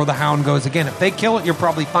go before the Hound goes again. If they kill it, you're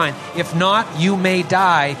probably fine. If not, you may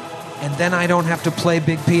die, and then I don't have to play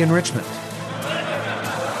Big P in Richmond.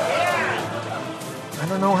 I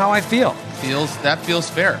don't know how I feel. That feels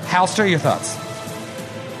fair. Halster, your thoughts?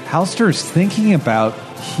 Halster's thinking about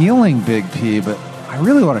healing Big P, but I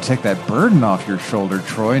really want to take that burden off your shoulder,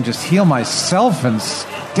 Troy, and just heal myself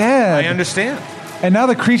instead. I understand. And now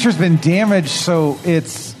the creature's been damaged, so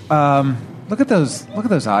it's look at those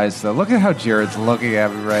eyes though. Look at how Jared's looking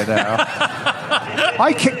at me right now.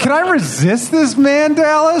 Can I resist this man,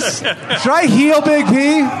 Dallas? Should I heal Big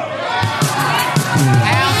P?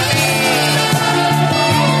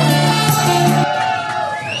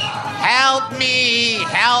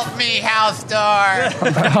 Help me, House Door.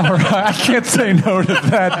 All right, I can't say no to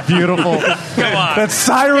that beautiful, Come on. that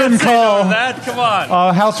siren call. That? Come on.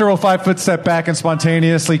 Halster will 5-foot step back and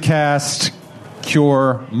spontaneously cast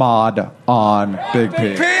Cure Mod on Big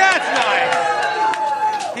P. That's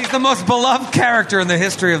nice. He's the most beloved character in the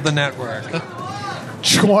history of the network.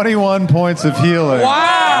 21 points of healing.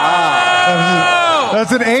 Wow!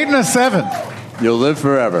 That's an 8 and a 7. You'll live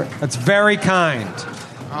forever. That's very kind.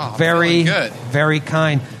 Oh, Very good. Very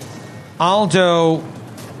kind. Aldo,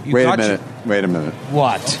 Wait a minute.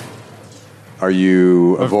 What? Are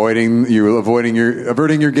you averting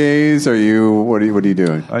your gaze? Are you what are you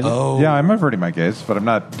doing? Yeah, I'm averting my gaze, but I'm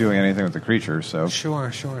not doing anything with the creature. So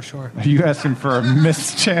Sure. are you asking for a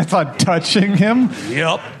missed chance on touching him?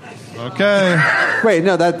 Yep. Okay. Wait,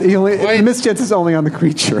 no, the mischance is only on the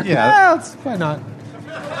creature. Yeah. Why not?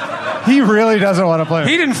 He really doesn't want to play.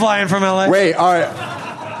 He didn't fly in from LA. Wait, all right.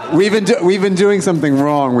 We've been doing something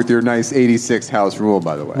wrong with your nice 86 house rule,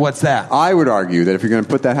 by the way. What's that? I would argue that if you're going to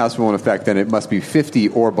put that house rule in effect, then it must be 50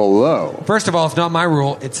 or below. First of all, it's not my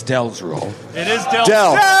rule. It's Dell's rule. It is Del.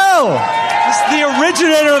 Del. The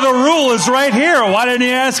originator of the rule is right here. Why didn't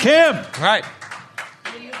you ask him? Right.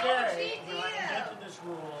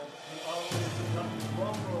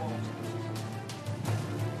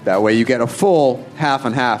 That way you get a full half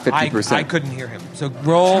and half, 50%. I couldn't hear him. So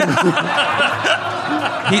roll.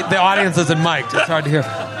 The audience isn't mic'd. It's hard to hear.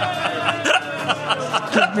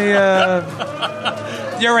 Give me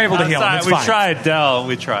You're able to heal him. It's We fine. tried, Del.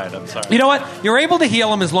 We tried. I'm sorry. You know what? You're able to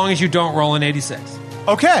heal him as long as you don't roll an 86.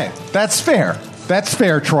 Okay, that's fair. That's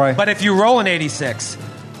fair, Troy. But if you roll an 86,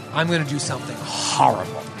 I'm going to do something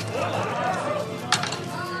horrible.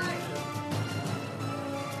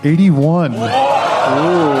 81.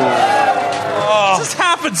 Just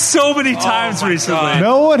half happened so many times recently.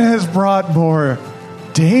 No one has brought more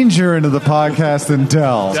danger into the podcast than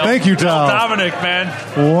Del. Thank you, Del. Dominic, man.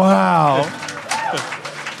 Wow.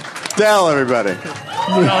 Del, everybody.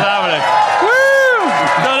 Del Dominic. Woo!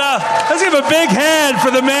 No. Let's give a big hand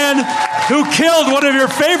for the man who killed one of your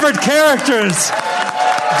favorite characters,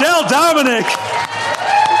 Del Dominic.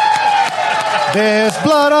 There's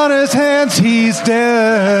blood on his hands, he's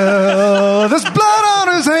Del. There's blood on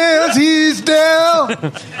his hands, he's Del.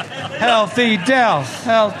 Healthy Del.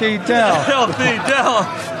 Healthy Del. Healthy Del.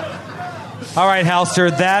 All right,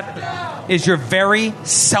 Halster, that is your very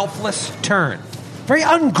selfless turn. Very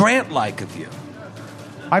un-Grant-like of you.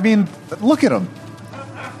 I mean, look at him.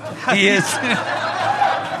 He is. He's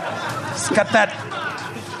got that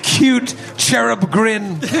cute cherub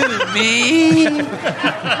grin. Me.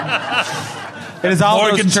 It is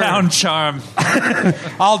Aldo's Morgantown turn. charm.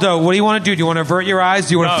 Aldo, what do you want to do? Do you want to avert your eyes?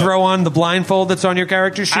 Do you want to throw on the blindfold that's on your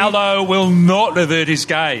character sheet? Aldo will not avert his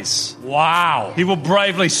gaze. Wow. He will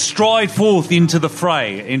bravely stride forth into the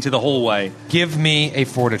fray, into the hallway. Give me a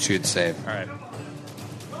fortitude save. All right.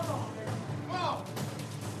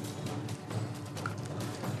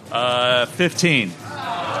 Uh, 15.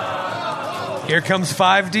 Here comes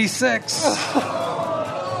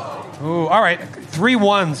 5d6. Ooh, all right. 3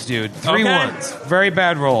 1s, dude. 3 1s. Very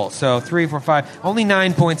bad roll. So 3, 4, 5. Only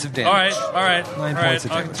 9 points of damage. All right. 9 points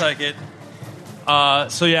of I damage. can take it.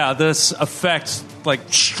 So yeah, this effect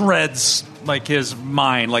like shreds like his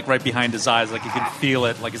mind, like right behind his eyes, like you can feel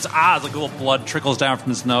it, like his eyes, like a little blood trickles down from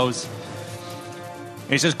his nose.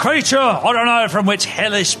 He says, "Creature, I don't know from which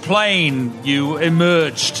hellish plane you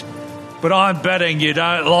emerged, but I'm betting you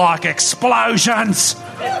don't like explosions."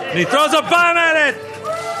 And he throws a bomb at it.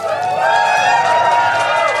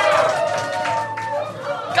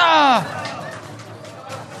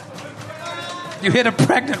 You hit a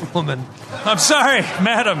pregnant woman. I'm sorry,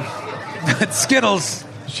 madam. It's Skittles.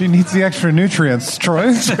 She needs the extra nutrients,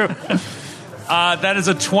 Troy. That is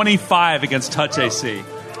a 25 against touch AC.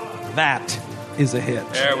 That is a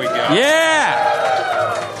hit. There we go.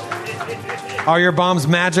 Yeah! Are your bombs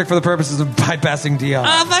magic for the purposes of bypassing DI?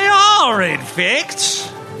 They are, in fact.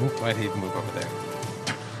 Why'd he move over there?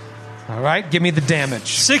 All right, give me the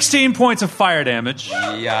damage. 16 points of fire damage.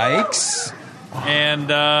 Yikes. And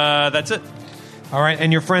that's it. All right,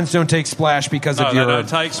 and your friends don't take splash because of your don't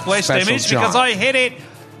take splash special damage jaunt. because I hit it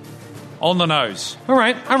on the nose. All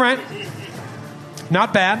right.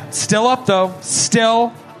 Not bad. Still up, though.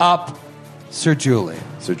 Still up, Sir Julie.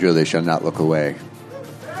 Sir Julie shall not look away.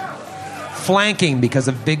 Flanking because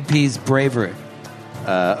of Big P's bravery.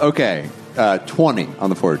 Okay. 20 on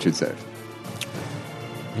the fortitude save.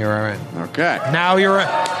 You're all right. Okay. Now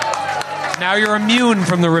you're immune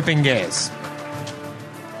from the ripping gaze.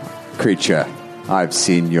 Creature, I've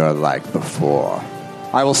seen your like before.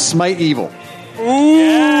 I will smite evil. Ooh!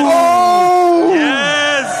 Yes! Oh!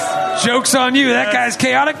 Yes! Joke's on you. That guy's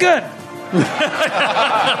chaotic good.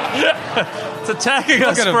 It's attacking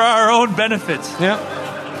us for our own benefit. Yeah.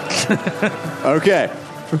 Okay.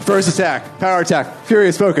 First attack, power attack,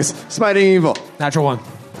 furious focus, smiting evil. Natural 1.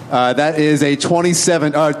 That is a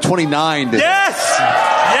 29. Yes! Yes!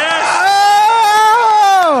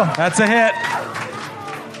 Oh! That's a hit.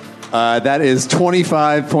 That is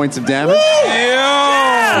 25 points of damage.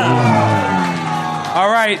 Yeah! All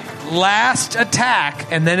right. Last attack,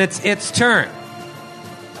 and then it's its turn.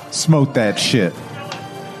 Smote that shit.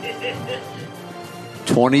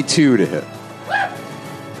 22 to hit.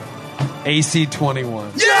 AC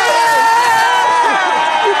 21.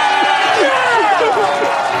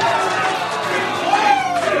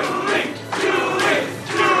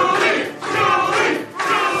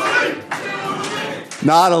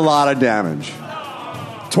 Not a lot of damage.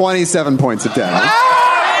 27 points of damage.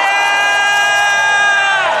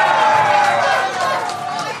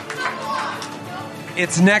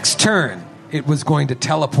 Its next turn, it was going to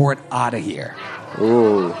teleport out of here.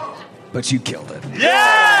 Ooh. But you killed it. X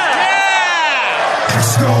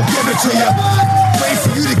gon' give it to you. Wait for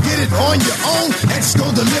you to get it on your own. X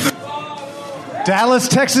gon' deliver. Dallas,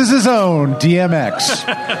 Texas's own DMX.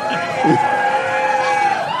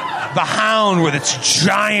 The hound with its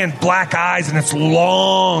giant black eyes and its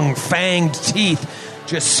long fanged teeth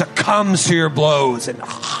just succumbs to your blows and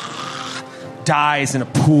dies in a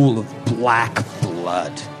pool of black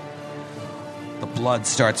blood. The blood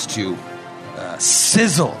starts to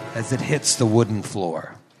sizzle as it hits the wooden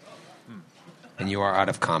floor. And you are out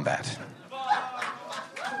of combat.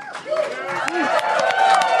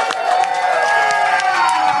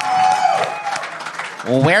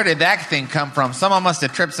 Well, where did that thing come from? Someone must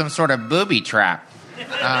have tripped some sort of booby trap.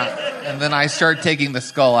 And then I start taking the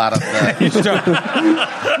skull out of the...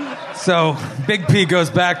 So Big P goes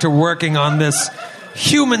back to working on this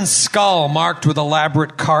human skull marked with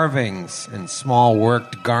elaborate carvings and small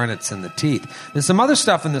worked garnets in the teeth. There's some other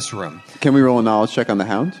stuff in this room. Can we roll a knowledge check on the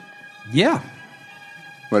hound? Yeah.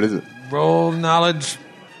 What is it? Roll knowledge.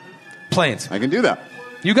 Planes. I can do that.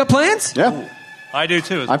 You got plans? Yeah. I do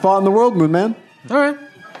too. I fought in the World Moon, man. All right.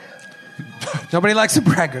 Nobody likes a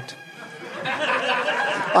braggart.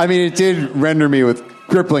 I mean, it did render me with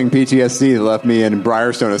crippling PTSD that left me in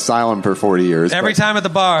Briarstone Asylum for 40 years. Every time at the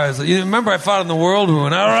bars. You remember I fought in the World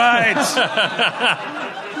Moon. All right.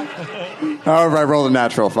 However, I rolled a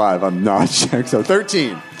natural 5 on knowledge check, so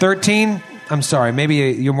 13. 13? I'm sorry. Maybe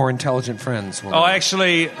your more intelligent friends will. Oh,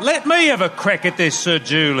 actually, let me have a crack at this, Sir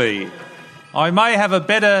Julie. I may have a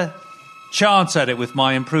better chance at it with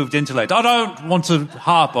my improved intellect. I don't want to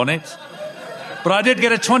harp on it, but I did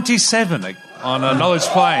get a 27 on a knowledge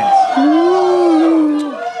plane.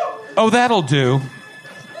 Oh, that'll do.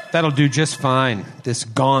 That'll do just fine. This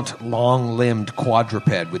gaunt, long-limbed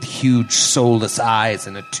quadruped with huge, soulless eyes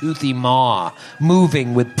and a toothy maw,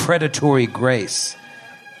 moving with predatory grace,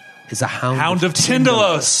 is a hound of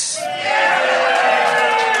Tyndalos.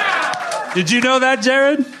 Did you know that,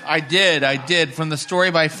 Jared? I did. From the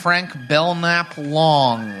story by Frank Belknap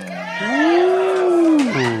Long.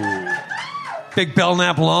 Big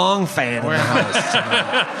Belknap Long fan in the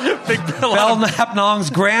house. Big Belknap Long's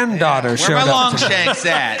granddaughter showed Where my up. Longshanks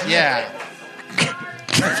at? Yeah.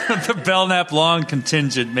 The Belknap Long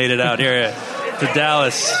contingent made it out here to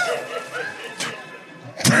Dallas.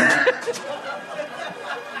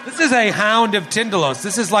 This is a hound of Tyndalos.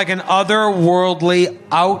 This is like an otherworldly,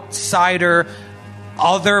 outsider,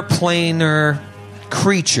 other-planar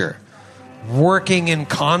creature working in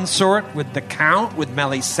consort with the Count, with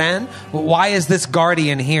Melisande. Well, why is this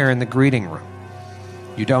guardian here in the greeting room?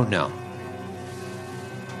 You don't know.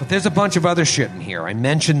 But there's a bunch of other shit in here. I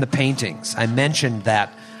mentioned the paintings. I mentioned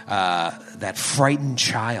that frightened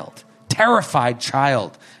child, terrified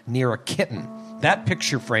child near a kitten. That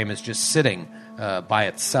picture frame is just sitting by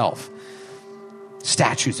itself.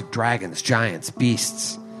 Statues of dragons, giants,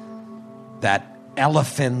 beasts. That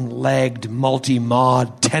elephant-legged,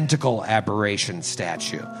 multi-mawed, tentacle aberration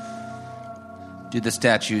statue. Do the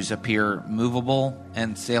statues appear movable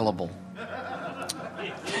and saleable?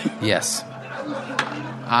 Yes.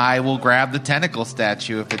 I will grab the tentacle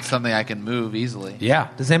statue if it's something I can move easily. Yeah.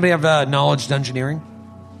 Does anybody have knowledge dungeoneering?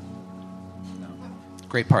 No.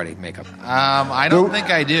 Great party makeup. I don't think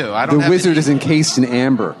I do. I don't. The wizard is encased in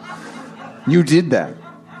amber. You did that.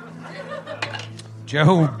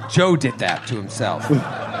 Joe did that to himself.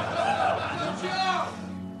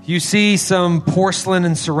 You see some porcelain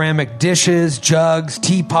and ceramic dishes, jugs,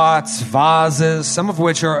 teapots, vases, some of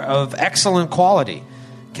which are of excellent quality,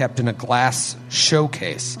 kept in a glass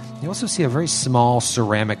showcase. You also see a very small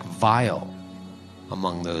ceramic vial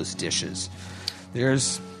among those dishes.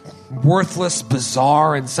 There's worthless,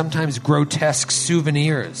 bizarre, and sometimes grotesque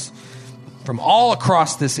souvenirs from all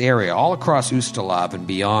across this area, all across Ustalav and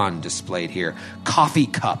beyond, displayed here. Coffee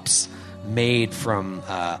cups made from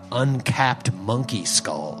uncapped monkey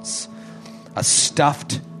skulls. A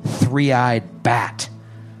stuffed three-eyed bat.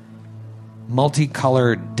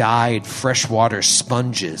 Multicolored dyed freshwater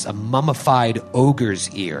sponges. A mummified ogre's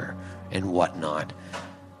ear and whatnot.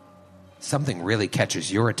 Something really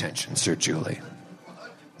catches your attention, Sir Julie.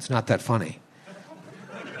 It's not that funny.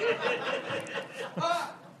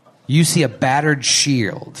 You see a battered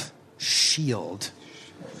shield.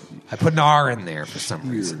 I put an R in there for some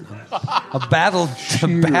reason. A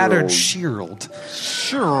battered shield.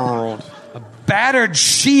 A battered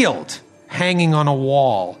shield hanging on a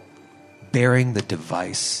wall bearing the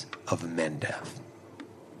device of Mendev.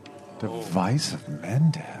 Device of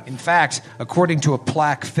Mendev? In fact, according to a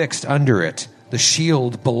plaque fixed under it, the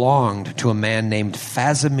shield belonged to a man named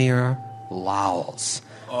Fasimir Lowles.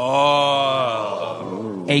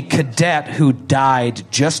 Oh. A cadet who died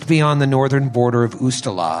just beyond the northern border of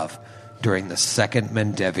Ustalav during the Second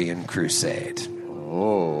Mendevian Crusade.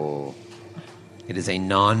 Oh. It is a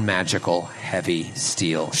non-magical, heavy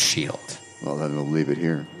steel shield. Well, then we'll leave it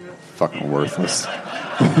here. Fucking worthless.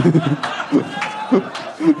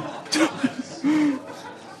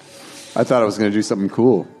 I thought I was going to do something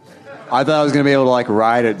cool. I thought I was going to be able to, like,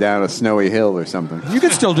 ride it down a snowy hill or something. You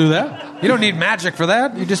can still do that. You don't need magic for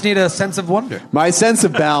that. You just need a sense of wonder. My sense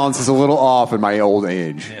of balance is a little off in my old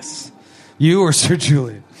age. Yes. You or Sir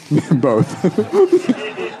Julian? Both.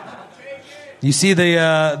 You see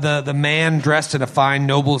the man dressed in a fine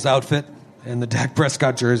noble's outfit and the Dak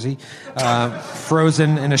Prescott jersey,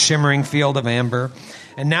 frozen in a shimmering field of amber.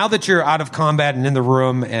 And now that you're out of combat and in the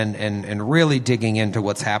room and really digging into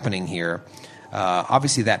what's happening here,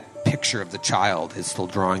 obviously that picture of the child is still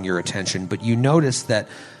drawing your attention, but you notice that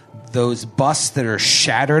those busts that are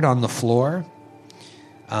shattered on the floor,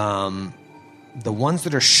 the ones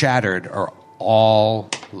that are shattered are all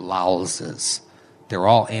Lals's. They're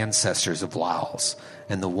all ancestors of Lals.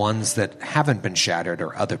 And the ones that haven't been shattered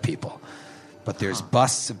are other people. But there's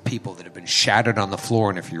busts of people that have been shattered on the floor,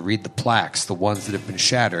 and if you read the plaques, the ones that have been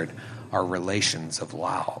shattered are relations of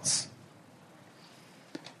Lal's.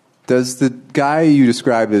 Does the guy you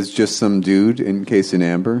described as just some dude encased in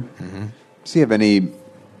amber? Mm-hmm. Does he have any?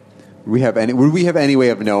 Would we have any way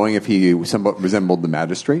of knowing if he somewhat resembled the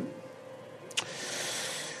magistrate?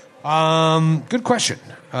 Good question.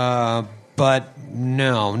 But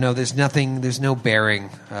no, there's nothing. There's no bearing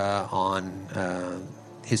on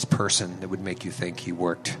his person that would make you think he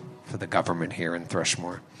worked for the government here in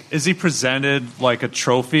Thrushmore. Is he presented like a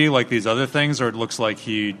trophy, like these other things, or it looks like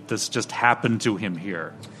this just happened to him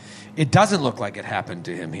here? It doesn't look like it happened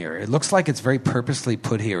to him here. It looks like it's very purposely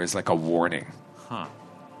put here as like a warning. Huh.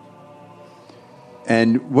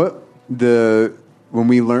 And when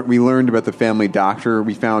we learned about the family doctor,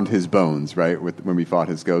 we found his bones, right? When we fought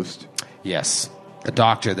his ghost. Yes, the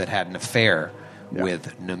doctor that had an affair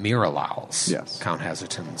with Namira Lals, Count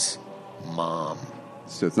Hazelton's mom.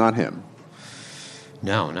 So it's not him.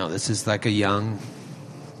 No, this is like a young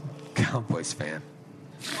Cowboys fan.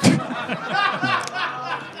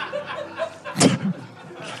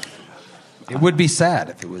 It would be sad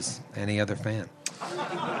if it was any other fan.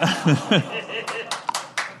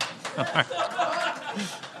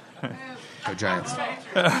 Go Giants. All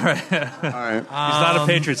right. He's not a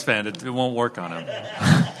Patriots fan. It won't work on him.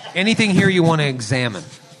 Anything here you want to examine,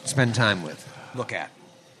 spend time with, look at?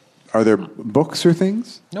 Are there books or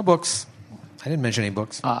things? No books. I didn't mention any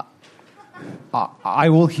books. I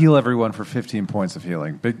will heal everyone for 15 points of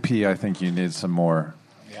healing. Big P, I think you need some more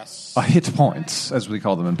hit points, as we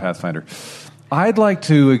call them in Pathfinder. I'd like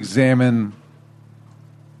to examine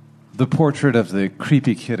the portrait of the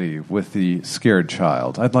creepy kitty with the scared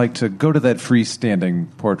child. I'd like to go to that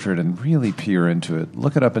freestanding portrait and really peer into it,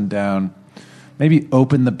 look it up and down, maybe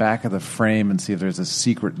open the back of the frame and see if there's a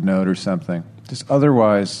secret note or something. Just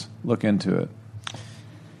otherwise look into it.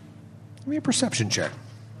 Give me a perception check.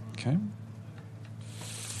 Okay.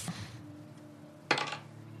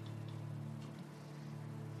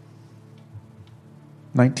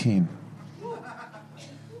 $19.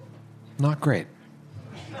 Not great.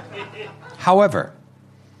 However,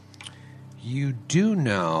 you do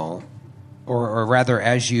know, or rather,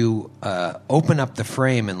 as you open up the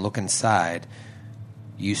frame and look inside,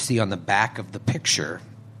 you see on the back of the picture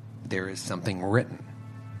there is something written.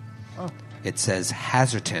 Oh. It says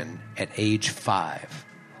Hazerton at age 5,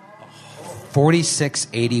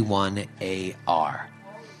 4681 AR.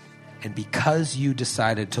 And because you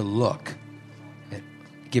decided to look,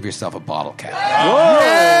 give yourself a bottle cap. Whoa!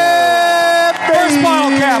 Yeah, first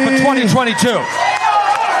bottle cap of 2022.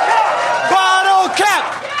 Bottle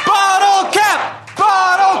cap! Bottle cap!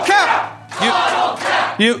 Bottle cap!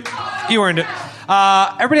 You earned it.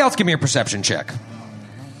 Everybody else give me a perception check.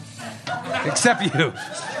 Except you.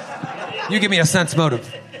 You give me a sense motive.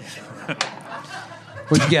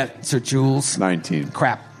 What'd you get, Sir Jules? 19.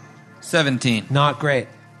 Crap. 17. Not great.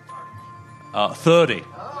 30.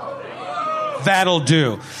 That'll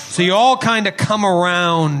do. So you all kind of come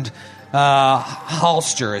around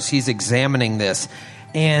Halster as he's examining this.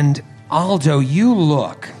 And Aldo, you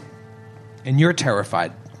look, and you're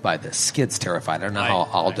terrified by this. Skid's terrified. I don't know how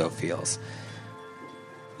Aldo feels.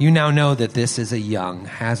 You now know that this is a young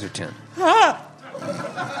Hazerton.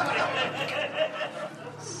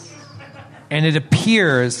 And it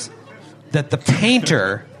appears that the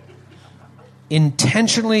painter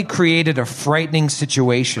intentionally created a frightening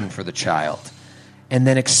situation for the child and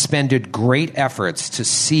then expended great efforts to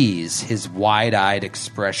seize his wide-eyed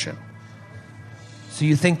expression. So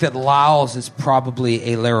you think that Laos is probably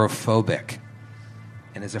ailerophobic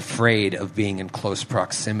and is afraid of being in close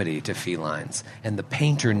proximity to felines. And the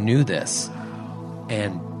painter knew this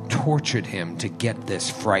and tortured him to get this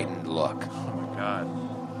frightened look. Oh, my God.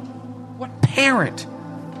 What parent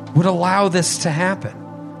would allow this to happen?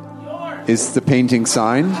 Is the painting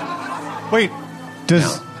signed? Wait,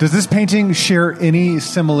 does this painting share any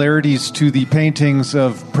similarities to the paintings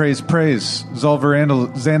of Praise, Ulver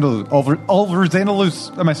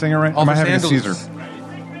Zandalus? Am I saying it right? Am I having a Caesar?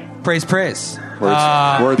 Praise.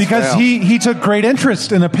 Words because fail. he took great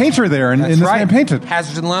interest in a painter there, and in this man painted.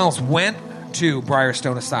 Hazard Laos went to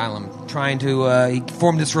Briarstone Asylum trying to he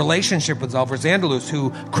formed this relationship with Ulver Zandalus,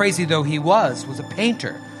 who, crazy though he was a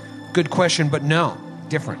painter. Good question, but no.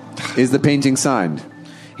 different. Is the painting signed?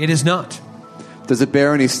 It is not. Does it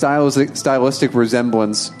bear any stylistic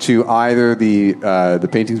resemblance to either the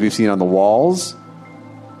paintings we've seen on the walls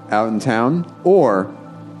out in town or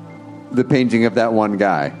the painting of that one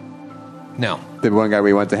guy? No. The one guy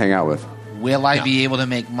we went to hang out with? Will I be able to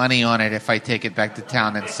make money on it if I take it back to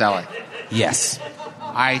town and sell it? Yes.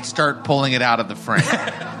 I start pulling it out of the frame.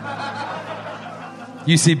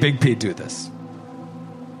 You see Big P do this.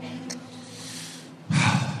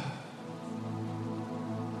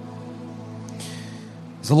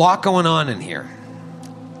 There's a lot going on in here.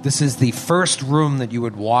 This is the first room that you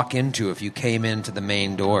would walk into if you came into the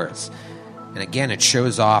main doors. And again, it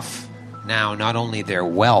shows off now not only their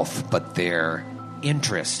wealth, but their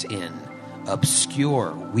interest in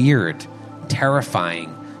obscure, weird,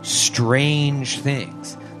 terrifying, strange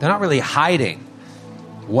things. They're not really hiding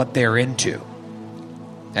what they're into,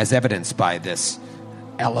 as evidenced by this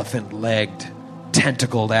elephant-legged,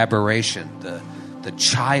 tentacled aberration, the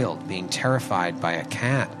child being terrified by a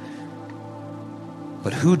cat.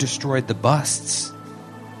 But who destroyed the busts?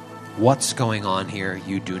 What's going on here,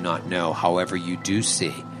 you do not know. However, you do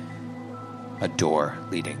see a door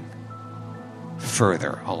leading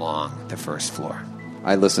further along the first floor.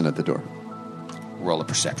 I listen at the door. Roll a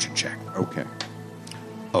perception check. Okay.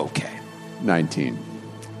 19.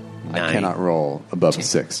 I cannot roll above a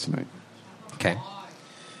 6 tonight. Okay.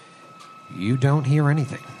 You don't hear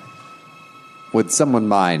anything. Would someone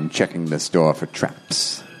mind checking this door for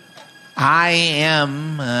traps? I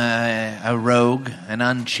am a rogue, an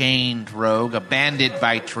unchained rogue, a bandit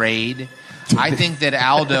by trade. I think that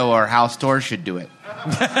Aldo or Hal Storr should do it.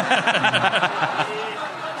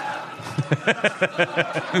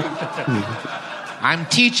 I'm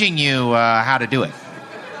teaching you how to do it.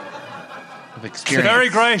 With experience. Very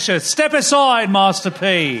gracious. Step aside, Master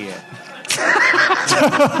P.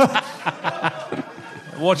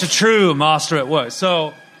 What a true master at work.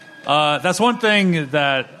 So that's one thing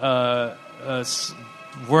that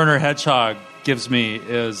Werner Hedgehog gives me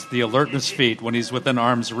is the alertness feat when he's within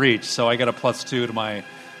arm's reach. So I get a +2 to my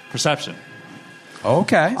perception.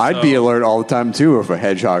 Okay. I'd be alert all the time, too, if a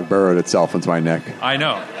hedgehog burrowed itself into my neck. I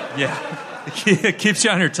know. Yeah. It keeps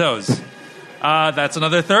you on your toes. That's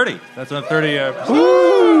another 30. That's another 30.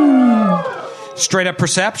 Straight up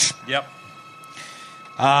perception? Yep.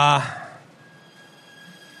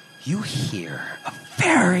 You hear a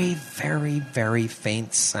very, very, very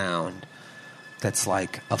faint sound that's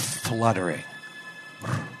like a fluttering.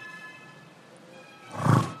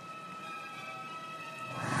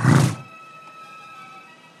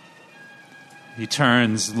 He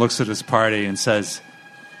turns, looks at his party, and says,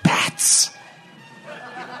 "Bats."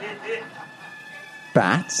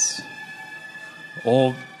 Bats?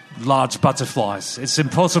 Or large butterflies. It's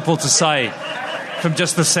impossible to say from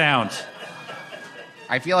just the sound.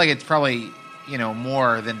 I feel like it's probably,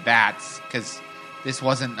 more than bats, because this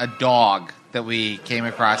wasn't a dog that we came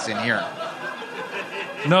across in here.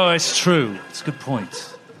 No, it's true. It's a good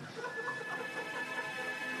point.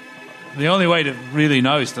 The only way to really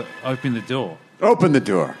know is to open the door. Open the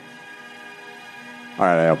door. All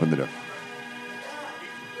right, I open the door.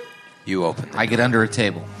 You open the door. I get under a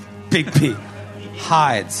table. Big P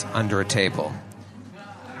hides under a table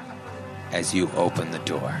as you open the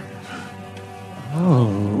door.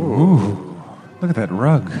 Oh, look at that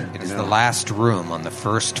rug. It is the last room on the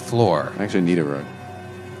first floor. I actually need a rug.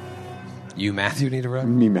 You, Matthew, need a rug?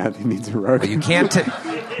 Me, Matthew, needs a rug. Well, you can't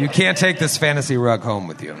take this fantasy rug home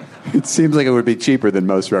with you. It seems like it would be cheaper than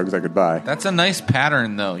most rugs I could buy. That's a nice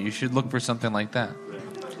pattern, though. You should look for something like that.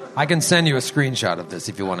 I can send you a screenshot of this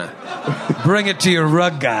if you want to bring it to your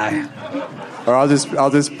rug guy. Or I'll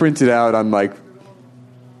just print it out on like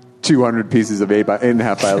 200 pieces of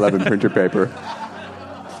 8.5 by 11 printer paper.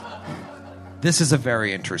 This is a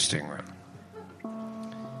very interesting room.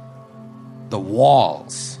 The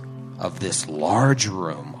walls of this large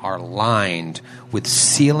room are lined with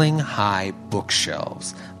ceiling-high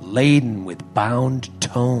bookshelves laden with bound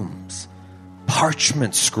tomes,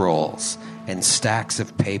 parchment scrolls, and stacks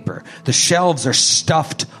of paper. The shelves are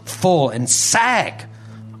stuffed full and sag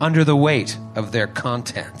under the weight of their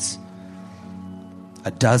contents.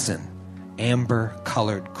 A dozen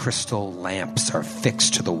amber-colored crystal lamps are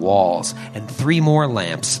fixed to the walls, and 3 more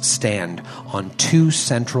lamps stand on 2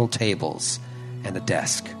 central tables and a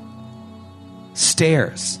desk.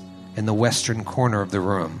 Stairs in the western corner of the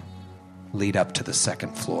room lead up to the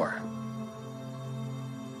second floor.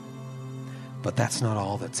 But that's not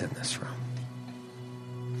all that's in this room.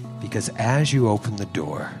 Because as you open the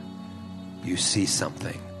door, you see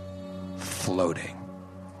something floating.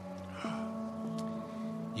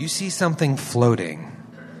 You see something floating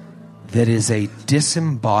that is a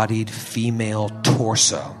disembodied female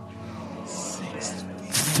torso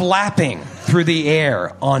flapping through the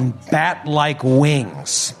air on bat-like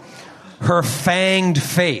wings. Her fanged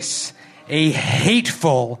face, a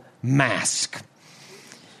hateful mask.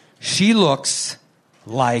 She looks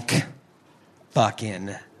like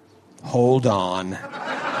fucking, hold on,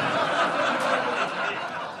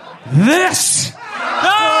 this. No!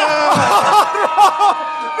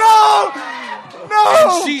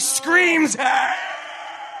 And she screams,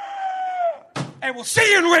 and we'll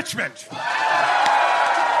see you in Richmond.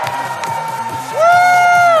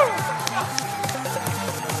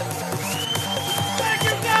 Thank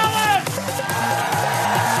you, Dallas!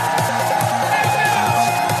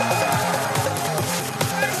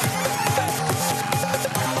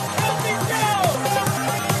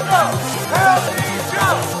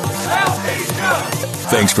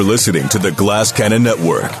 Thanks for listening to the Glass Cannon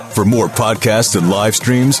Network. For more podcasts and live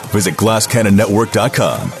streams, visit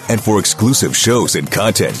glasscannonnetwork.com. And for exclusive shows and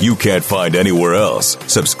content you can't find anywhere else,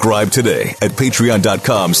 subscribe today at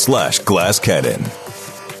patreon.com/glasscannon.